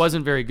saw that it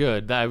wasn't very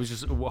good. I was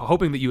just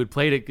hoping that you had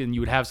played it and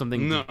you would have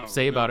something to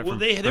say about it. Well,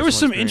 there were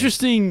some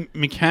interesting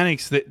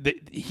mechanics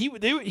that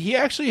he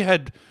actually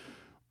had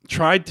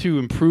tried to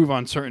improve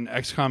on certain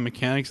XCOM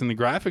mechanics, and the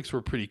graphics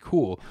were pretty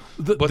cool.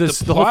 But the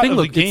plot whole thing of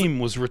the game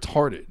was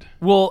retarded.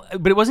 Well,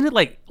 but wasn't it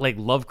like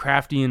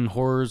Lovecraftian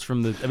horrors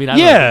from the? I mean, I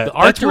don't know, the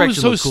art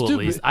direction looked cool. At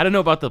least I don't know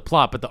about the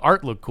plot, but the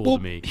art looked cool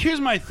to me. Here's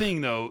my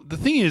thing, though. The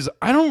thing is,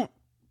 I don't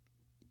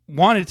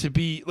want it to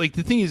be like.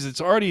 The thing is,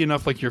 it's already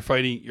enough like you're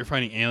fighting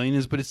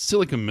aliens, but it's still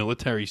like a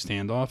military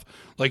standoff.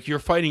 Like you're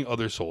fighting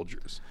other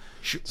soldiers.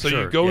 So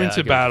you go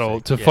into battle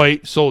to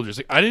fight soldiers.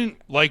 Like I didn't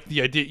like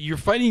the idea. You're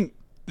fighting.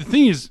 The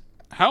thing is,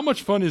 how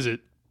much fun is it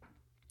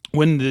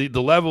when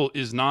the level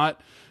is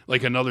not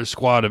like another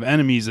squad of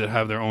enemies that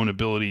have their own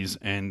abilities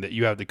and that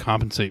you have to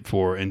compensate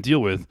for and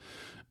deal with,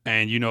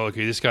 and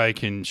okay, this guy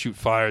can shoot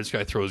fire, this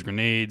guy throws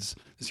grenades,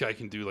 this guy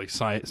can do like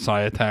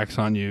psi attacks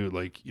on you,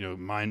 like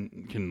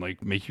mind can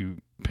like make you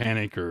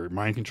panic or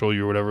mind control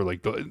you or whatever,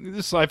 like the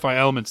sci-fi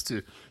elements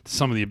to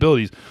some of the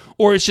abilities,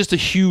 or it's just a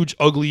huge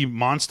ugly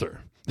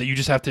monster that you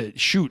just have to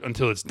shoot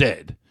until it's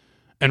dead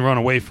and run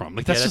away from.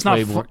 Like that's just not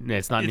fun.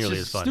 It's not nearly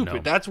as fun. Stupid.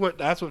 No. That's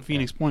what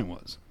Phoenix Point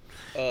was.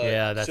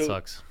 That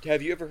sucks.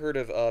 Have you ever heard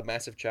of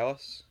Massive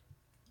Chalice?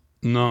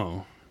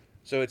 No.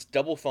 So it's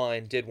Double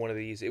Fine did one of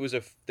these. It was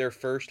their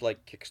first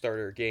like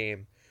Kickstarter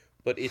game,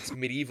 but it's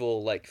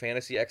medieval like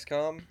fantasy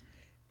XCOM,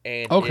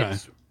 and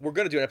we're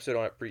gonna do an episode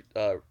on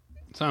it.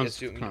 Sounds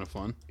kind of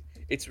fun.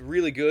 It's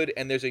really good,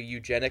 and there's a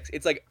eugenics.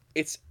 It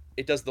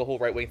does the whole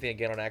right wing thing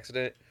again on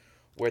accident,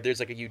 where there's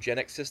like a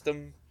eugenics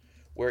system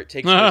where it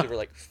takes place over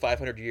like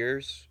 500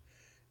 years,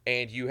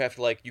 and you have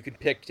to like you can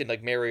pick and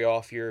like marry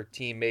off your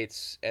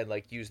teammates and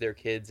like use their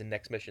kids in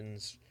next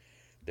missions.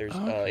 There's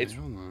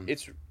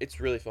it's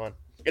really fun.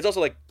 It's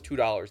also like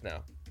 $2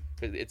 now.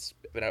 It's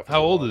been out.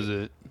 How old is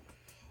it?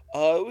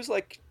 It was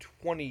like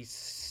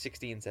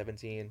 2016,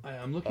 17.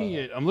 I'm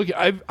looking.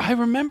 I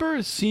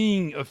remember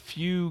seeing a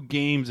few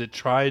games that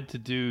tried to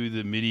do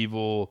the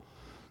medieval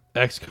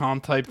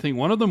XCOM type thing.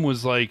 One of them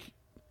was like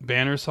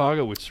Banner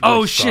Saga, which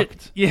really shit,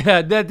 sucked.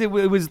 yeah, that it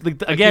was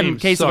like again in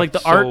case of like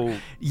the art. So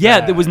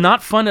yeah, bad. it was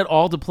not fun at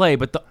all to play,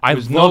 but I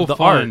love the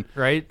art.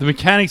 Right, the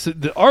mechanics,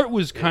 the art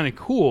was kind of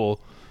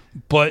cool,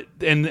 but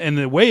and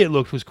the way it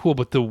looked was cool,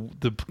 but the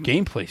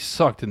gameplay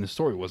sucked and the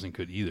story wasn't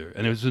good either,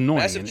 and it was annoying.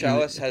 Massive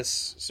Chalice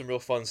has some real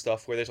fun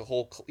stuff where there's a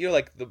whole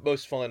like the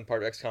most fun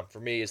part of XCOM for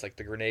me is like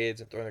the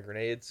grenades and throwing the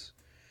grenades.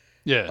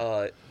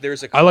 Yeah,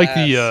 there's a class I like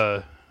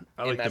the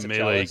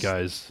melee Chalice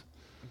guys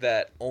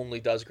that only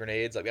does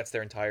grenades. Like that's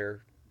their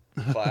entire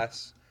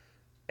class,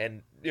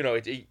 and you know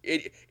it like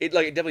it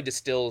definitely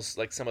distills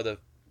like some of the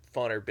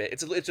funner bit.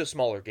 It's a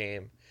smaller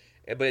game,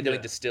 but it definitely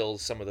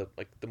distills some of the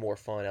like the more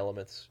fun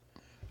elements.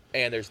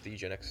 And there's the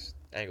eugenics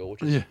angle,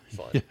 which is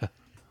fun.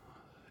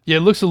 Yeah,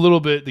 it looks a little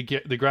bit. The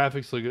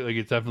graphics look like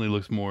it definitely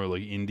looks more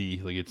like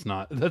indie. Like it's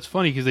not. That's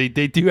funny because they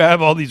do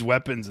have all these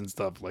weapons and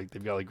stuff. Like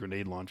they've got like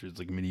grenade launchers,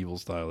 like medieval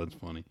style. That's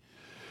funny.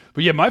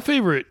 But yeah, my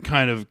favorite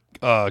kind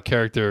of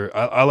character,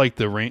 I like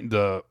in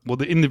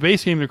the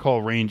base game they're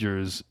called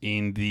Rangers.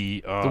 In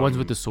the ones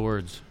with the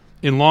swords.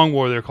 In Long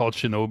War they're called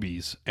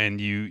Shinobis, and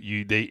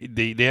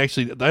they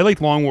actually I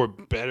like Long War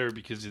better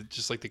because it's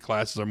just like the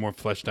classes are more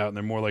fleshed out and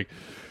they're more like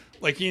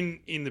in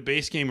the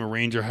base game a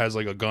Ranger has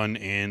like a gun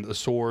and a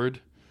sword.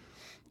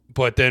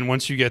 But then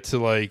once you get to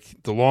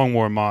like the Long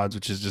War mods,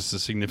 which is just a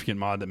significant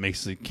mod that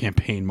makes the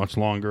campaign much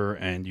longer,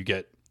 and you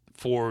get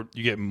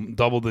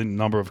double the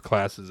number of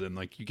classes, and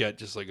like you get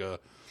just like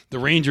the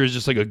Ranger is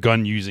just like a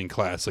gun using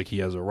class. Like he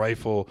has a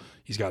rifle,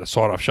 he's got a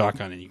sawed off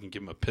shotgun, and you can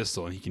give him a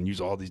pistol, and he can use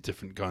all these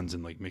different guns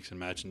and like mix and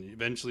match. And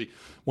eventually,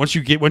 once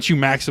you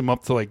max him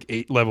up to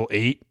like level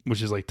 8,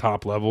 which is like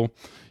top level,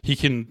 he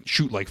can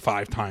shoot like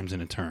 5 times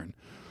in a turn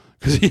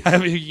because he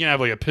can have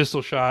like a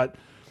pistol shot.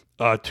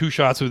 2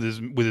 shots with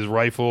his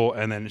rifle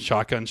and then a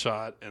shotgun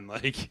shot, and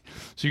like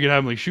so you can have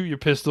him like shoot your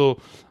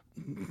pistol,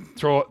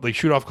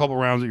 shoot off a couple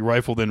rounds with your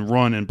rifle, then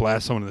run and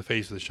blast someone in the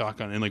face with a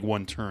shotgun in like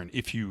 1 turn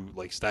if you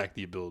like stack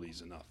the abilities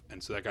enough,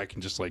 and so that guy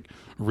can just like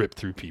rip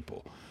through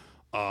people.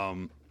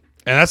 And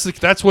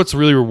that's what's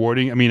really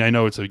rewarding. I mean, I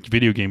know it's a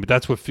video game, but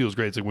that's what feels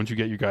great. It's like once you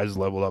get your guys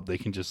leveled up, they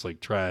can just like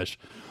trash.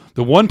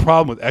 The one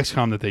problem with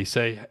XCOM that they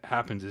say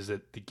happens is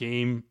that the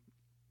game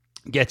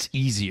gets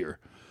easier.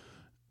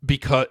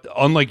 Because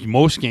unlike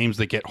most games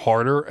that get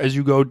harder as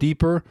you go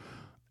deeper,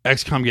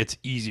 XCOM gets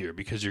easier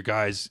because your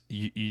guys,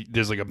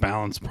 there's like a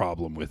balance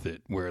problem with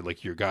it where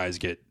like your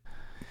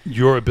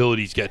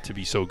abilities get to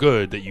be so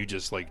good that you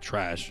just like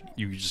trash.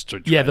 You just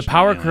start the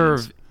power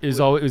curve is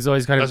always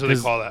kind of. That's what they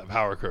call that,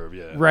 power curve.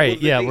 Yeah.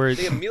 Right. Well,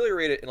 they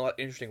ameliorate it in a lot of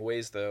interesting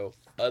ways though.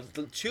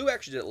 The 2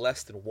 actually did it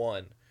less than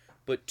 1,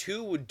 but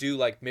 2 would do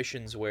like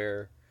missions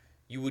where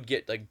you would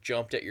get like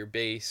jumped at your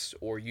base,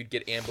 or you'd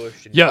get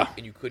ambushed, and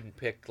you couldn't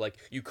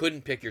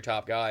pick your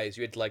top guys.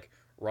 You had to like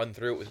run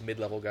through it with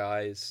mid-level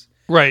guys.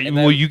 Right. And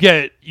well, you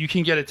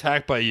can get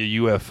attacked by a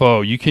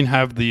UFO. You can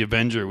have the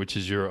Avenger, which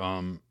is your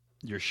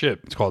ship.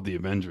 It's called the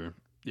Avenger.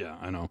 Yeah,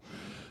 I know.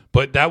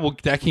 But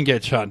that can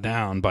get shot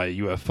down by a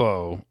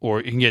UFO,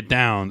 or it can get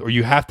downed, or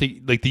you have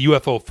to like the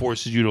UFO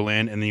forces you to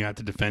land, and then you have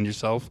to defend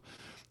yourself.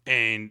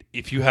 And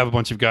if you have a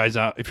bunch of guys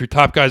out, if your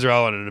top guys are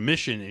out on a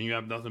mission and you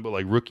have nothing but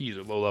like rookies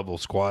or low level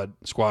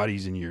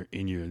squaddies in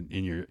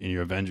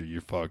your Avenger,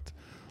 you're fucked.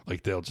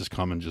 Like they'll just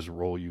come and just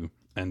roll you,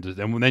 and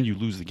then you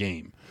lose the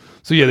game.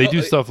 So yeah, they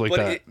do stuff like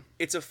that.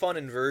 It's a fun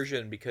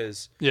inversion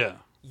because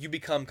you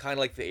become kind of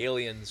like the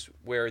aliens,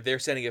 where they're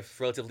sending a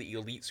relatively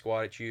elite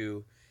squad at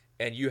you,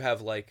 and you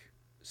have like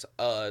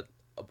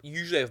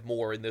usually have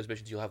more in those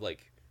missions. You'll have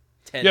like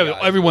 10 guys.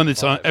 Everyone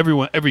that's on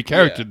every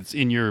character that's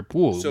in your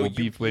pool will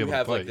be able to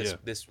have fight.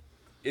 Like this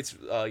it's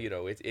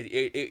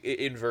it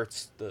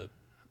inverts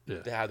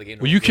how the game.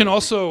 Well, you can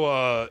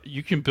also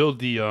you can build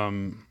the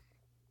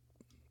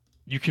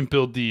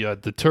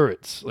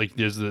turrets. Like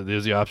there's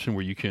the option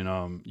where you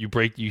can you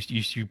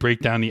break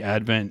down the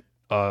Advent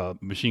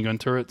machine gun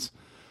turrets,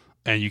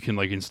 and you can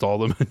like install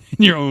them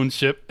in your own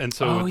ship, and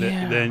so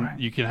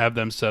you can have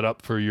them set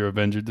up for your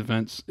Avenger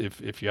defense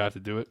if you have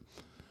to do it.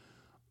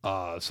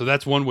 So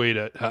that's one way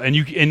to,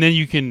 and then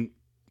you can,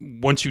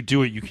 once you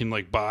do it, you can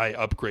like buy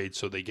upgrades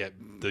so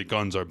the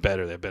guns are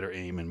better, they have better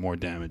aim and more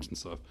damage and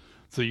stuff.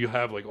 So you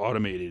have like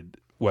automated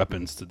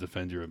weapons to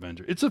defend your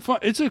Avenger. It's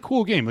a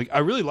cool game. Like I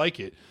really like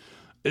it.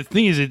 The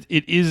thing is, it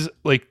is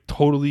like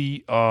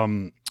totally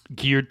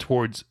geared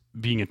towards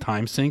being a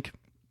time sink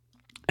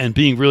and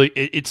being really.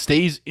 It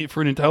stays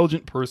for an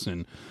intelligent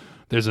person.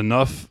 There's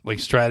enough like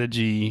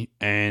strategy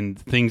and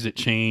things that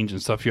change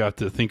and stuff you have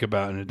to think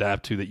about and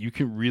adapt to that you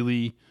can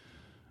really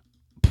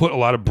put a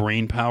lot of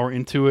brain power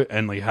into it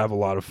and like have a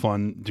lot of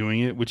fun doing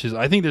it, which is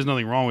I think there's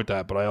nothing wrong with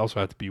that, but I also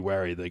have to be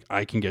wary. Like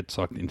I can get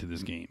sucked into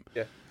this game.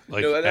 Yeah.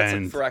 Like, no, that's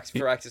and, like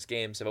Firaxis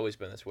games have always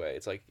been this way.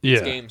 It's like Yeah.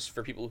 it's games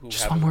for people who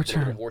Just have one more a little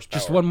bit of turn. horsepower.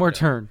 Just one more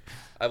turn.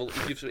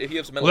 If you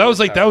have some mental Well, that was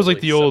like horsepower,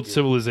 the it'll old suck you.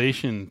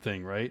 Civilization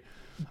thing, right?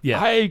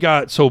 Yeah. I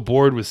got so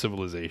bored with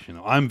Civilization.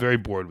 I'm very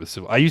bored with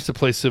Civ. I used to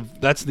play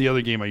Civ. That's the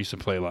other game I used to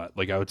play a lot.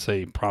 Like I would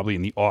say probably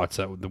in the aughts,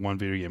 the one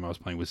video game I was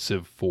playing was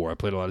Civ 4. I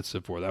played a lot of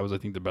Civ 4. That was I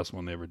think the best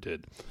one they ever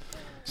did.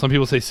 Some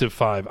people say Civ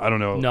 5. I don't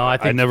know. No, I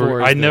think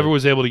 4 is I never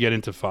was able to get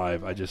into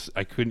 5.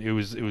 I couldn't.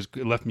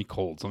 It left me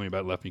cold. Something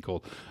about it left me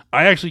cold.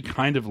 I actually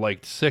kind of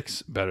liked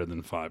 6 better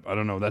than 5. I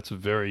don't know. That's a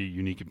very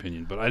unique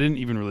opinion, but I didn't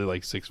even really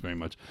like 6 very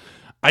much.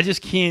 I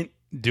just can't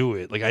do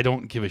it. Like I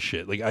don't give a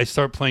shit. Like I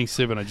start playing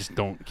Civ and I just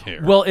don't care.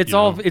 Well, it's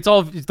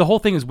the whole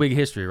thing is WIG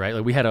history, right?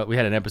 Like we had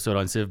an episode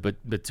on Civ, but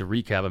to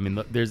recap, I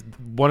mean, there's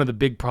one of the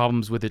big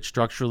problems with it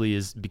structurally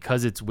is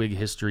because it's WIG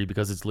history,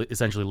 because it's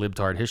essentially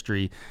libtard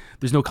history.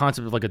 There's no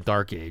concept of like a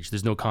dark age.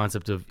 There's no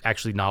concept of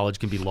actually knowledge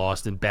can be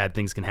lost and bad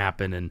things can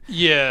happen and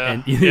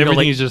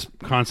everything is just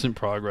constant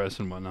progress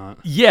and whatnot.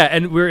 Yeah,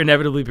 and we're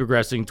inevitably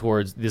progressing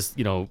towards this,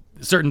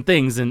 certain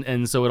things,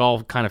 and so it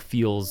all kind of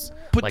feels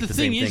like the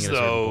same thing at a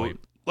certain point.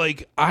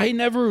 Like I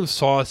never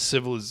saw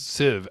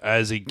Civ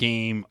as a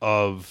game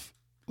of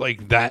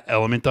like that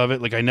element of it.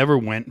 Like I never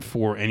went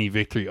for any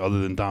victory other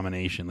than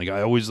domination. Like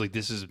I always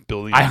this is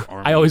building an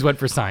army. I always went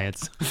for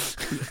science.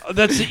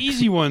 That's the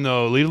easy one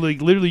though.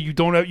 Literally,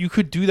 you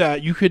could do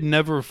that. You could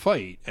never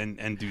fight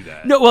and do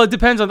that. No, well, it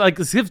depends on like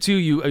Civ 2.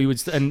 You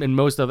would and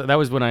most of that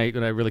was when I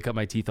really cut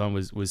my teeth on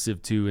was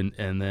Civ 2,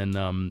 and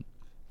then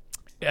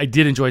I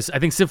did enjoy. I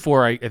think Civ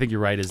 4. I think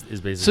you're right. Is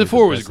basically Civ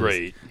 4 was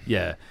great.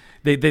 Yeah.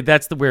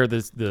 That's where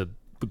the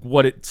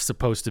what it's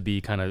supposed to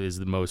be kind of is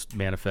the most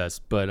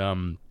manifest, but I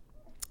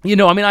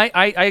mean,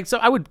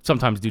 I would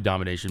sometimes do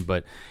domination,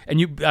 but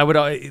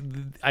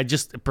I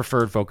just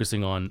preferred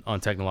focusing on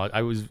technology.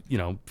 I was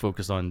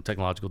focused on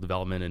technological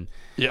development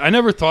and I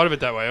never thought of it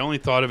that way. I only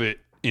thought of it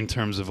in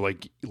terms of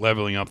like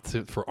leveling up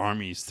for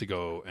armies to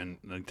go and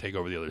like, take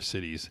over the other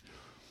cities.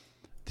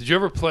 Did you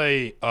ever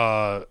play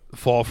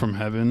Fall from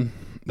Heaven?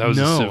 That was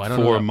a Civ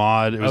 4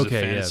 mod. It was a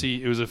fantasy.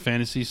 Yeah. It was a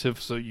fantasy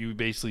Civ. So you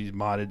basically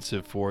modded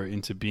Civ 4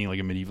 into being like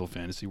a medieval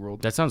fantasy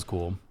world. That sounds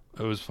cool.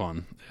 It was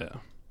fun. Yeah.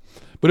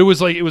 But it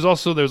was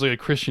also there was like a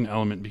Christian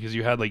element because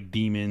you had like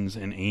demons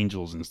and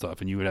angels and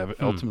stuff, and you would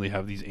ultimately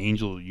have these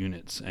angel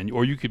units,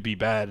 or you could be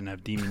bad and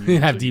have demon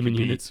units. Have demon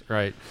units,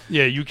 right?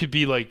 Yeah, you could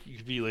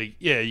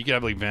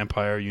have like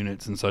vampire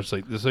units and such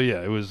like. So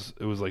yeah, it was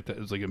like that. It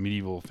was like a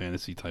medieval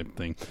fantasy type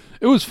thing.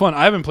 It was fun.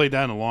 I haven't played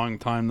that in a long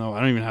time though. I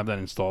don't even have that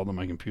installed on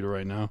my computer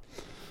right now.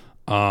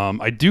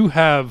 I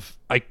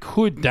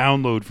could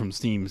download from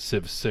Steam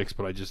Civ 6,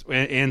 but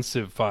and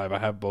Civ 5. I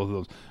have both of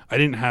those. I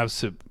didn't have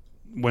Civ.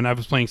 When I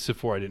was playing Civ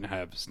 4, I didn't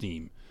have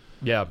Steam.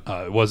 Yeah.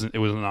 It was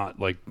not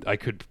like you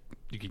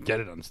could get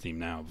it on Steam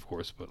now, of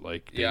course, but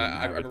like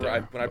I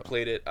remember when I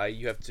played it,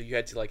 you had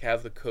to like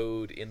have the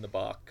code in the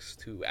box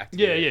to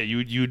activate. Yeah,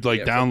 you'd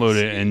like download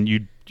it and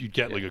you'd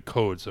get like a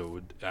code so it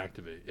would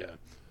activate. Yeah.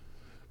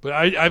 But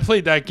I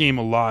played that game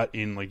a lot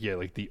in like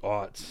the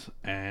aughts,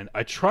 and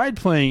I tried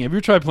playing. Have you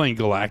ever tried playing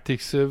Galactic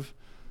Civ?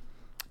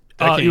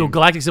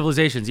 Galactic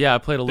Civilizations. Yeah, I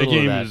played a little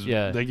of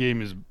that. That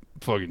game is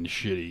fucking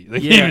shitty. The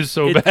game is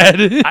so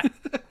bad.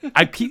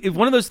 I keep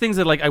one of those things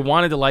that like I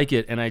wanted to like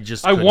it and I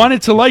just couldn't. I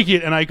wanted to like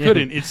it and I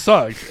couldn't. It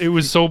sucked. It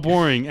was so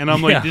boring, and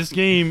I'm like, this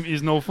game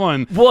is no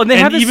fun. Well, and they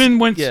have even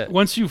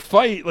once you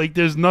fight, like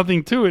there's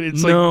nothing to it.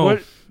 It's like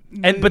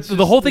what? But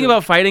the whole thing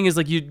about fighting is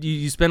like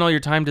you spend all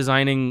your time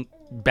designing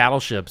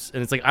battleships,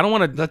 and it's like I don't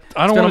want to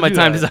spend all my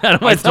time designing.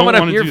 That's not what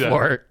I'm here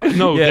for.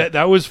 No,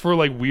 that was for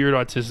like weird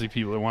autistic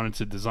people that wanted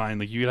to design.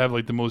 Like you could have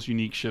like the most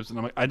unique ships, and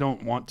I'm like, I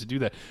don't want to do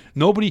that.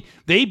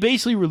 They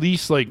basically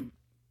released like,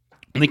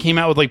 and they came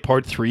out with like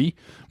part 3,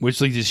 which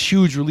like this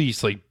huge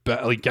release, like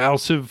Gal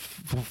Civ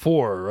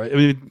 4, right? I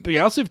mean,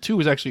 Gal Civ 2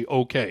 was actually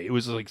okay. It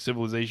was like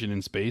Civilization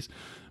in space,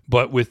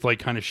 but with like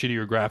kind of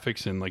shittier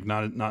graphics and like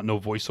not no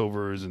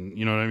voiceovers, and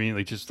you know what I mean,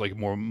 like just like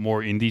more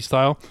indie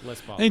style.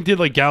 They did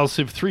like Gal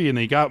Civ 3 and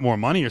they got more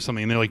money or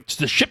something, and they're like,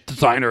 the ship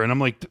designer, and I'm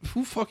like,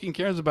 who fucking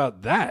cares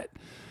about that?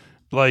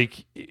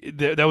 Like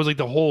that was like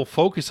the whole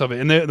focus of it,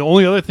 and the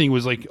only other thing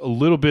was like a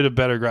little bit of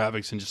better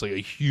graphics and just like a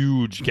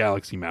huge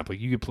galaxy map. Like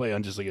you could play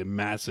on just like a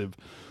massive,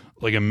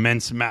 like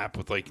immense map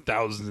with like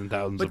thousands and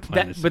thousands of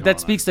planets. But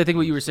that speaks to I think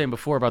what you were saying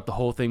before about the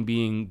whole thing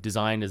being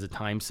designed as a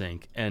time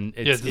sink, and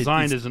it's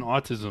designed as an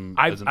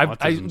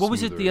autism. What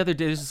was it the other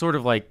day? This is sort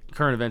of like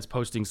current events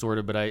posting, sort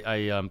of. But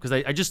I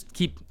just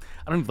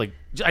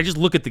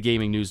look at the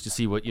gaming news to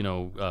see what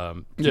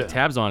keep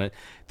tabs on it.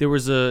 There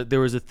was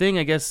a thing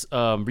I guess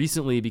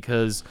recently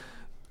because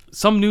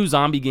some new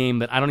zombie game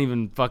that I don't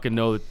even fucking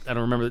know. I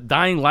don't remember.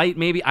 Dying Light,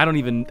 maybe. I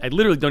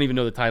literally don't even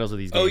know the titles of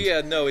these games. Oh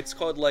yeah, no, it's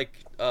called like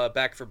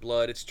Back for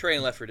Blood. It's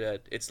Train Left 4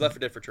 Dead. It's Left 4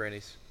 Dead for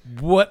trannies.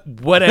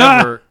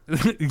 Whatever.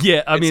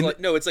 Yeah, I mean,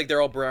 it's like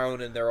they're all brown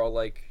and they're all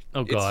like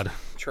Oh God.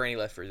 Tranny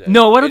Left 4 Dead.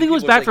 No, I don't And think it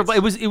was people Back like, for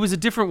Blood. It was a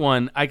different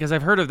one because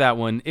I've heard of that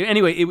one.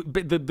 Anyway,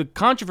 but the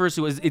controversy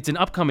was it's an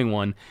upcoming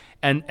one,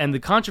 and the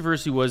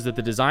controversy was that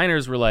the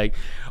designers were like,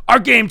 our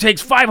game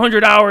takes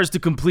 500 hours to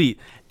complete,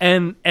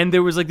 and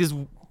there was like this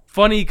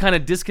funny kind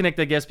of disconnect,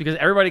 I guess, because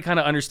everybody kind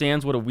of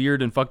understands what a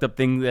weird and fucked up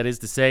thing that is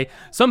to say.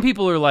 Some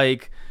people are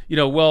like,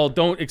 well,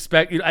 don't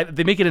expect.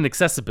 They make it an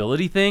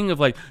accessibility thing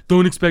of like,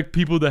 don't expect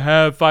people to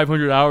have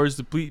 500 hours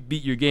to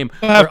beat your game.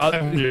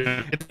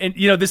 And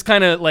this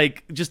kind of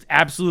like just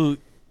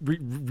absolute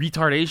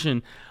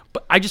retardation.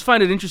 But I just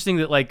find it interesting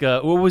that like,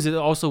 what was it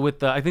also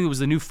with I think it was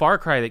the new Far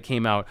Cry that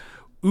came out.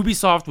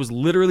 Ubisoft was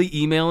literally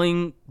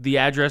emailing the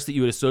address that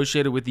you had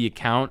associated with the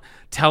account,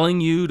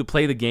 telling you to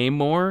play the game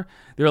more.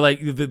 They're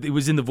like, it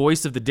was in the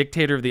voice of the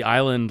dictator of the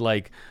island,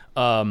 like,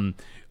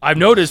 I've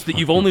noticed that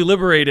you've only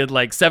liberated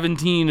like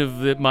 17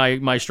 of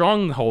my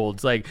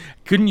strongholds. Like,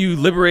 couldn't you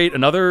liberate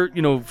another,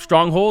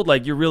 stronghold?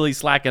 Like, you're really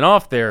slacking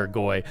off there,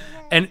 Goy.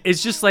 And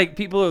it's just like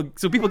people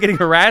getting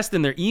harassed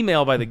in their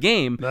email by the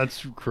game.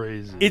 That's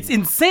crazy. It's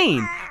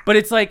insane. But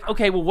it's like,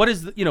 okay, well, what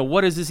is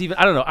this even?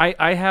 I don't know.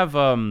 I have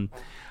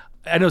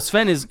I know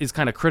Sven is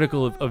kind of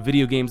critical of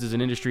video games as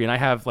an industry, and I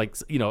have like,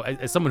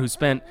 as someone who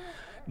spent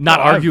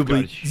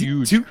arguably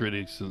huge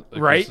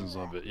criticisms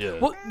of it. Yeah.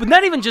 Well, but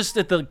not even just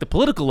at the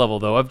political level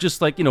though, of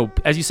just like,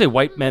 as you say,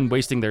 white men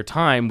wasting their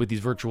time with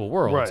these virtual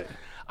worlds. Right.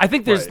 I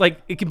think there's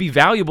like, it can be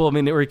valuable. I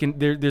mean, or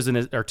there's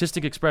an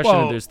artistic expression,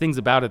 and there's things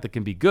about it that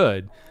can be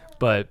good,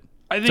 but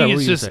I think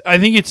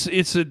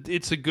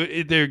it's a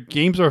good. Their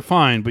games are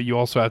fine, but you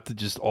also have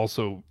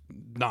to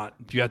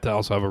you have to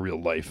also have a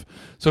real life.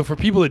 So for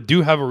people that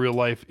do have a real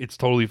life, it's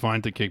totally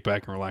fine to kick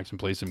back and relax and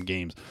play some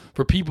games.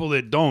 For people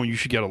that don't, you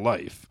should get a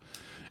life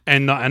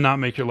and not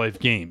make your life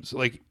games.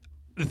 Like,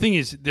 the thing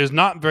is, there's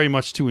not very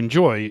much to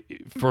enjoy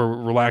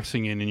for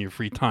relaxing in your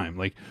free time.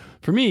 Like,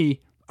 for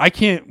me, I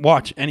can't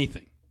watch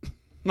anything.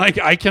 Like,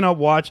 I cannot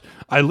watch.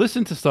 I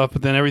listen to stuff,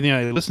 but then everything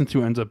I listen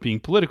to ends up being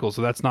political.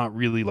 So that's not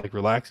really like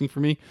relaxing for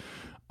me,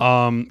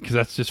 because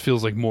that just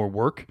feels like more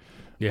work.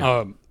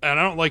 Yeah. And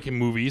I don't like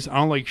movies. I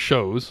don't like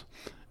shows.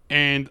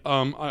 And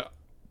I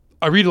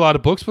read a lot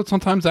of books, but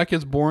sometimes that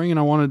gets boring and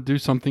I want to do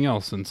something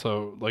else. And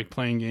so, like,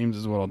 playing games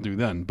is what I'll do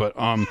then. But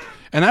and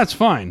that's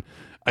fine.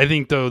 I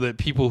think, though, that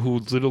people who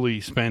literally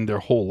spend their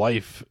whole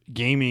life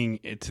gaming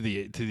to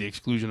the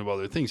exclusion of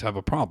other things have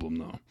a problem,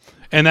 though.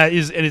 And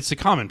it's a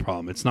common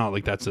problem. It's not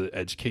like that's an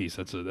edge case.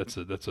 That's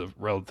a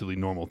relatively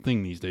normal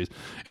thing these days.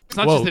 It's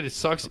not just that it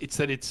sucks. It's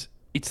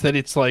that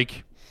it's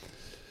like,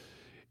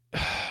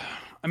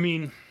 I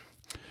mean,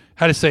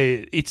 how to say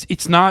it?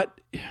 It's not.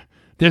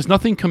 There's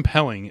nothing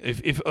compelling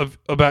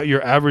about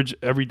your average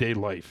everyday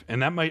life,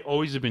 and that might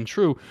always have been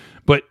true.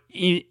 But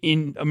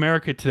in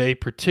America today,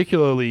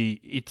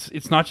 particularly,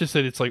 it's not just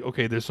that it's like,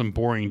 okay, there's some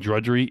boring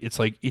drudgery. It's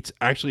like, it's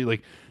actually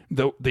like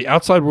the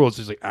outside world is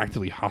just like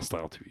actively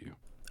hostile to you.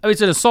 I mean,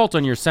 it's an assault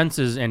on your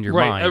senses and your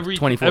mind,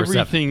 24/7.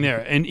 Everything there,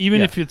 and even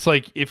if it's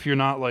like, if you're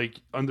not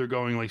like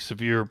undergoing like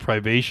severe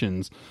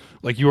privations,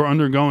 like you are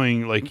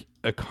undergoing like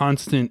a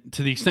constant,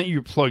 to the extent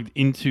you're plugged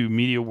into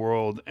media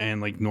world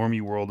and like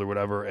normie world or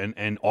whatever,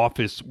 and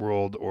office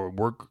world or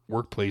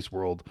workplace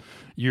world,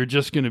 you're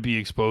just going to be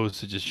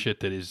exposed to just shit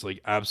that is like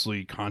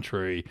absolutely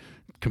contrary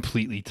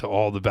completely to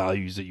all the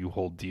values that you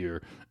hold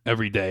dear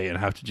every day, and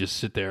have to just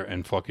sit there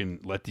and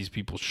fucking let these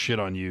people shit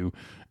on you.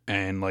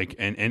 And like,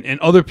 and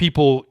other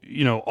people,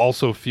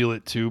 also feel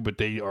it too, but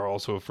they are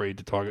also afraid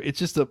to talk. It's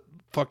just a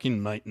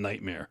fucking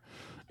nightmare.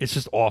 It's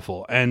just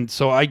awful. And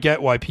so I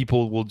get why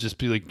people will just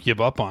be like,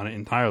 give up on it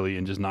entirely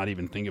and just not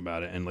even think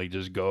about it, and like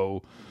just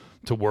go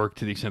to work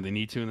to the extent they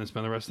need to, and then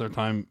spend the rest of their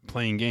time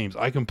playing games.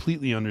 I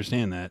completely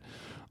understand that.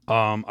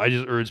 I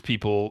just urge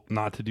people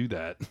not to do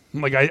that.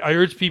 Like, I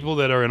urge people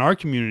that are in our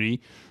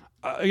community.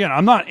 Again,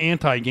 I'm not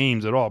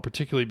anti-games at all,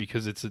 particularly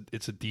because it's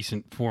a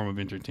decent form of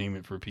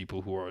entertainment for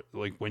people who are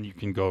like, when you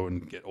can go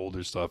and get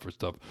older stuff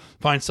or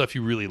find stuff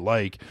you really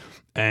like,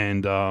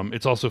 and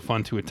it's also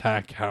fun to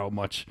attack how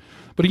much.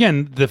 But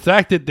again, the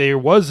fact that there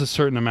was a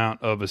certain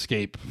amount of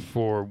escape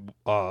for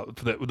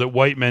that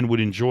white men would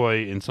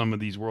enjoy in some of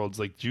these worlds,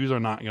 like Jews are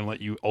not going to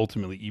let you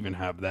ultimately even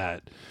have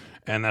that.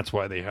 And that's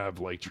why they have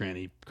like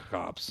tranny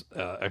cops,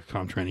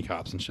 XCOM tranny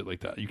cops and shit like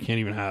that. You can't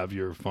even have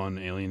your fun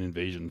alien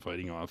invasion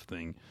fighting off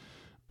thing.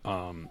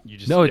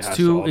 It's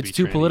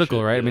too political,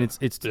 shit. right? Yeah. I mean,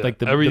 it's Yeah.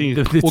 like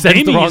it Well,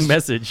 sends the wrong is,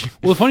 message.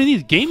 Well, the funny thing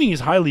is, gaming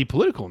is highly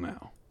political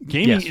now.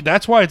 Gaming, Yes.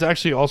 That's why it's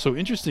actually also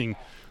interesting.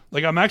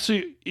 Like,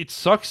 it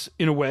sucks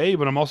in a way,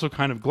 but I'm also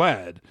kind of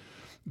glad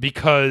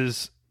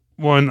because,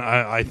 one,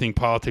 I think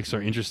politics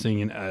are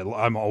interesting, and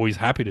I'm always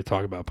happy to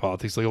talk about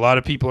politics. Like, a lot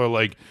of people are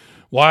like,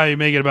 why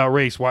make it about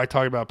race? Why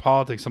talk about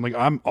politics? I'm like,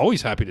 I'm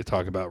always happy to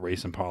talk about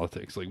race and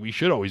politics. Like, we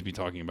should always be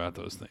talking about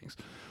those things.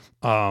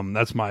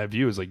 That's my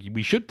view, is like,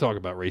 we should talk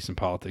about race and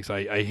politics.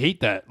 I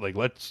hate that. Like,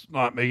 let's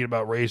not make it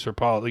about race or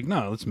politics.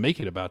 No, let's make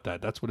it about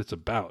that. That's what it's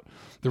about.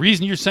 The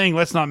reason you're saying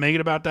let's not make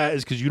it about that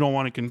is because you don't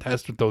want to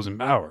contest with those in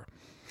power.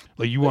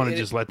 Like you want to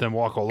just let them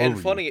walk all over And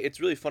you. funny, it's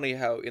really funny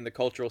how in the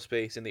cultural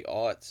space in the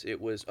aughts it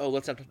was, oh,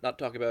 let's not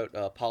talk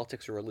about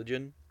politics or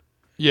religion,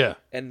 Yeah.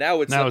 and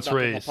now it's Now not it's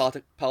talking race.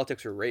 about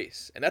politics or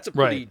race, and that's a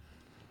pretty, Right.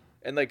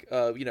 and like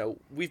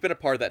we've been a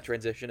part of that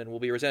transition and we'll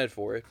be resented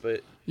for it,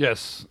 but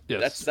Yes.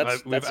 That's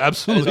We've that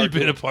absolutely is our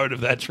been a doing. part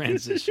of that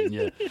transition.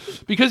 Yeah.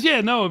 Because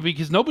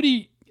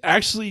nobody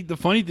actually. The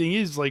funny thing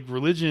is, like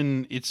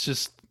religion, it's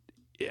just.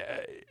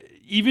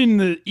 Even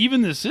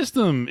the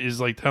system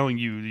is like telling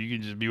you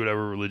can just be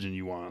whatever religion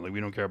you want. Like we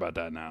don't care about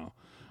that now,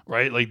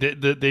 right? Like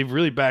they've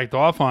really backed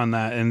off on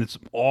that, and it's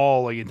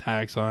all like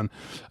attacks on.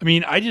 I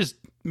mean,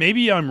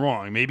 maybe I'm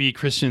wrong. Maybe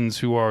Christians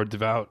who are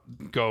devout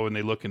go and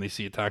they look and they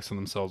see attacks on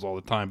themselves all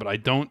the time. But I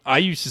don't. I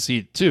used to see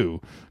it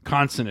too.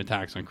 Constant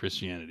attacks on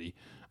Christianity.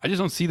 I just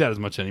don't see that as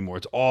much anymore.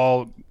 It's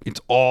all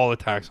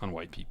attacks on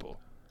white people.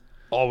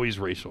 Always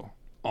racial.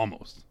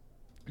 Almost.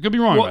 I could be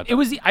wrong about that. It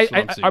was. That's what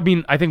I'm seeing. I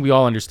mean, I think we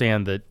all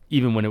understand that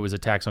even when it was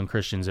attacks on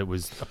Christians, it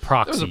was a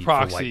proxy. It was a for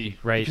proxy, white,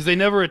 right? Because they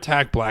never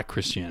attacked black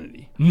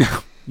Christianity. No.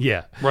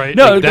 Yeah. Right?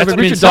 No, Like, that's but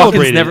been Richard Dawkins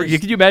celebrated. never.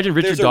 Could you imagine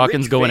Richard There's a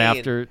Dawkins rich going vein.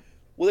 after?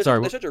 Well, there's, Sorry,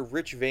 there's such a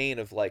rich vein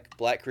of like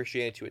black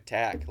Christianity to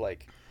attack.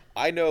 Like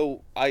I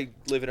know I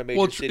live in a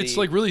major city, it's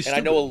like really and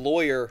I know a stupid.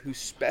 lawyer who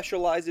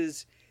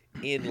specializes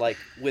in like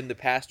when the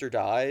pastor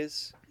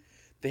dies,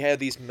 they have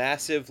these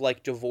massive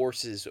like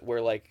divorces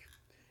where like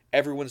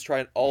everyone's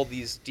trying. All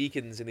these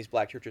deacons in these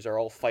black churches are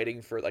all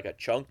fighting for like a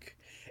chunk,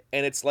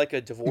 and it's like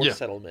a divorce Yeah.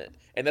 settlement,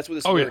 and that's what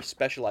this Oh, lawyer yeah.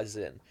 specializes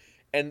in.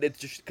 And it's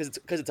just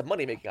because it's a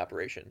money making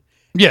operation.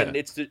 Yeah. And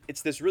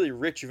it's this really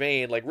rich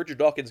vein. Like Richard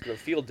Dawkins could have a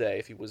field day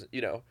if he was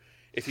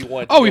if he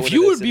wanted. To Oh, go if into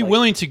you this would and, be like,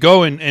 willing to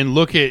go and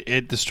look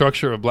at the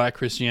structure of black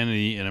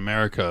Christianity in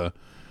America,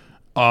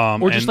 or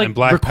just and like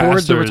black record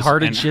the pastors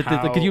retarded and shit.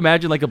 That, how- could you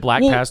imagine like a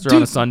black Well, pastor dude,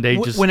 on a Sunday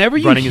just whenever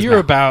you running his hear mouth?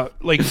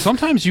 about like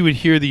sometimes you would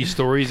hear these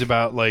stories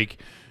about like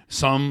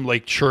some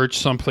like church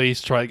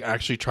someplace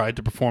actually tried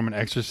to perform an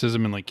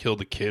exorcism and like killed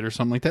a kid or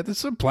something like that. There's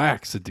some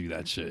blacks that do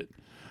that shit.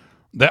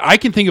 That I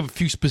can think of a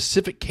few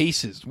specific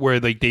cases where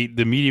like the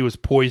media was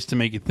poised to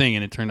make a thing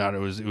and it turned out it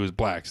was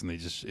blacks and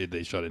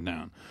they shut it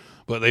down.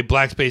 But they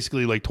blacks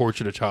basically like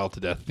tortured a child to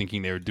death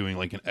thinking they were doing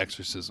like an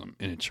exorcism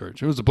in a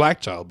church. It was a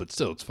black child, but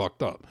still it's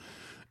fucked up.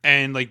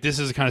 And like this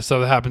is the kind of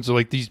stuff that happens. So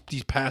like these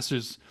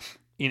pastors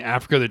in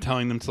Africa, they're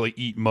telling them to like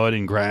eat mud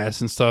and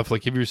grass and stuff.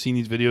 Like have you ever seen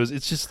these videos?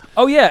 It's just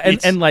Oh yeah,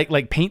 it's- and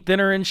like paint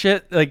thinner and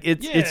shit. Like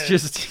it's Yeah.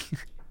 just.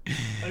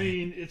 I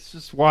mean, it's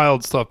just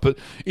wild stuff. But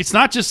it's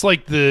not just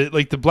like the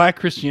black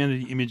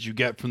Christianity image you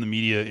get from the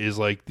media is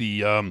like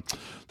the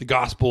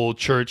gospel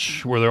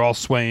church where they're all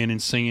swaying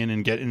and singing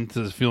and getting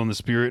into the feeling the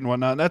spirit and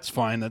whatnot. That's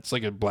fine. That's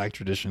like a black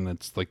tradition.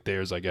 That's like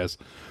theirs, I guess.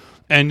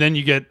 And then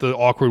you get the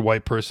awkward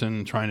white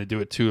person trying to do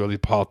it too, or the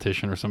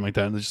politician or something like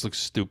that, and it just looks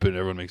stupid.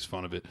 Everyone makes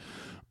fun of it.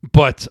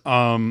 But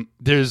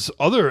there's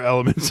other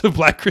elements of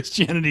black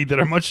Christianity that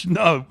are much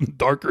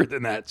darker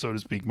than that, so to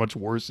speak, much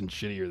worse and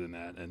shittier than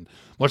that, and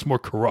much more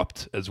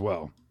corrupt as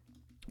well.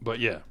 But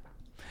yeah.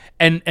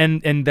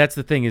 And that's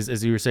the thing is,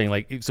 as you were saying,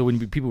 like, so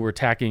when people were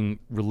attacking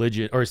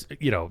religion, or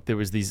there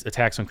was these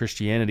attacks on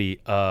Christianity.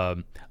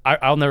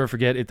 I'll never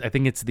forget it. I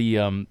think it's the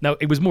now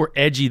it was more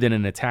edgy than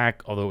an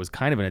attack, although it was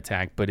kind of an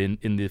attack. But in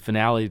the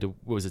finale to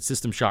what was it,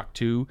 System Shock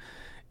 2,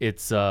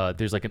 it's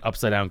there's like an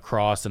upside down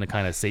cross and a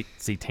kind of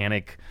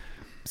satanic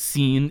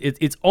scene.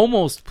 It's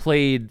almost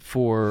played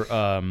for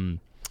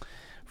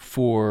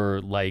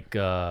like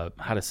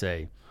how to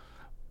say.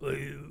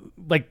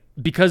 Like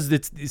because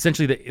it's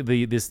essentially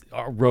this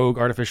rogue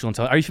artificial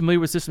intelligence. Are you familiar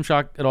with System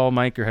Shock at all,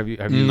 Mike? Or have you?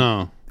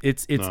 No.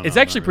 It's No,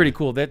 actually not pretty really.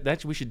 cool.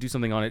 That we should do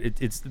something on it.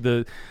 It's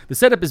the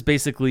setup is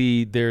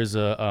basically there's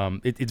a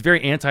it's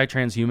very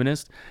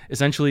anti-transhumanist.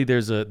 Essentially,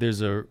 there's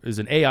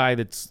an AI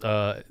that's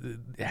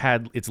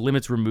had its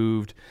limits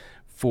removed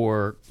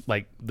for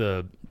like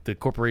the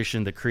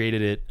corporation that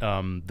created it.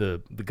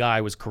 The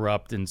guy was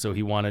corrupt, and so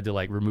he wanted to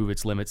like remove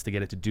its limits to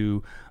get it to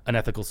do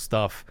unethical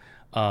stuff.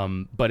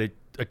 But it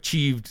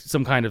achieved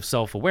some kind of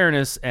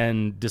self-awareness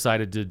and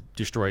decided to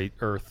destroy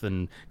Earth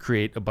and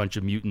create a bunch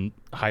of mutant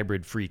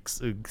hybrid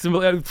freaks.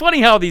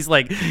 Funny how these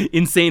like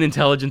insane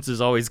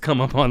intelligences always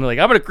come up on like,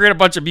 I'm going to create a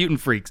bunch of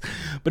mutant freaks.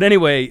 But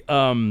anyway,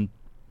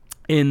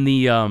 in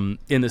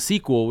the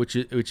sequel, which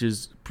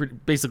is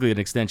basically an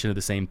extension of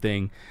the same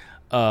thing,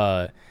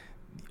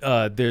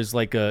 there's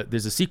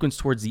a sequence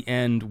towards the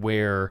end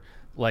where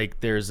like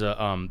there's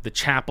the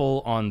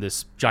chapel on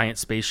this giant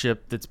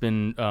spaceship that's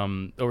been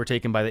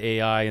overtaken by the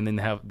AI, and then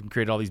have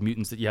created all these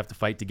mutants that you have to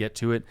fight to get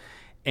to it,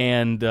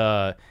 and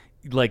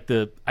like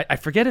I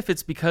forget if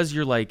it's because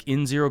you're like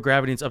in zero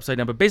gravity and it's upside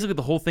down, but basically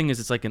the whole thing is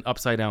it's like an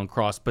upside down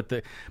cross. But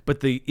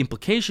the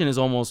implication is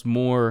almost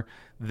more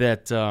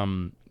that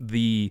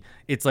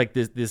it's like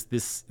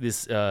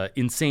this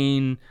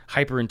insane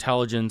hyper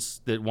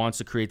intelligence that wants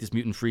to create this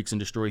mutant freaks and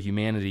destroy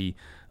humanity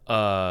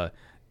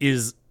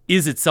is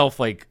itself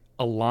like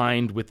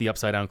aligned with the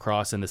upside down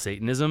cross and the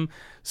Satanism.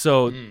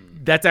 So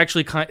that's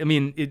actually I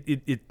mean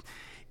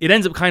it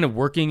ends up kind of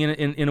working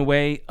in a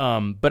way,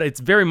 but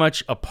it's very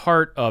much a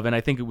part of, and I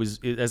think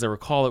as I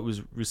recall, it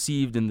was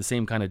received in the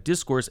same kind of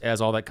discourse as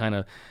all that kind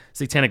of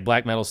satanic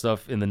black metal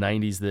stuff in the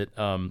 90s that,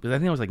 because I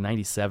think it was like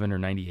 97 or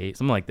 98,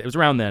 something like that. It was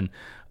around then,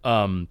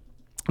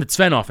 that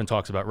Sven often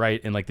talks about, right,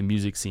 in like the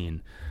music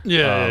scene.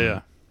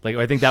 Yeah. Like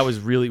I think that was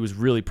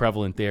really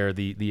prevalent there,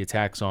 the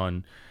attacks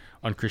on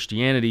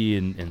Christianity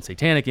and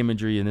satanic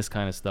imagery and this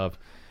kind of stuff.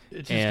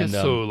 It just gets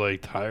so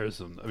like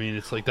tiresome. I mean,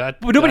 it's like that.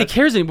 But nobody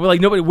cares anymore.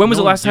 Like nobody. When was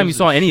the last time you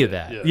saw any of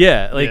that?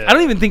 Yeah. Like I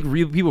don't even think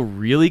people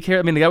really care.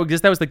 I mean, that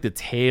was like the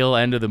tail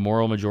end of the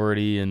moral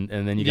majority, and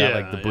then you got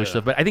like the Bush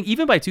stuff. But I think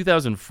even by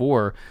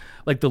 2004,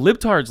 like the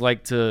libtards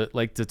like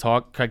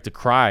to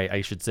cry,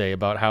 I should say,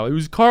 about how it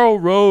was Karl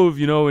Rove,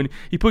 and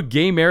he put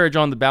gay marriage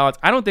on the ballots.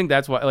 I don't think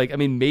that's why. Like, I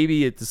mean,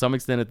 maybe to some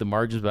extent at the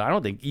margins, but I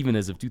don't think even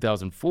as of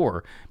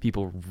 2004,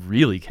 people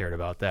really cared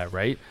about that,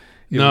 right?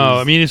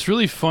 I mean, it's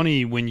really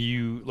funny when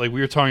we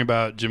were talking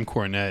about Jim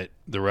Cornette,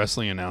 the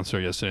wrestling announcer,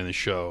 yesterday on the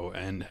show,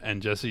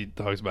 and Jesse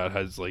talks about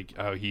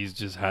how he's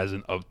just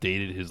hasn't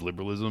updated his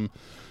liberalism,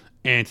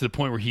 and to the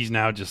point where he's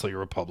now just like a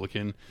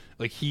Republican.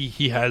 Like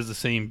he has the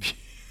same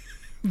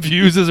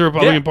views as the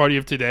Republican Party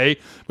of today,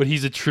 but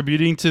he's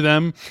attributing to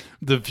them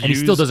the views and he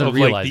still doesn't of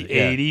realize like the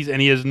 80s, and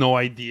he has no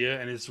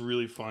idea, and it's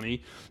really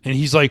funny. And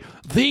he's like,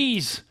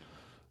 these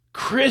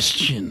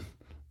Christian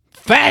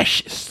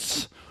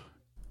fascists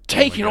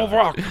taking over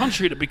our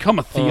country to become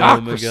a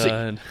theocracy. Oh my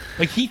God.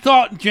 Like he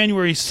thought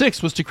January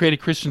 6th was to create a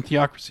Christian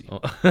theocracy.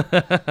 Like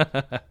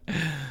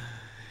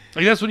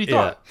that's what he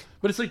thought.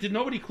 But it's like, did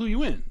nobody clue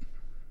you in?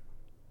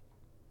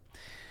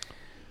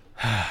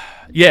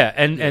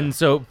 And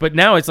so, but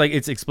now it's like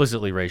it's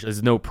explicitly racial.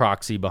 There's no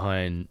proxy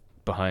behind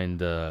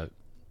that,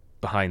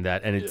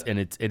 and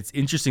it's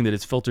interesting that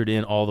it's filtered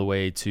in all the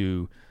way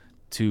to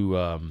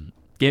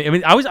game. I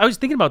mean, I was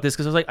thinking about this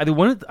because I was like,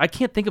 I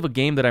can't think of a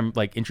game that I'm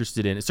like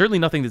interested in. It's certainly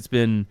nothing that's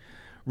been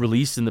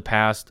released in the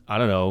past, I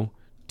don't know,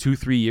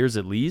 2-3 years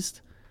at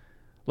least.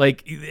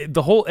 Like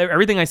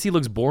everything I see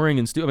looks boring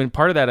and stupid. I mean,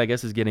 part of that I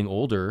guess is getting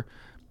older,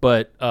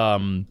 but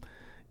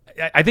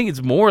I think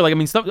it's more like, I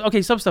mean, some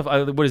stuff.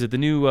 What is it? The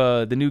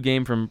new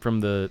game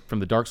from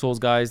the Dark Souls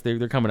guys.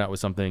 They're coming out with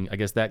something. I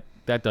guess that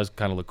does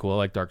kind of look cool. I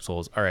like Dark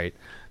Souls. All right,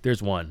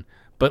 there's one.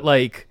 But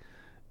like,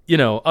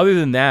 other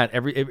than that,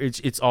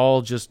 it's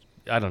all just.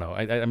 I don't know.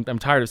 I'm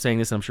tired of saying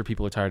this, and I'm sure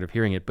people are tired of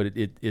hearing it. But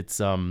it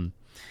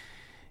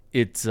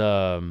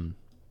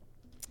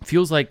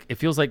feels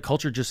like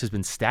culture just has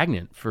been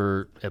stagnant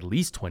for at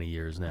least 20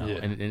 years now. Yeah.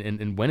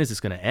 And when is this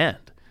going to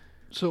end?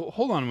 So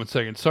hold on one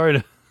second. Sorry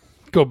to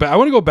go back. I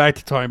want to go back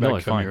to talking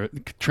about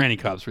tranny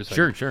cops for a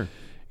second. Sure.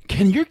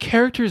 Can your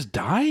characters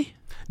die?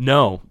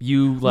 No,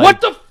 you like.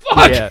 What the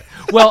fuck? Yeah.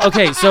 Well,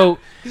 okay, so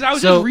because I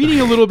was just reading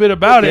a little bit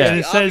about it, and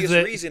it the says obvious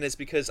that reason is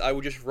because I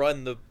would just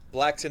run the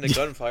blacks into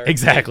gunfire.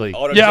 Exactly.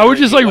 Yeah, I would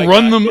just like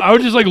run them. I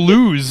would just like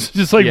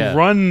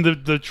run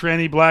the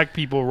tranny black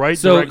people directly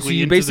so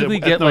you into basically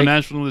the get like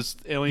nationalist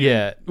alien.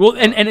 Yeah. Well,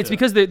 and it's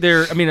because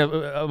they're I mean,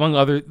 among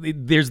other,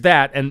 there's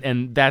that,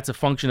 and that's a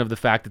function of the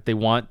fact that they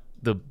want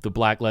the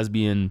black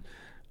lesbian.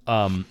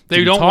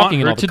 They don't want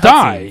her to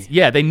die.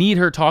 Yeah, they need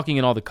her talking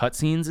in all the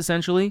cutscenes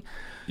essentially.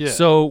 Yeah.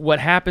 So what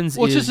happens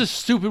is... it's just a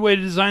stupid way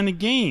to design the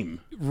game.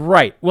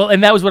 Right. Well,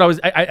 and that was what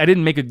I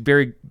didn't make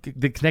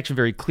the connection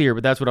very clear,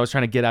 but that's what I was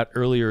trying to get at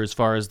earlier as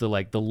far as the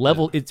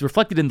level. Yeah. It's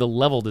reflected in the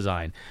level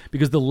design,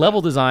 because the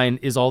level design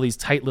is all these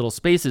tight little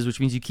spaces, which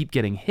means you keep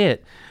getting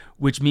hit,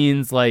 which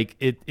means like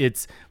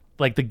it's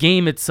like the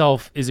game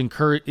itself is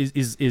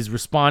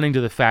responding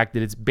to the fact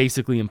that it's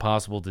basically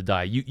impossible to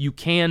die. You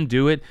can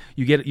do it.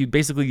 You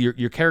basically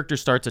your character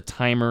starts a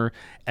timer,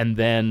 and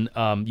then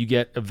you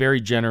get a very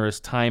generous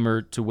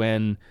timer to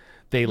when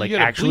they like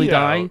actually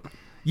die. Out.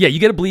 Yeah, you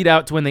get a bleed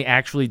out to when they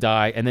actually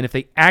die, and then if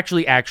they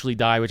actually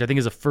die, which I think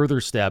is a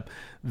further step,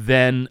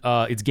 then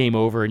it's game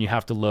over and you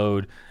have to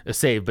load a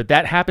save. But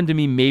that happened to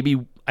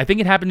me I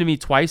think it happened to me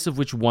twice, of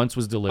which once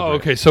was deliberate. Oh,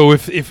 okay. So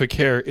if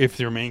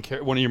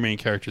one of your main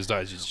characters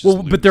dies, you just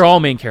lose. But they're all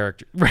main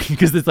characters, right?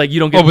 Because it's like you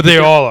don't get. Oh, but they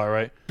all are,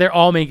 right? They're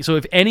all main. So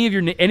if any of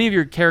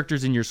your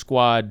characters in your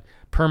squad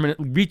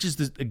reaches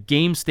a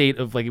game state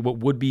of like what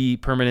would be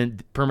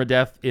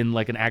permadeath in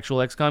like an actual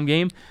XCOM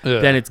game,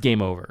 then it's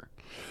game over.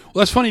 Well,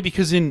 that's funny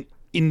because in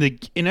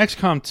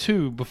XCOM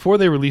 2, before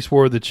they released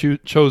War of the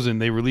Chosen,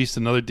 they released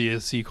another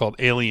DLC called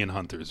Alien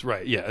Hunters.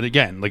 Right, yeah. And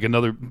again, like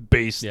another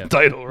base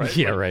title, right?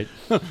 Yeah, right.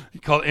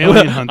 Called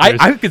Alien Hunters.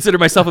 I consider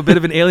myself a bit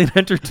of an alien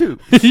hunter, too.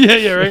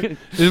 yeah, right?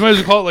 They might as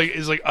well call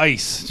it like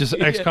ICE. Just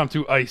XCOM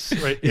 2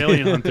 ICE, right?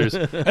 Alien Hunters.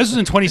 This was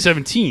in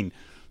 2017.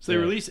 So they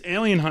released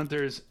Alien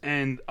Hunters,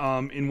 and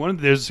in one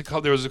of there was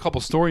a couple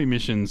story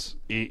missions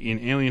in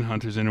Alien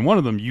Hunters, and in one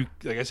of them,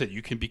 like I said,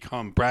 you can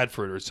become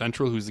Bradford or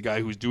Central, who's the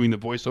guy who's doing the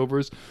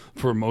voiceovers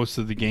for most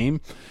of the game.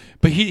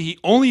 But he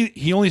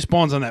only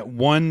spawns on that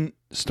one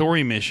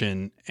story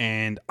mission,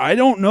 and I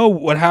don't know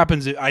what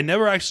happens. I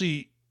never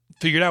actually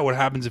figured out what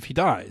happens if he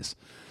dies,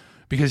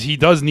 because he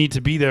does need to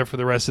be there for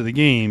the rest of the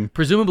game.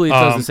 Presumably, it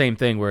does the same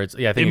thing where it's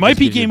I think it might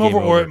be game over,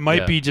 or it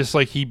might be just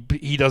like he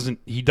doesn't.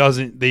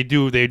 They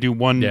do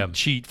one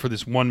cheat for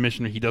this one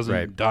mission. He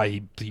doesn't die.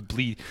 He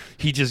bleed.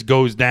 He just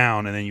goes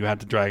down, and then you have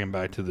to drag him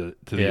back to the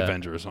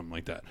Avenger or something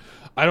like that.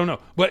 I don't know,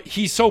 but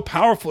he's so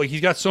powerful. Like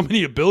he's got so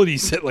many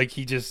abilities that like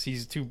he's so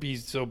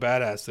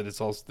badass that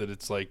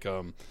it's like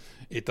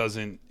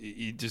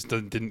it just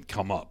didn't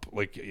come up.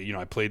 Like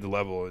I played the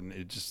level and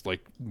it just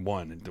like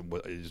won and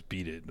I just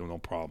beat it, no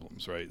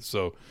problems, right?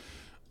 So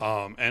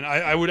and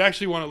I would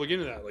actually want to look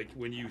into that. Like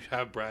when you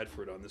have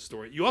Bradford on this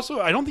story, you also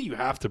I don't think you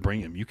have to bring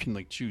him. You can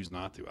like choose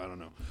not to. I don't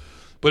know.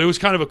 But it was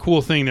kind of a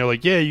cool thing. They're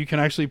like, yeah, you can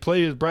actually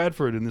play as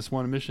Bradford in this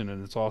one mission,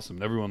 and it's awesome.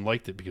 And everyone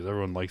liked it because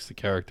everyone likes the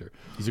character.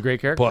 He's a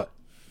great character.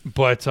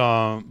 But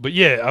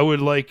yeah, I would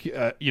like,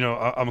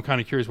 I'm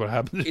kind of curious what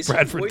happens if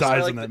Bradford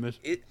dies in that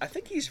mission. I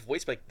think he's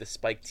voiced by the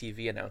Spike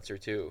TV announcer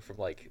too, from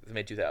like the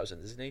mid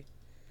 2000s, isn't he?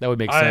 That would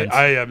make sense.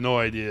 I have no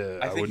idea.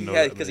 I think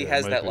because he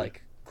has that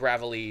like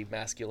gravelly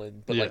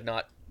masculine, but like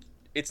not.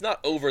 It's not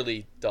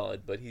overly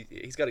done, but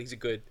he's a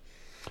good.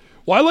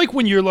 Well, I like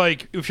when you're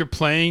like if you're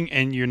playing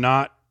and you're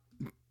not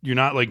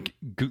like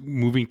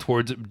moving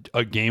towards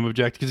a game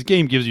objective because the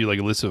game gives you like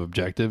a list of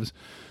objectives.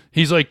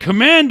 He's like,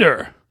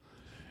 Commander,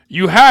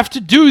 you have to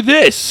do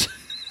this.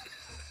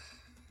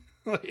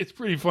 It's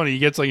pretty funny. He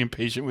gets like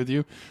impatient with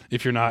you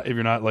if you're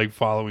not like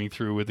following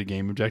through with the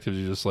game objectives.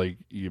 You're just like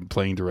you're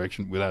playing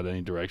direction without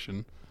any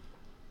direction.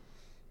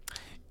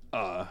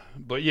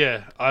 But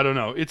yeah, I don't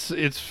know.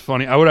 It's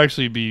funny. I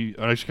actually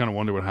kind of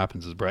wonder what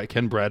happens.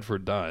 Can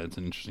Bradford die? It's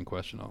an interesting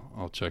question.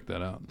 I'll check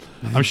that out.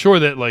 I'm sure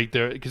that like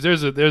because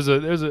there's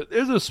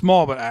a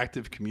small but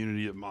active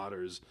community of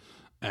modders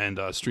and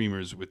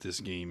streamers with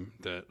this game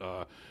that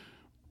are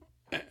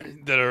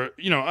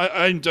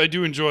I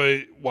do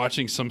enjoy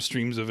watching some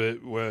streams of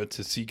it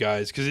to see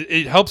guys because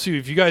it helps you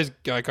if you guys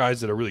got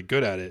guys that are really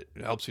good at it.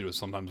 It helps you to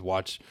sometimes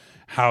watch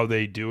how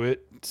they do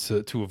it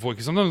to avoid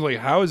because sometimes like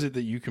how is it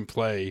that you can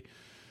play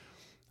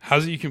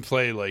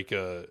like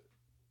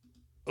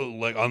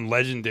like on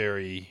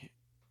legendary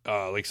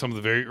like some of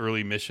the very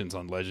early missions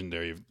on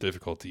legendary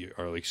difficulty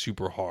are like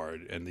super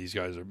hard and these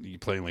guys are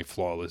playing like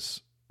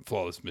flawless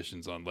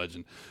missions on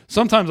legend.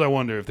 Sometimes I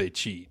wonder if they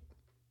cheat.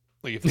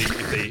 Like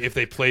if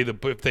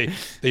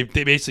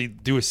they basically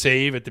do a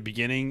save at the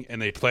beginning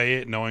and they play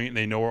it knowing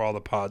they know where all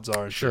the pods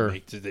are and sure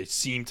they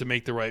seem to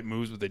make the right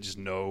moves but they just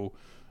know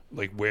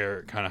like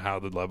where kind of how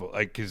the level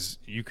like because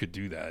you could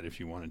do that if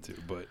you wanted to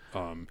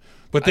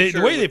but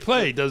the way they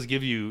play does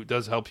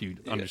help you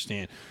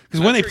understand because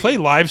when they play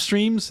live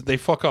streams they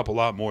fuck up a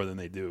lot more than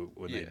they do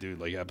when they do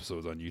like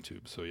episodes on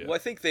YouTube. So yeah. Well, I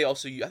think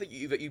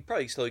you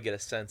probably still get a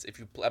sense if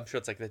you. I'm sure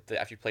it's like that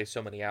after you play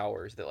so many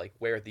hours that like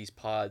where these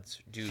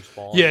pods do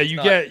spawn. Yeah,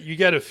 you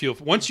get a feel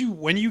once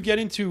when you get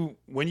into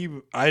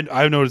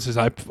I've noticed this.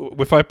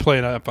 If I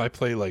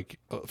play like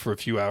for a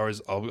few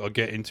hours, I'll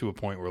get into a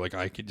point where like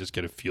I could just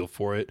get a feel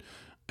for it.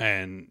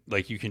 And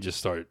like you can just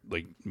start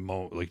like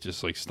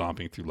just like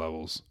stomping through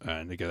levels,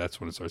 and again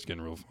that's when it starts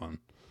getting real fun.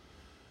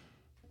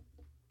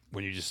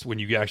 When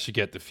you actually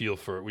get the feel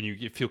for it, when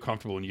you feel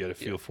comfortable and you get a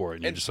feel for it,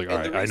 and you're just like, all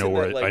right,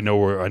 I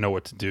know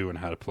what to do and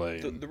how to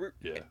play. And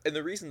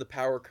the reason the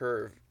power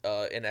curve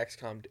in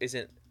XCOM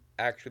isn't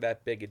actually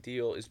that big a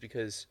deal is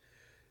because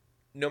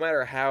no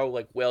matter how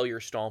like well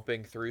you're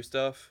stomping through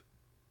stuff,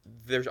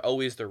 there's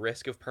always the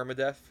risk of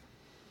permadeath.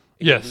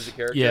 Yes. Lose a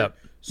character. Yeah.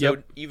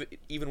 So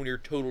even when you're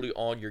totally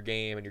on your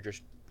game and you're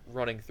just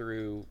running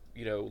through,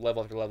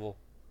 level after level,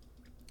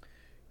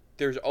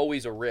 there's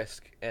always a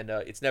risk, and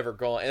it's never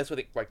gone. And that's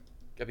why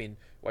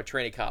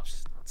training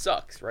cops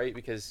sucks, right?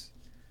 Because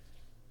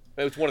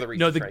it's one of the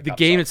reasons. No, the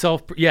game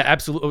itself, yeah,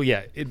 absolutely. Oh,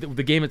 yeah,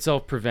 the game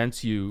itself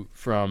prevents you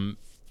from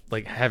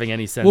like having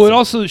any sense. Well, it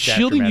also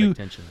shielding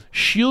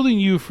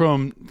you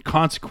from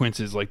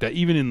consequences like that,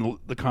 even in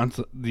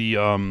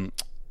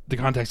the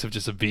context of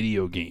just a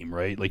video game,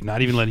 right? Like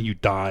not even letting you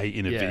die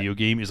in a video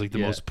game is like the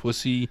most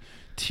pussy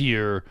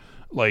tier.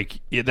 Like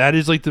that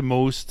is like the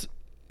most.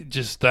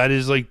 That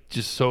is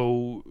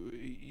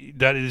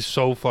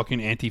so fucking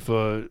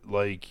Antifa.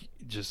 Like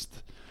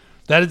just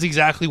that is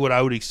exactly what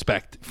I would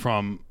expect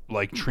from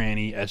like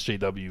tranny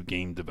SJW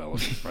game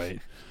development, right?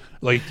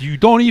 Like you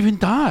don't even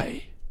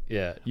die.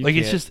 Yeah, like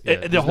it's just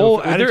the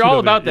whole. They're all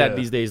about that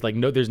these days. Like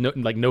there's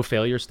no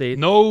failure state.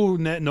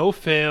 No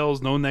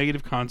fails, no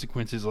negative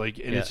consequences. Like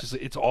and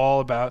it's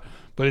all about.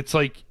 But it's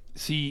like,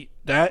 see,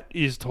 that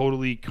is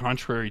totally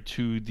contrary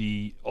to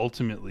the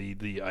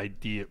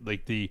idea,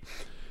 like the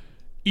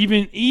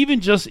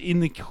even just in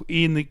the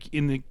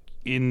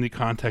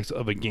context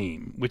of a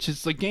game, which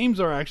is like games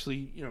are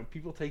actually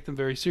people take them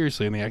very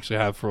seriously and they actually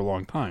have for a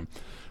long time.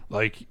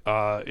 Like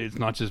it's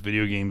not just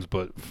video games,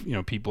 but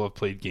people have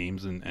played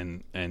games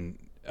and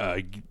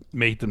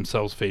made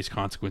themselves face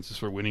consequences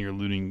for winning or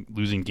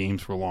losing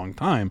games for a long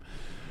time.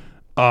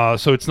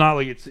 So it's not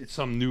like it's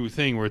some new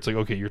thing where it's like,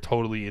 okay, you're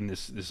totally in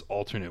this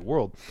alternate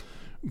world.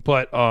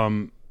 But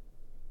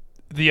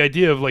the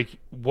idea of like,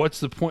 what's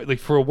the point? Like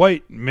for a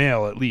white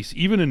male, at least,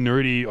 even a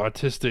nerdy,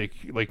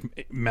 autistic, like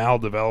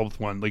maldeveloped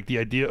one, like the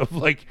idea of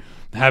like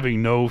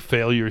having no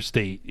failure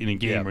state in a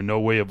game or no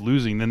way of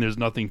losing, then there's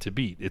nothing to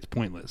beat. It's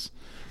pointless,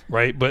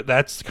 right? But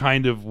that's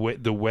kind of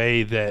the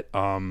way that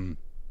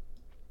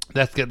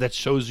that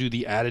shows you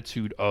the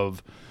attitude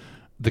of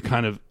the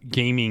kind of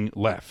gaming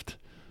left,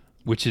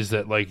 which is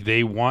that like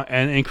they want,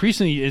 and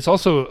increasingly it's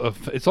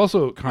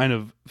also kind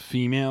of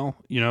female,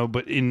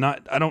 but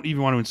I don't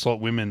even want to insult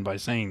women by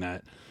saying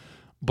that,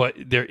 but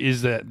there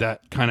is that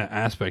kind of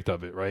aspect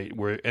of it, right?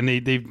 Where, and they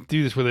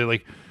do this where they're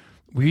like,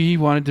 we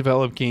want to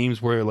develop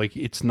games where like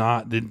it's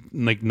not the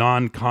like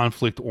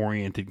non-conflict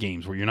oriented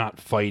games where you're not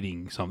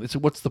fighting something. So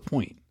what's the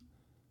point?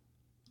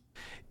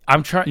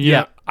 I'm trying.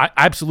 Yeah,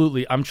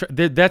 absolutely.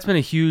 That's been a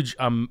huge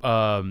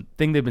thing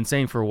they've been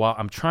saying for a while.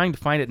 I'm trying to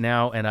find it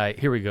now, and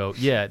here we go.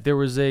 Yeah, there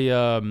was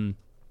a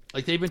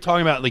like they've been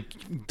talking about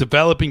like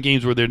developing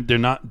games where they're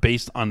not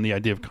based on the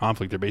idea of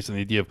conflict. They're based on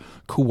the idea of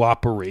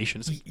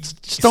cooperation.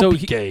 Just don't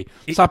be gay.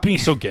 Stop being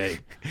so gay.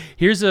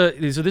 So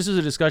this is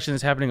a discussion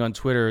that's happening on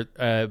Twitter,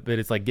 but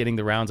it's like getting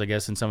the rounds, I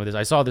guess, in some of this.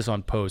 I saw this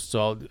on post,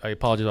 so I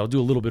apologize. I'll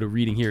do a little bit of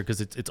reading here because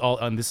it's all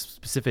on this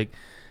specific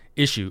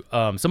issue.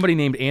 Somebody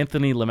named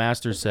Anthony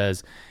Lemaster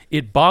says,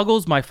 "It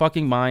boggles my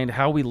fucking mind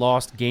how we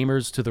lost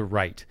gamers to the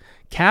right.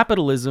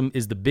 Capitalism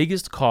is the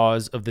biggest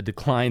cause of the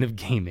decline of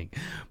gaming.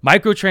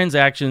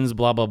 Microtransactions,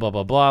 blah, blah, blah,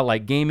 blah, blah.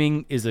 Like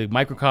gaming is a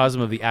microcosm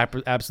of the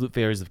absolute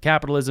failures of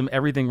capitalism.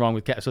 Everything wrong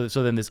with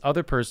So then this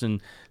other person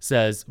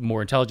says,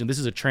 more intelligent, this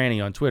is a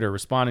tranny on Twitter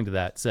responding to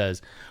that,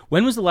 says,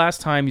 when was the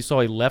last time you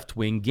saw a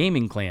left-wing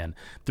gaming clan?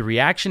 The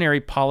reactionary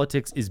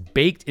politics is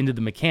baked into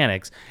the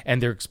mechanics,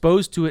 and they're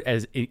exposed to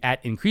it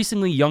at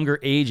increasingly younger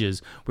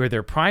ages, where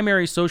their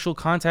primary social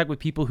contact with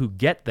people who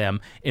get them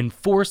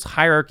enforce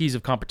hierarchies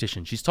of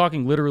competition." She's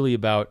talking literally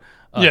about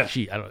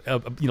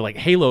like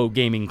Halo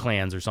gaming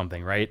clans or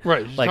something, right?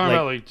 Right.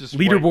 Like just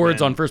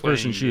leaderboards on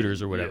first-person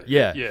shooters or whatever.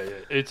 Yeah.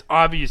 It's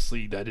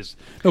obviously that is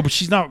no, but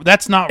she's not.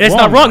 That's not. It's wrong,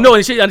 not wrong. though.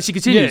 No, she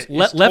continues.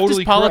 Yeah,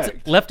 totally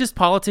Leftist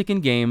politic in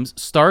games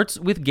starts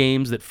with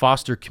games that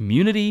foster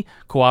community,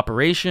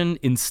 cooperation,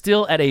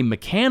 instill at a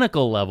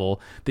mechanical level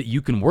that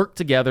you can work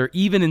together,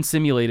 even in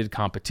simulated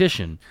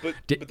competition. But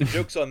the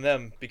joke's on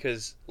them,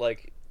 because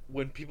like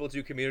when people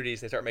do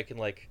communities, they start making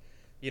like,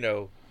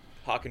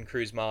 Hawk and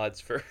Cruise mods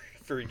for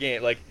a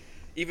game. Like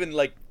even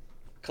like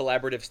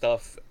collaborative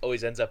stuff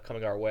always ends up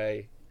coming our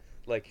way.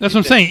 Like that's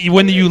what I'm saying.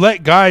 When you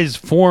let guys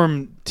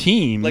form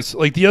teams,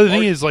 like the other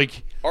thing is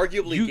like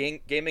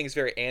arguably gaming is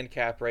very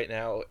ANCAP right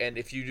now, and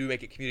if you do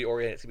make it community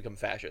oriented, it's gonna become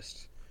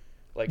fascist.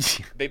 Like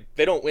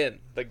they don't win.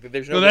 Like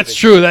there's no. No, that's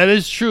true. That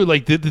is true.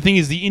 Like the thing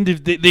is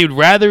they would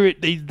rather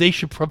they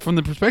should, from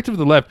the perspective of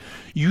the left,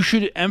 you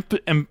should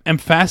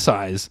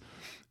emphasize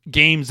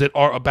games that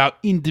are about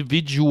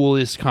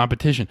individualist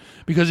competition,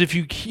 because if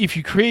you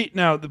create,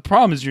 now the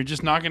problem is you're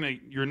not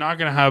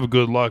gonna have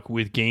good luck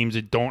with games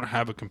that don't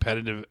have a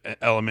competitive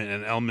element,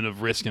 an element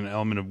of risk, and an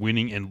element of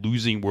winning and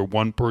losing, where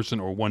one person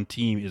or one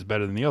team is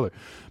better than the other.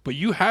 But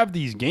you have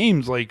these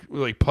games like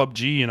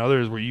PUBG and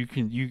others where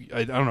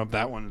I don't know if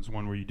that one is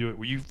one where you do it,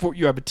 where you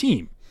have a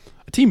team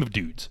of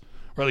dudes,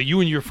 right? Like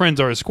you and your friends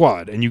are a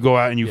squad and you go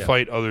out and you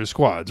fight other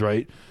squads,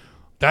 right?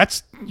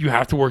 You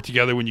have to work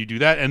together when you do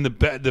that, and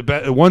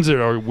the ones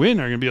that are going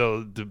to be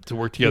able to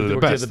work together the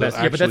best.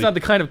 Yeah, but that's not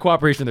the kind of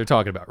cooperation they're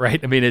talking about, right?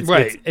 I mean, it's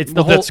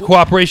the whole. That's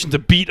cooperation to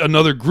beat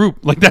another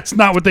group. Like that's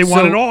not what they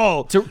want at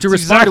all. To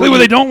exactly what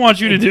they don't want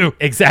you to do.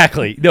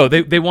 Exactly. No,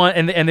 they want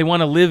and they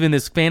want to live in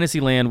this fantasy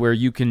land where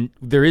you can.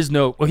 There is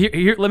no. Well,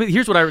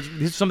 here's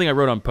something I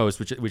wrote on post,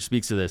 which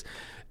speaks to this.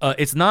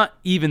 It's not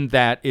even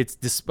that. It's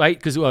despite,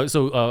 because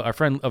our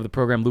friend of the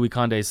program, Louis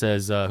Conde,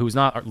 says, who's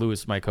not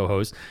Louis, my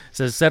co-host,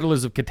 says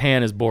Settlers of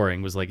Catan is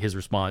boring, was like his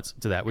response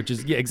to that, which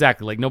is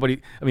exactly, like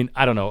nobody. I mean,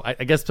 I don't know.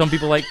 I guess some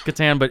people like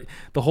Catan, but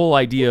the whole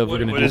idea of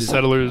what is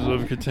Settlers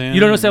of Catan? You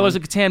don't know Settlers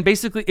of Catan?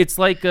 Basically, it's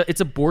like it's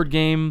a board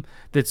game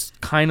that's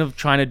kind of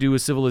trying to do a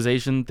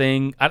civilization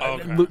thing.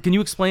 Can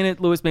you explain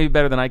it, Louis? Maybe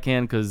better than I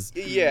can, because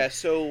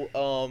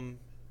so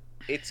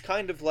it's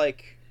kind of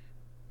like.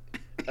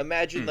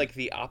 Imagine like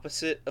the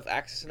opposite of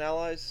Axis and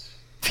Allies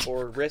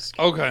or Risk.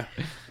 Okay.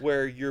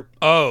 Where you're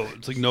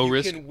it's like no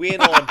risk. You can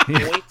win on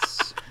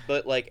points,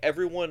 but like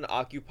everyone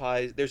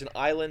occupies. There's an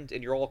island,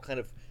 and you're all kind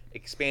of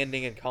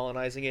expanding and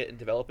colonizing it and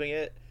developing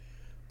it.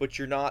 But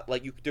you're not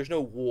like there's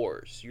no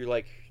wars. You're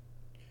like,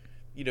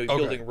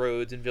 building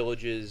roads and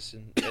villages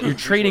and you're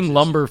trading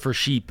lumber for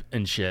sheep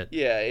and shit.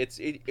 Yeah, it's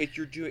like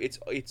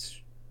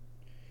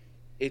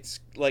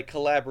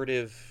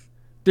collaborative.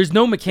 There's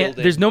no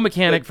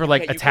mechanic for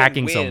like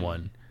attacking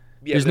someone.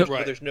 Yeah,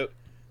 there's no.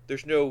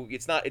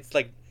 It's not. It's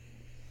like,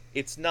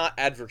 it's not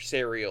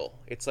adversarial.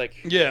 It's like.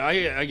 Yeah,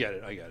 I get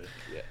it.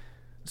 Yeah.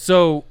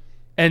 So,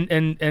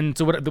 and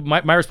so what?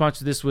 My response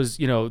to this was,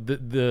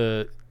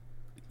 the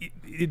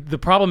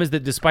problem is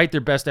that despite their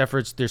best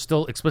efforts, they're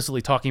still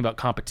explicitly talking about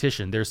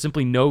competition. There's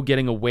simply no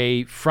getting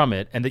away from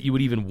it, and that you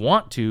would even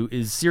want to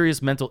is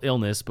serious mental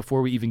illness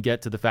before we even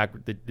get to the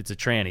fact that it's a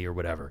tranny or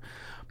whatever.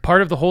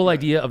 part of the whole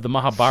idea of the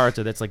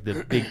Mahabharata, that's like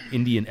the big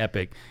Indian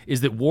epic,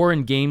 is that war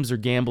and games or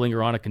gambling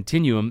are on a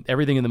continuum.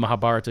 Everything in the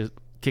Mahabharata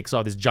kicks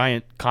off this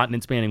giant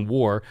continent-spanning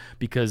war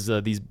because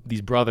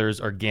these brothers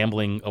are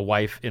gambling a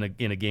wife in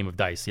a game of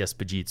dice. Yes,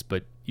 Bajits,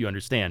 but you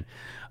understand.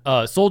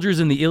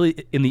 Soldiers in the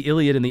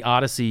Iliad and the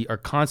Odyssey are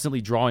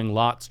constantly drawing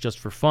lots just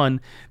for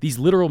fun. These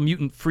literal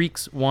mutant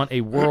freaks want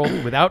a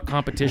world without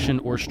competition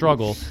or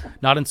struggle,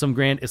 not in some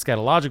grand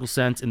eschatological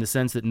sense, in the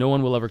sense that no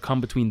one will ever come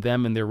between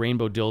them and their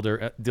rainbow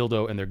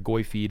dildo and their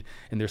goy feed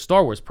and their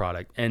Star Wars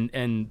product.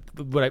 And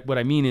what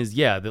I mean is,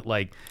 yeah, that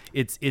like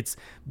it's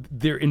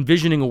they're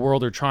envisioning a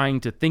world, or trying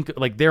to think,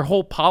 like their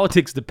whole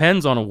politics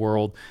depends on a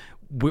world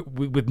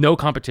with no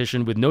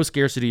competition, with no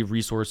scarcity of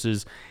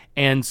resources.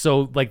 And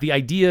so like the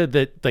idea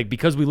that like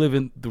because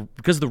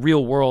the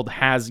real world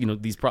has, you know,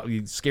 these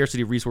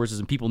scarcity of resources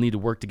and people need to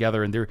work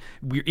together, and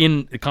we're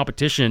in a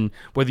competition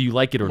whether you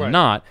like it or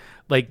not,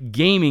 like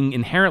gaming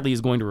inherently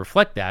is going to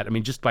reflect that. I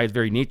mean, just by its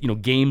very nature, you know,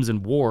 games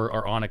and war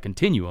are on a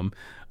continuum.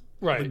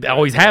 Right. They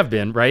always have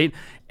been, right?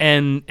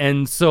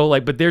 And so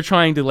like, but they're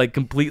trying to like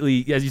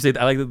completely, as you say,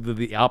 I like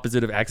the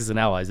opposite of Axis and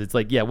Allies. It's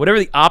like, yeah, whatever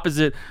the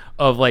opposite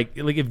of like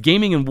if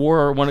gaming and war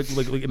are one,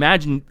 like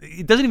imagine,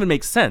 it doesn't even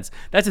make sense.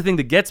 That's the thing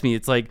that gets me.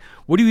 It's like,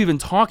 what are you even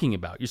talking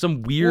about? You're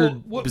some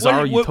weird,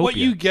 bizarre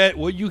utopia.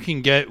 What you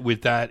can get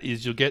with that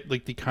is you'll get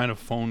like the kind of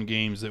phone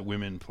games that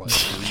women play.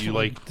 Where you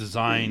like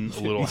design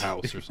a little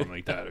house or something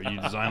like that, or you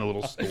design a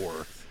little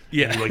store.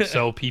 Yeah. And you like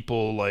sell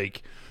people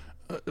like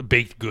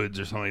baked goods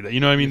or something like that. You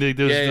know what I mean? There's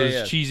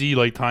those cheesy,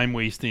 like, time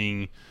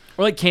wasting,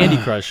 or like Candy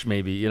Crush,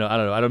 maybe. You know, I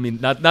don't know. I don't mean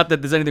not that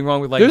there's anything wrong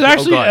with like. There's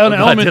actually an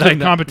element of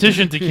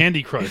competition to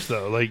Candy Crush,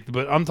 though. Like,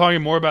 but I'm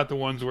talking more about the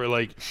ones where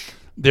like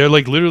they're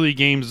like literally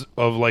games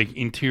of like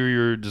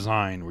interior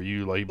design where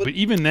you like. But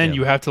even then,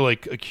 you have to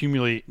like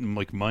accumulate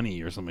like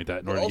money or something like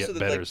that in order to get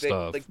better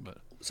stuff.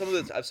 Some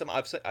of the I've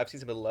seen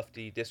some of the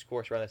lefty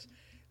discourse around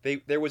this.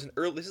 There was an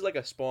early. This is like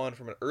a spawn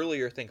from an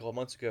earlier thing a couple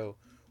months ago,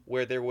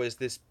 where there was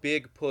this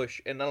big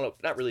push, and I don't know,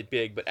 not really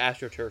big, but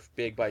AstroTurf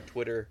big by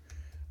Twitter,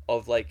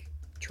 of like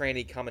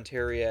tranny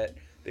commentariat.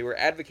 They were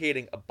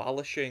advocating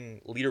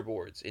abolishing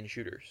leaderboards in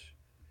shooters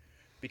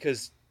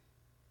because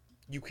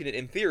you can,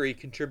 in theory,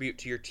 contribute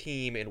to your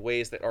team in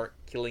ways that aren't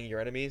killing your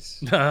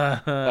enemies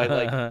by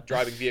like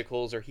driving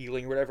vehicles or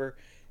healing or whatever.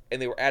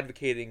 And they were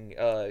advocating,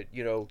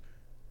 you know,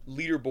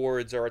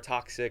 leaderboards are a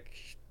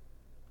toxic,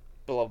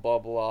 blah blah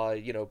blah,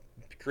 you know,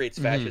 creates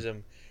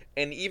fascism.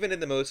 And even in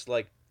the most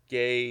like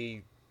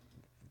gay,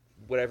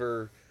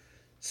 whatever,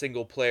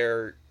 single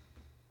player,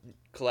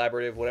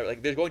 collaborative, whatever,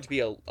 like there's going to be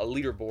a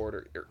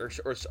leaderboard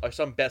or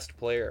some best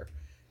player.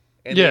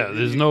 And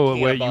there's no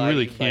way you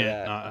really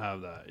can't not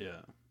have that.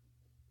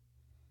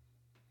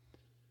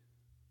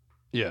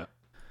 Yeah.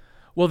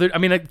 Well, I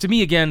mean, like, to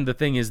me, again, the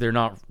thing is they're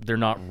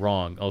not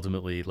wrong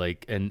ultimately.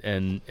 Like,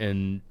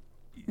 and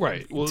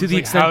right. Well, to the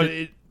like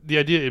extent the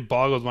idea, it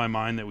boggles my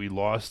mind that we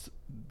lost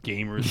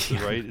gamers to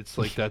the right. It's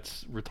like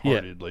that's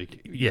retarded.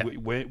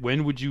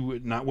 When would you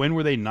not? When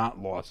were they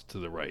not lost to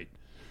the right?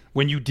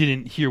 When you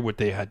didn't hear what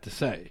they had to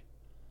say.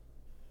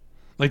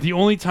 Like the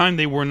only time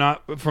they were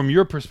not, from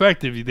your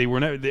perspective, they were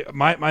never.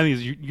 My thing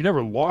is you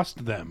never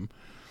lost them.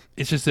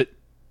 It's just that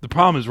the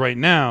problem is right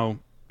now,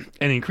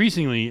 and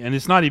increasingly, and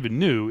it's not even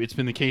new. It's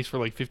been the case for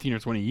like 15 or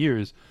 20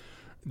 years.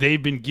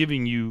 They've been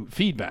giving you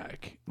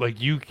feedback.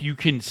 Like you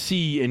can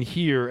see and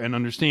hear and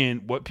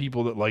understand what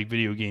people that like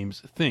video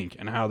games think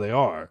and how they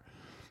are.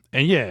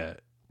 And yeah,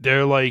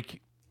 they're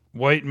like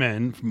white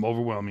men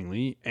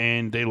overwhelmingly,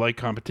 and they like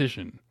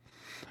competition.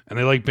 And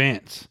they like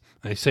bants.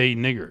 They say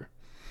nigger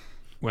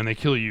when they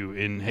kill you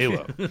in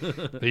Halo.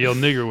 They yell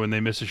nigger when they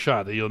miss a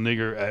shot. They yell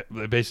nigger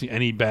at basically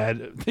any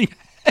bad thing.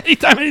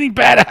 Anytime anything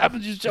bad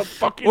happens, you just yell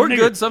fucking or nigger.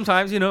 good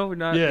sometimes, you know. We're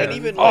not. Yeah. And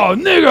even, like,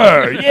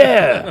 nigger!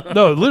 Yeah!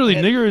 No, literally,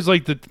 nigger is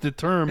like the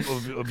term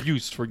of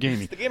use for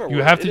gaming. The gamer you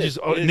word. have to just...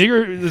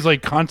 nigger is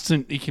like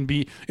constant. It can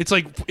be... It's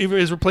like... It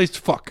has replaced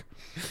fuck.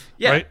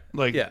 Yeah. Right?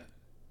 Like... Yeah.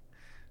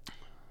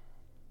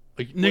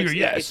 Like, nigger,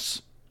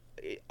 yes!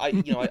 I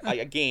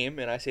game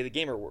and I say the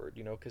gamer word,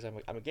 you know, because I'm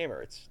a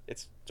gamer.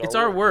 It's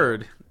our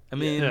word. I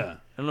mean, yeah.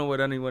 I don't know what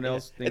anyone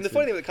else thinks. And the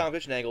funny thing with the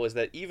competition angle is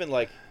that even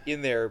like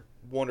in their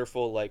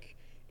wonderful, like,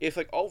 if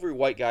like all every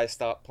white guys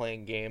stopped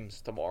playing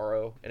games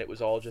tomorrow and it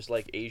was all just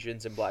like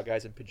Asians and black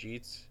guys and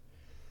Pajits,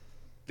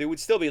 they would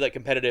still be like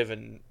competitive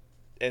and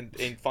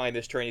find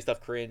this tranny stuff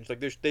cringe.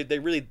 Like they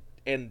really,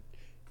 and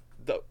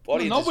the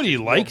audience nobody is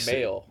likes more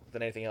male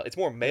than anything else. It's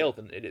more male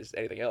than it is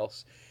anything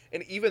else.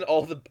 And even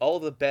all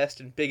the best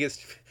and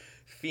biggest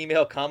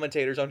female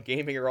commentators on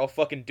gaming are all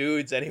fucking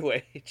dudes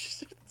anyway.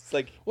 It's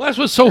like, well, that's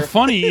what's so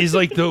funny is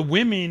like the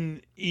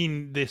women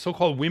in the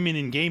so-called women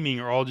in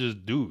gaming are all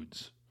just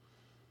dudes.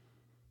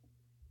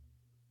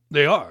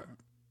 They are.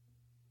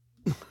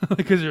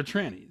 Because they're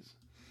trannies.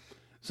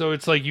 So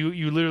it's like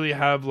you literally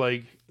have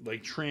like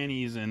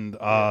trannies and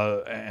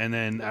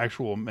then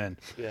actual men.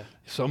 Yeah.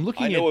 So I'm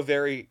looking I know a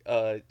very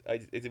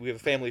we have a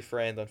family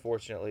friend,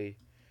 unfortunately,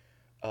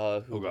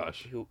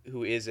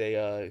 who is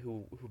a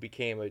who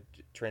became a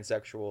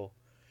transsexual,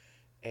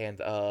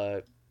 and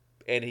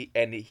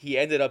he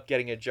ended up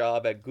getting a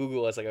job at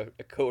Google as like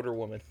a coder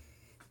woman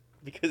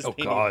because they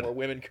need more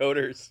women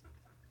coders.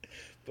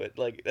 But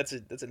like that's a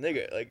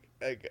nigga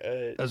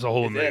that's a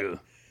whole nigga.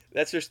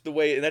 That's just the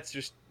way, and that's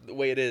just the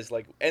way it is.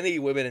 Like any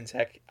women in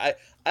tech, I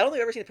don't think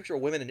I've ever seen a picture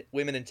of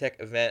women in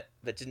tech event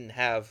that didn't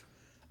have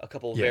a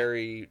couple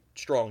very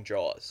strong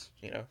jaws.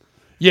 You know.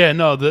 Yeah,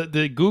 no.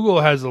 The Google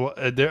has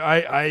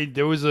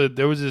there was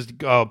this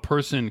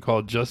person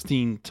called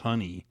Justine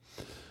Tunney,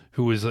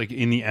 who was like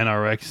in the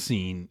NRX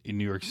scene in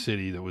New York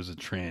City. That was a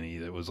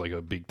tranny. That was like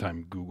a big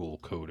time Google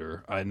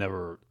coder. I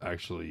never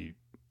actually.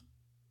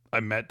 I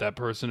met that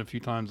person a few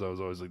times. I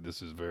was always like,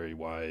 "This is very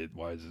why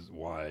is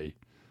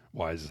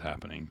this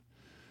happening?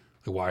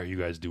 Like, why are you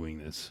guys doing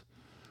this?"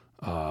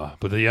 But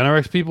the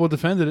NRX people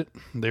defended it.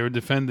 They were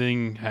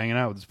defending hanging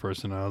out with this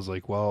person. I was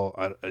like, well,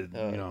 you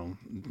know,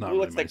 not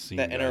really my scene.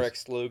 That NRX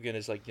slogan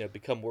is like, you know,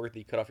 become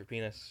worthy, cut off your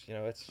penis. You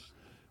know, it's.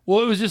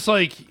 Well, it was just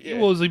like, it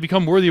was like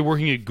become worthy of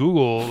working at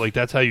Google. Like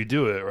that's how you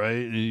do it,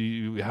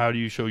 right? How do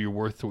you show your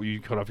worth?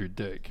 You cut off your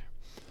dick.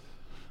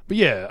 But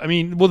yeah, I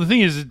mean, well, the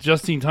thing is,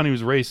 Justine Tunney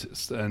was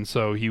racist, and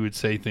so he would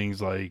say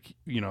things like,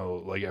 you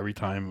know, like every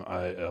time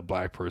a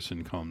black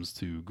person comes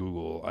to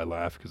Google, I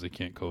laugh because they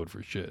can't code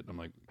for shit. I'm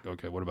like,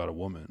 okay, what about a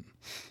woman?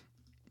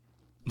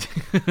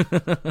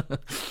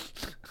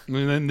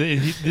 And then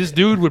this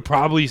dude would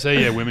probably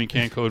say, yeah, women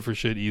can't code for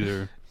shit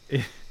either.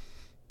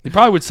 He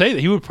probably would say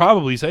that. He would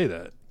probably say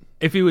that.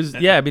 If he was,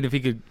 yeah, I mean, if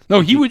he could.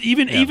 No, he would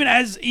even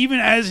as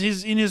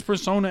his in his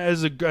persona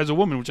as a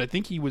woman, which I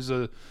think he was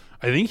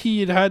I think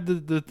he had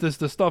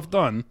the stuff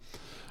done.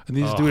 I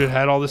think this dude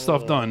had all this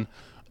stuff done.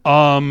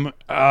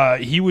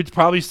 He would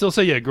probably still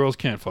say, yeah, girls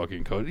can't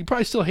fucking code. He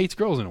probably still hates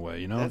girls in a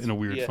way, you know, in a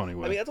weird, funny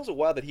way. I mean, that's also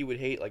wild that he would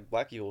hate like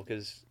black people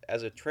because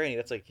as a tranny,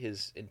 that's like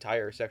his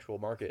entire sexual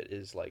market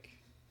is like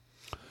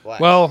black.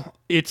 Well,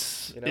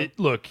 this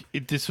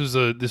was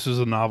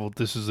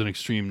an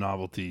extreme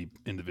novelty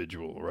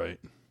individual, right?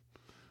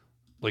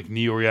 Like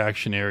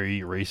neo-reactionary,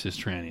 racist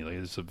tranny. Like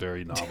it's a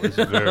very novel. It's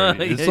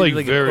very. It's like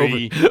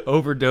very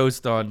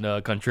overdosed on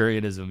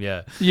contrarianism.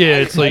 Yeah. Yeah,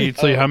 it's like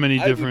how many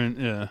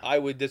different. I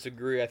would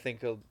disagree. I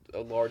think a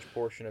large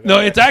portion of.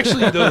 No, it's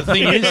actually the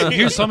thing is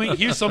here's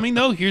something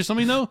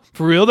though.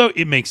 For real though,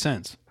 it makes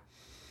sense.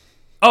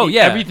 Oh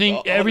yeah,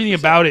 everything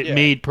about it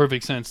made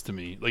perfect sense to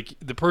me. Like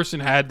the person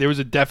there was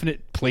a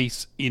definite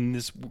place in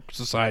this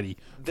society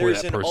for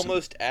There's that person. There's an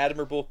almost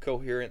admirable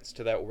coherence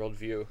to that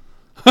worldview.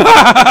 You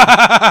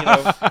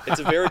know,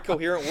 it's a very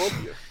coherent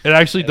worldview. It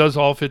actually does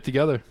all fit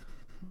together.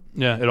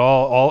 Yeah, it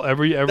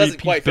every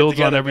piece builds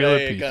on every other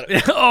piece.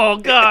 Oh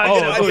god!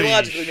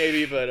 Ideologically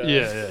maybe, but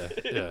yeah.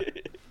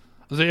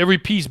 I say every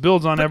piece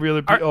builds on every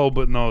other piece.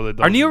 But no, that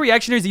doesn't. Are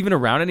neo-reactionaries even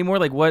around anymore?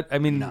 Like what? I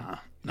mean, nah.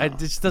 It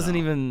just doesn't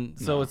even.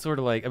 So it's sort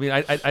of like. I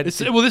mean,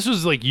 this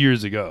was like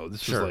years ago.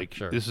 This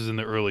was in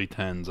the early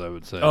 10s, I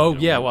would say. Oh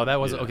yeah, well that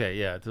was okay.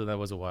 Yeah, so that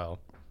was a while.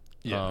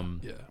 Yeah,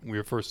 we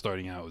were first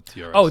starting out with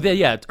TRS. Oh,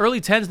 early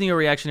 10s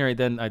neo-reactionary.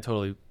 Then I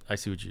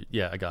see what you.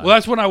 Yeah, I got. Well,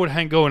 that's when I would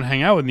go and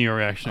hang out with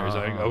neo-reactionaries.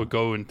 I would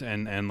go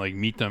and like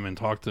meet them and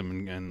talk to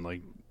them and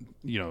like,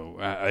 you know,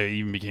 I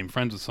even became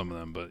friends with some of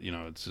them. But you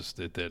know, it's just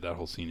that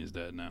whole scene is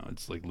dead now.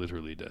 It's like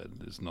literally dead.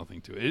 There's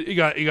nothing to it. It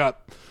got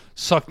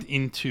sucked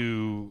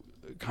into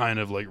kind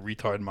of like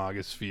retard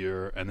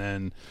magosphere, and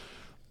then.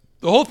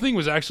 The whole thing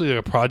was actually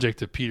like a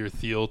project of Peter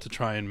Thiel to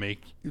try and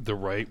make the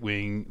right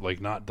wing like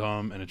not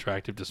dumb and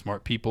attractive to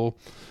smart people,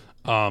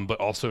 but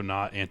also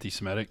not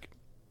anti-Semitic.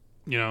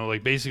 You know,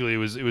 like basically it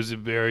was a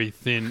very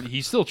thin.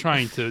 He's still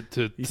trying to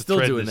thread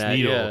this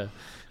needle. Yeah.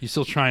 He's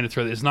still trying to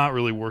thread it. It's not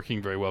really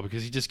working very well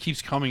because he just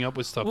keeps coming up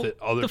with stuff that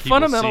other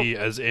people see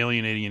as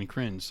alienating and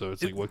cringe. So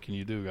it's like, what can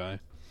you do, guy?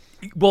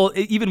 Well,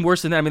 even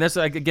worse than that. I mean, that's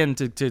like, again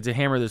to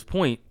hammer this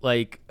point.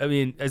 Like, I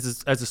mean,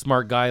 as a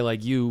smart guy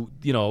like you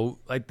know,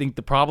 I think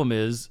the problem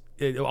is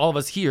all of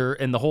us here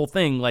and the whole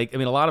thing. Like, I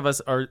mean, a lot of us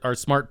are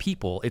smart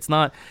people. It's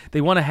not they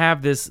want to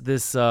have this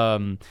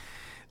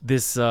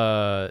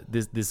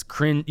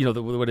cringe. You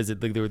know, what is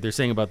it? Like they're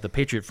saying about the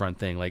Patriot Front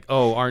thing. Like,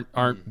 oh,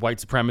 aren't white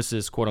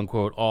supremacists, quote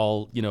unquote,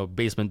 all, you know,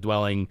 basement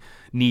dwelling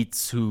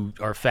neats who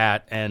are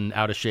fat and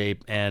out of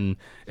shape and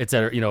et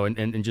cetera, you know,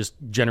 and just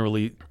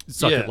generally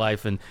suck at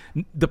life. And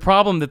the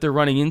problem that they're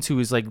running into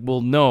is like,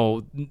 well,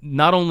 no,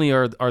 not only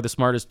are the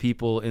smartest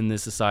people in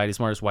this society,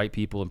 smartest white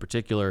people in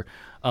particular,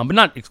 but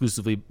not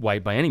exclusively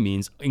white by any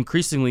means,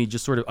 increasingly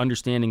just sort of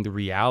understanding the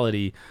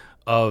reality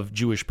of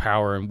Jewish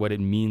power and what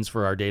it means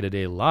for our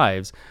day-to-day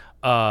lives.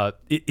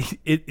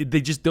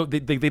 They just don't.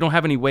 They don't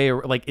have any way.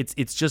 Or like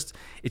it's just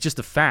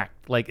a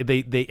fact. Like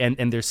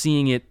and they're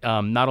seeing it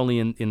not only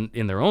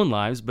in their own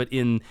lives, but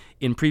in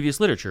previous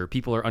literature.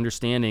 People are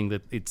understanding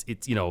that it's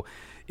you know,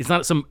 it's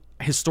not some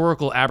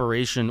historical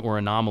aberration or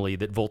anomaly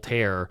that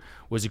Voltaire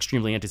was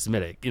extremely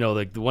anti-Semitic. You know,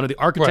 like one of the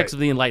architects of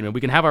the Enlightenment.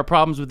 We can have our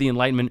problems with the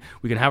Enlightenment.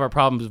 We can have our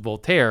problems with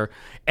Voltaire,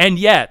 and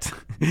yet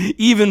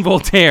even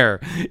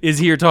Voltaire is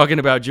here talking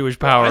about Jewish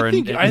power. I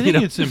think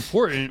it's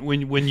important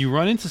when you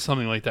run into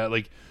something like that.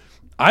 Like,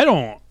 I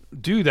don't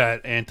do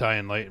that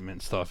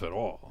anti-enlightenment stuff at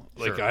all.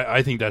 Like Sure.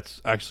 I think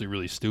that's actually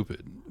really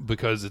stupid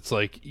because it's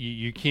like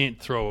you can't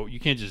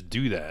just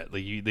do that.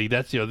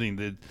 That's the other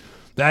thing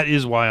that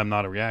is why I'm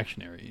not a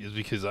reactionary, is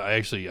because I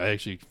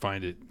actually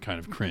find it kind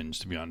of cringe,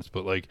 to be honest.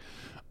 But like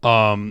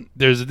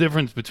there's a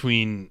difference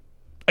between,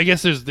 I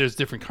guess there's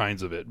different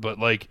kinds of it, but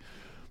like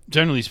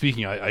generally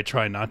speaking, I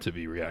try not to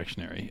be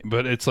reactionary,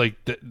 but it's like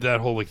that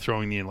whole like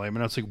throwing the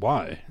Enlightenment out. It's like,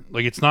 why?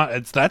 Like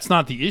that's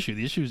not the issue.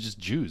 The issue is just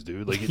Jews,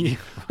 dude. Like,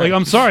 like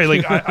I'm sorry,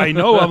 like I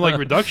know I'm like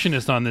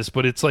reductionist on this,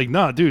 but it's like,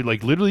 nah, dude.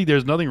 Like literally,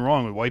 there's nothing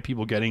wrong with white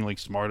people getting like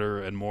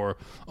smarter and more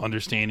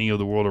understanding of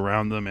the world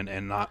around them,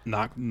 and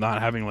not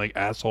having like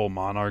asshole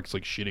monarchs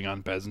like shitting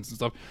on peasants and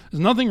stuff.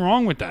 There's nothing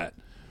wrong with that.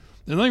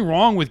 There's nothing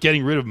wrong with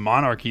getting rid of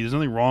monarchy. There's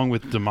nothing wrong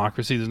with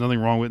democracy. There's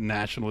nothing wrong with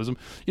nationalism.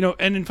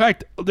 And in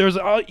fact, there's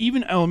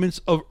even elements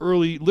of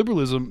early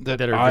liberalism that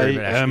are I very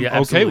am okay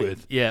absolutely.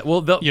 with. Yeah,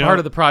 well, part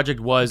of the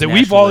project was that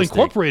we've all nationalistic.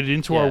 incorporated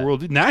into our Yeah.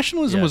 world.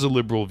 Nationalism Yeah. was a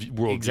liberal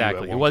worldview.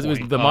 Exactly. At It one was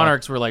point. the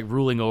monarchs were like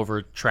ruling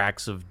over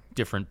tracts of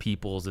different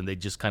peoples, and they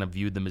just kind of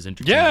viewed them as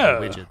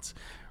interchangeable widgets.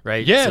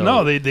 Right? Yeah, So-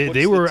 no, they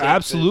the were take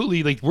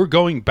absolutely like, we're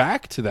going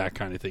back to that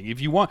kind of thing.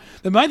 If you want,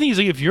 my thing is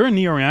like, if you're a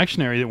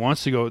neo-reactionary that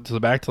wants to go to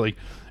back to like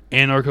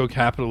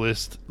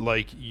anarcho-capitalist,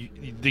 like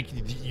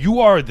you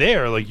are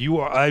there. Like you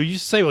are. I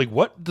used to say, like,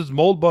 what does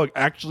Moldbug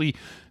actually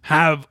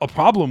have a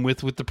problem with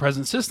the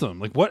present system?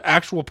 Like, what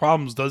actual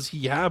problems does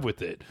he have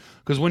with it?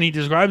 Because when he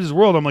describes his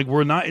world, I'm like,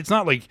 we're not. It's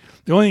not like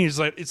the only thing is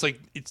like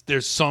it's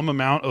there's some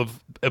amount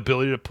of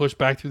ability to push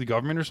back through the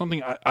government or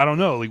something. I don't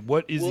know. Like,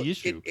 what is the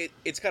issue?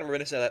 It's kind of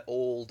reminiscent of that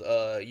old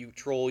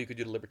you could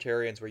do to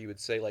libertarians, where you would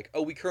say like,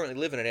 oh, we currently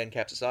live in an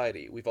ANCAP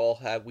society.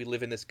 We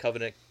live in this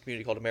covenant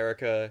community called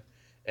America,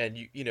 and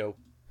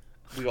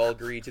we all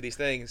agree to these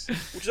things,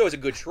 which is always a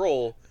good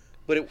troll,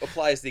 but it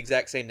applies the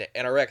exact same to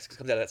NRX, because it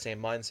comes out of that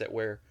same mindset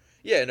where,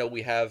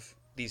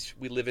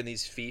 we live in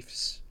these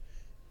fiefs,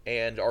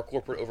 and our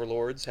corporate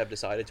overlords have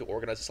decided to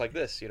organize us like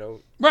this,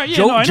 Right? Yeah,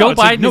 Joe, no, I know. Joe It's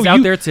like, Biden no, is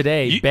out there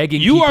today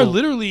begging you people. are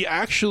literally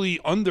actually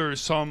under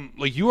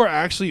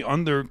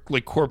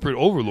like corporate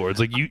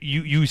overlords. Like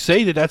you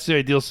say that that's the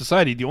ideal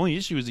society. The only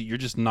issue is that you're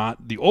just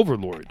not the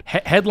overlord.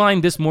 Headline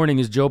this morning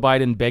is Joe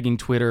Biden begging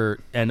Twitter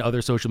and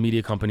other social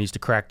media companies to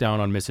crack down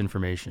on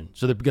misinformation.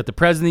 So they've got the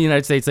president of the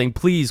United States saying,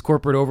 please,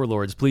 corporate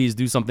overlords, please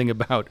do something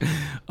about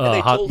And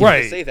they told him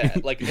right. to say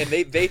that, like, and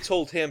they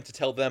told him to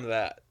tell them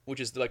that, which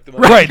is like the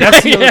most Right,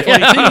 that's the other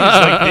funny thing. Is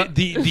like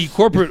the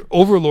corporate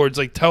overlords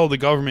like tell the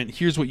government,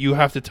 here's what you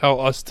have to tell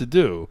us to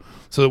do,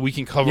 so that we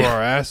can cover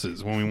our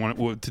asses when we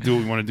want to do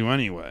what we want to do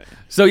anyway.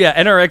 So yeah,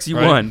 NRX, you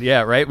Right. won.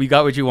 Yeah, right. We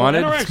got what you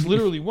wanted. NRX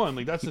literally won.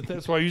 Like that's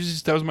why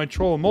that was my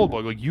troll and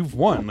Moldbug. Like you've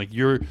won. Like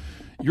your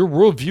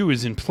worldview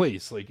is in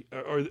place. Like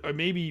or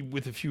maybe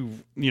with a few,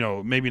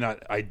 maybe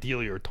not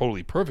ideally or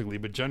totally perfectly,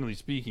 but generally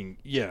speaking,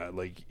 yeah,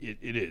 like it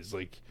is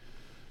like.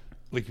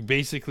 Like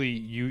basically,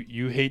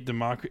 you hate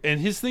democracy, and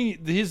his thing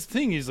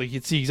is like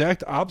it's the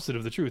exact opposite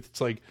of the truth. It's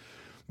like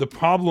the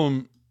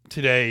problem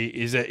today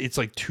is that it's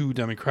like too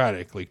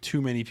democratic. Like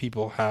too many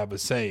people have a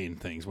say in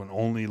things when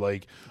only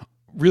like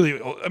really.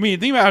 I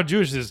mean, think about how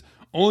Jewish is.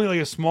 Only like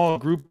a small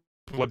group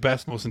of the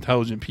best, most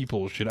intelligent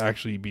people should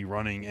actually be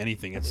running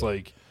anything. It's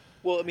like,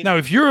 well, I mean, now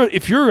if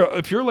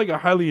you're like a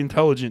highly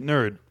intelligent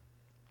nerd,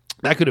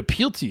 that could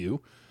appeal to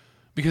you.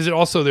 Because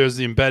there's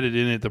the embedded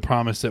in it the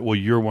promise that, well,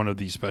 you're one of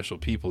these special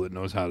people that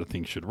knows how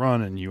things should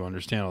run and you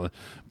understand all that.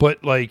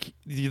 But like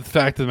the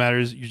fact of the matter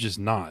is, you're just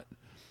not.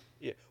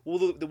 yeah.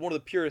 Well, the one of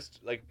the purest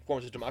like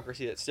forms of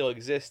democracy that still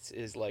exists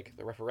is like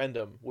the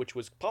referendum, which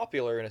was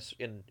popular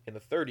in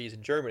the 30s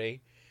in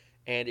Germany,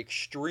 and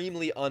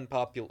extremely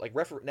unpopular. Like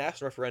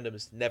national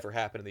referendums never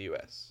happen in the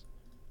U.S.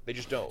 They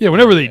just don't. Yeah,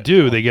 whenever they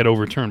do, they get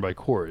overturned by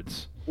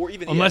courts. Or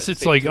even Unless yeah,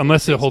 it's like, states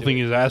unless the do whole it. thing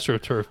is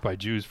astroturfed by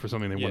Jews for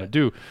something they want Yeah. to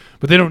do.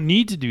 But they don't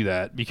need to do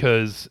that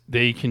because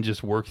they can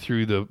just work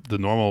through the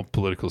normal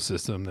political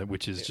system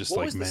which is just What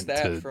like was the meant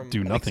stat to from- do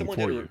I think nothing someone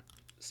for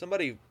did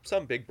you.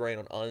 Some big brain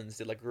on Uns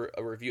did like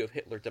a review of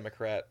Hitler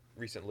Democrat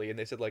recently, and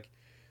they said like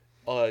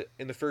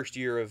in the first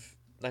year of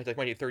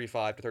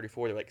 1935 to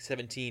 34 there were like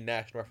 17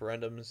 national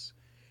referendums,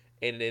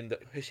 and in the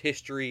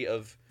history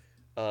of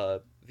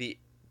the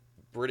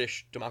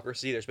British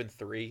democracy there's been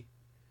 3.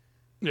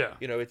 Yeah.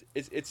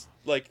 It's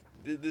like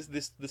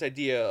this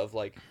idea of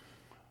like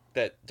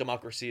that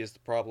democracy is the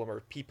problem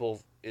or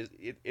people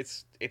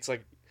it's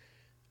like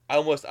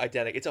almost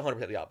identical. It's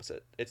 100% the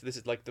opposite. This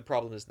is like the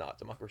problem is not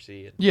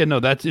democracy. Yeah, no,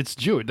 it's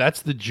Jewish.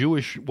 That's the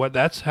Jewish.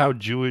 That's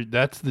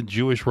the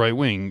Jewish right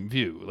wing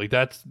view. Like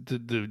that's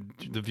the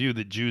view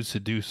that Jews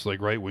seduce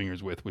like right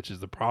wingers with, which is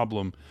the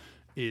problem.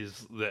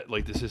 Is that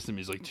like the system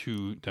is like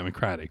too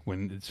democratic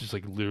when it's just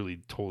like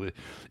literally totally.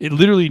 It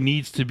literally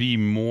needs to be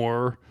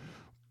more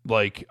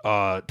like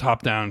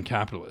top down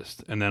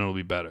capitalist, and then it'll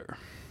be better.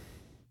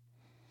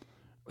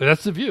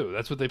 That's the view.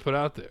 That's what they put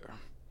out there.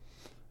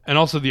 And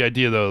also the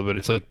idea though, but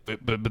it's like,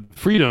 but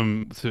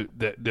freedom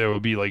that there will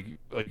be like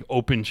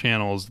open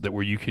channels that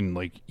where you can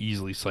like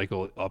easily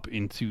cycle up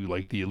into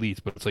like the elites,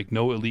 but it's like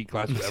no elite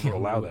class would ever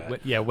allow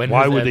that. Yeah, when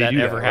why has would they that do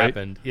ever that, right?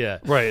 happened? Yeah,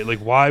 right. Like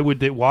why would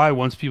they? Why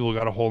once people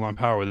got a hold on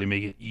power, they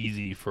make it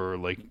easy for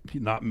like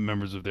not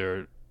members of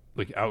their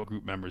like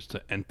outgroup members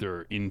to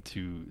enter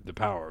into the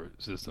power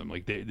system?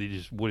 Like they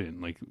just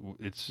wouldn't. Like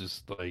it's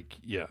just like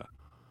yeah.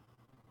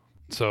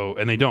 So,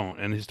 and they don't,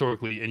 and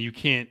historically, and you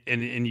can't,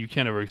 and you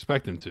can't ever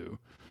expect them to,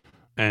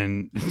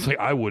 and it's like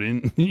I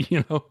wouldn't,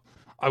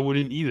 I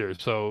wouldn't either.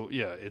 So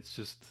yeah, it's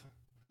just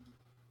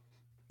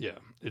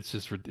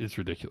it's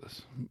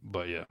ridiculous.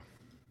 But yeah.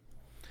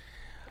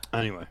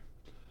 Anyway,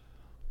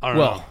 I don't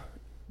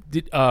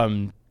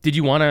know. Did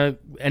you want to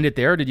end it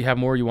there? Did you have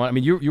more you want? I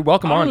mean, you're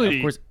welcome on,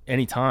 of course,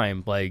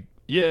 anytime. Like.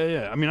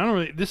 Yeah. I mean, I don't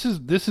really. This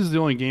is the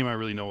only game I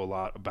really know a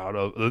lot about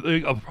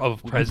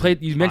of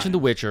present. You mentioned The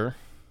Witcher.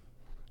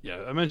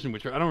 Yeah, I mentioned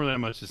Witcher. I don't really have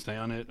much to say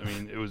on it. I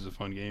mean, it was a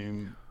fun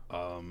game.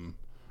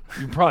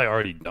 You've probably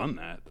already done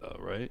that, though,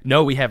 right?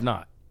 No, we have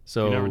not.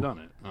 So you've never done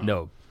it? Oh.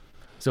 No.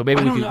 So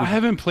maybe I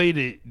haven't played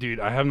it, dude.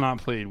 I have not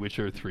played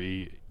Witcher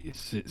 3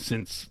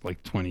 since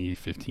like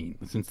 2015,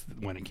 since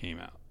when it came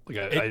out. Like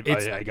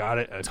I got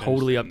it.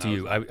 Totally up to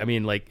you. I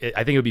mean, like,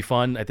 I think it would be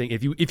fun. I think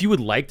if you would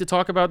like to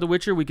talk about The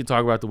Witcher, we could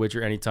talk about The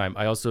Witcher anytime.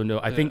 I also know.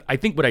 I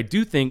think what I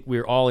do think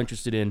we're all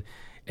interested in.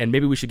 And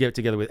maybe we should get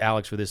together with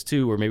Alex for this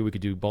too, or maybe we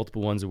could do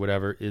multiple ones or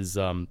whatever, is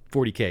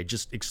 40K.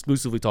 Just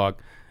exclusively talk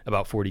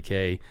about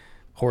 40K,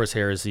 Horus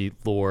Heresy,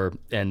 lore,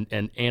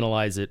 and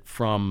analyze it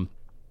from,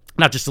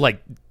 not just to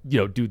like,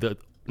 do the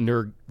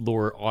nerd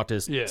lore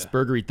autist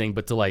spurgery thing,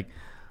 but to like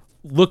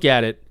look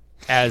at it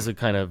as a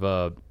kind of,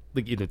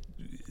 like either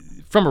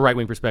from a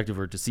right-wing perspective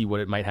or to see what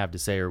it might have to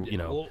say or,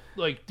 Well,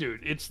 like, dude,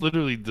 it's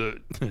literally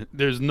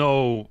there's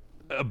no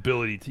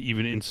ability to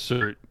even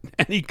insert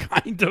any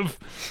kind of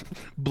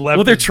blemish.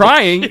 Well, they're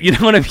trying, you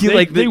know what I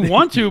mean? They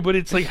want to, but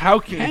it's like, how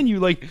can you?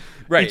 Like,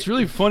 right. It's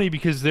really funny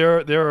because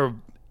there are.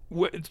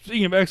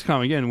 Speaking of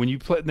XCOM again, when you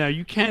play now,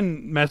 you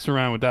can mess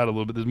around with that a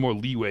little bit. There's more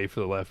leeway for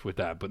the left with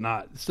that, but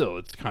not still.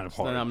 It's kind of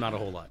hard. Not a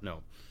whole lot, no.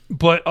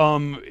 But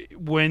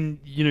when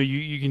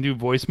you can do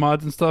voice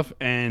mods and stuff,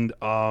 and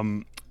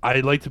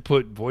I like to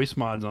put voice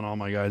mods on all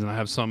my guys, and I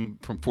have some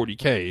from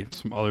 40K,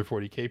 some other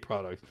 40K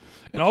products,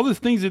 and all the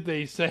things that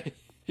they say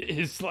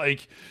is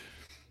like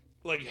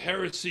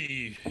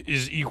heresy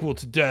is equal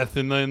to death,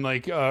 and then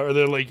or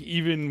they're like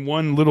even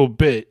one little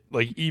bit,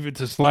 like even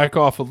to slack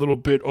off a little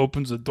bit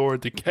opens the door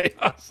to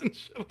chaos and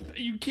shit.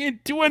 You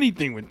can't do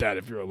anything with that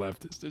if you're a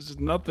leftist. There's just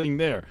nothing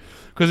there,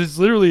 because it's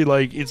literally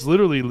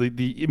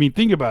the. I mean,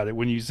 think about it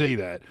when you say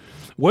that.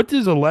 What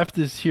does a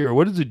leftist hear?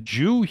 What does a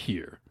Jew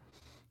hear?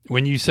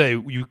 When you say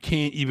you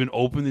can't even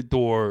open the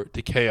door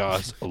to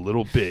chaos a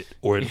little bit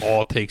or it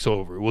all takes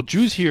over. Well,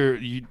 Jews hear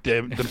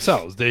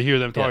themselves. They hear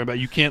them talking about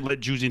you can't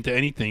let Jews into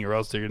anything or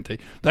else they're going to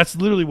take. That's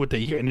literally what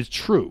they hear, and it's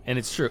true. And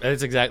it's true.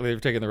 That's exactly,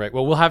 they're taking the right.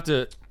 Well, we'll have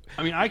to.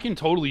 I mean, I can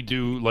totally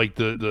do like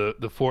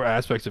the four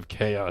aspects of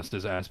chaos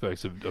as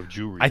aspects of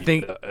Jewry. I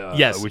think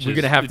yes, we're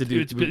going to have to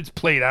do. It's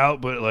played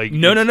out, but like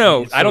no.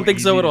 I don't think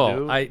so at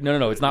all. Do.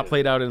 No. It's not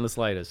played out in the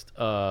slightest.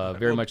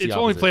 Very much. It's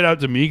only played out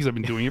to me because I've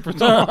been doing it for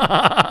so long.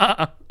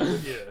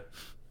 Yeah.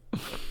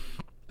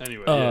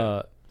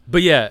 Anyway.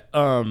 But yeah.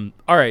 All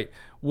right.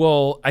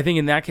 Well, I think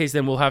in that case,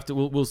 then we'll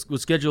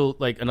schedule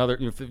like another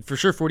for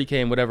sure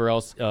 40K and whatever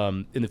else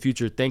in the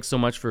future. Thanks so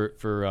much for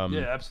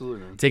yeah,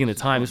 absolutely, man. taking the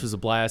time. This was a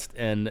blast,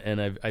 and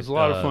it's a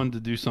lot of fun to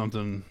do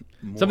something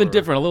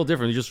different, a little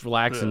different. You just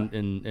relax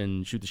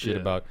and shoot the shit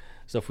about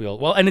stuff we all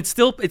well. And it's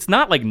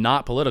not like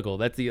not political.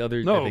 That's the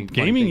other. No, I think,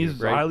 gaming thing, is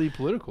right? highly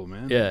political,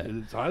 man. Yeah,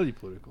 it's highly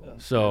political.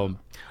 So,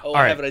 all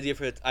right. I have an idea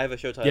for it. I have a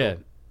show title. Yeah.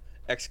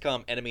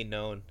 XCOM Enemy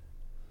Known.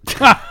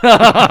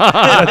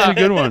 That's a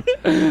good one.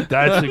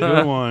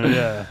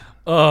 Yeah.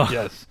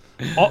 Yes.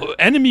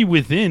 Enemy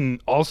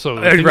Within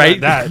also. Right.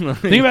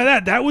 Think about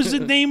that. That was the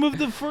name of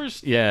the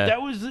first. Yeah.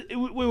 That was.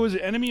 What was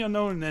it? Enemy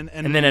Unknown and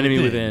then Enemy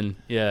Within.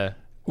 Yeah.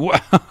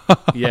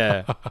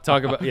 Yeah.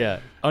 Talk about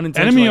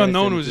unintentional. Enemy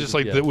Unknown was just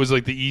like that was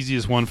like the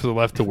easiest one for the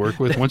left to work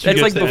with. Once you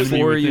get like to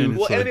before Enemy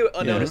Within, Enemy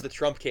Unknown is the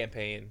Trump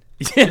campaign.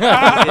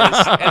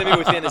 Yeah. Enemy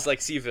Within is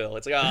like Seville.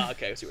 It's like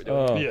okay, I see what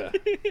we're doing.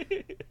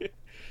 Yeah.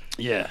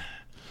 Yeah.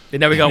 And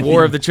now we got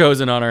War of the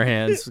Chosen on our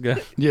hands.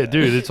 Yeah,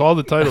 dude, it's all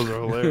the titles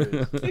are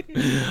hilarious.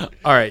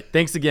 All right,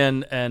 thanks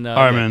again, and all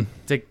right, man.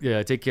 Take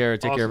care. Take care,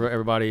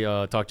 everybody.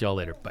 Talk to y'all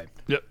later. Bye.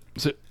 Yep.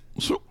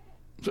 So.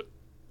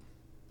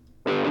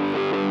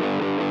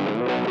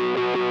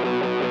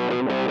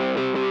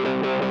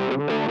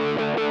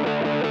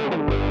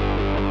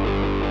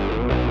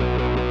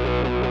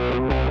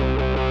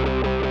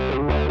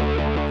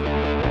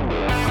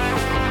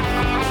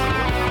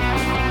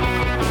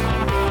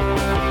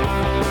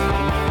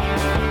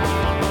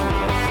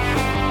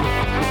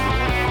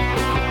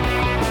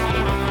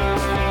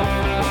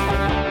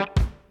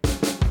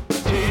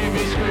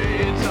 TV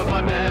screens of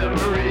my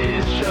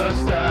memories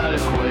just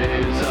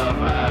adequate.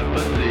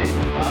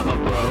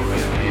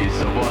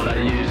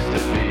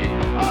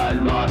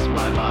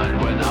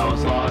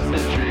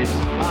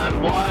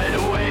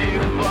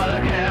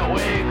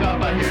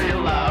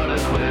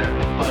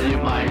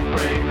 might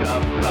break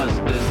up, cause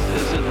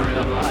this isn't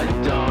real, I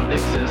don't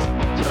exist.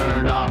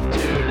 Turn off,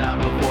 tune out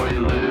before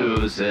you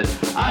lose it.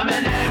 I'm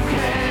an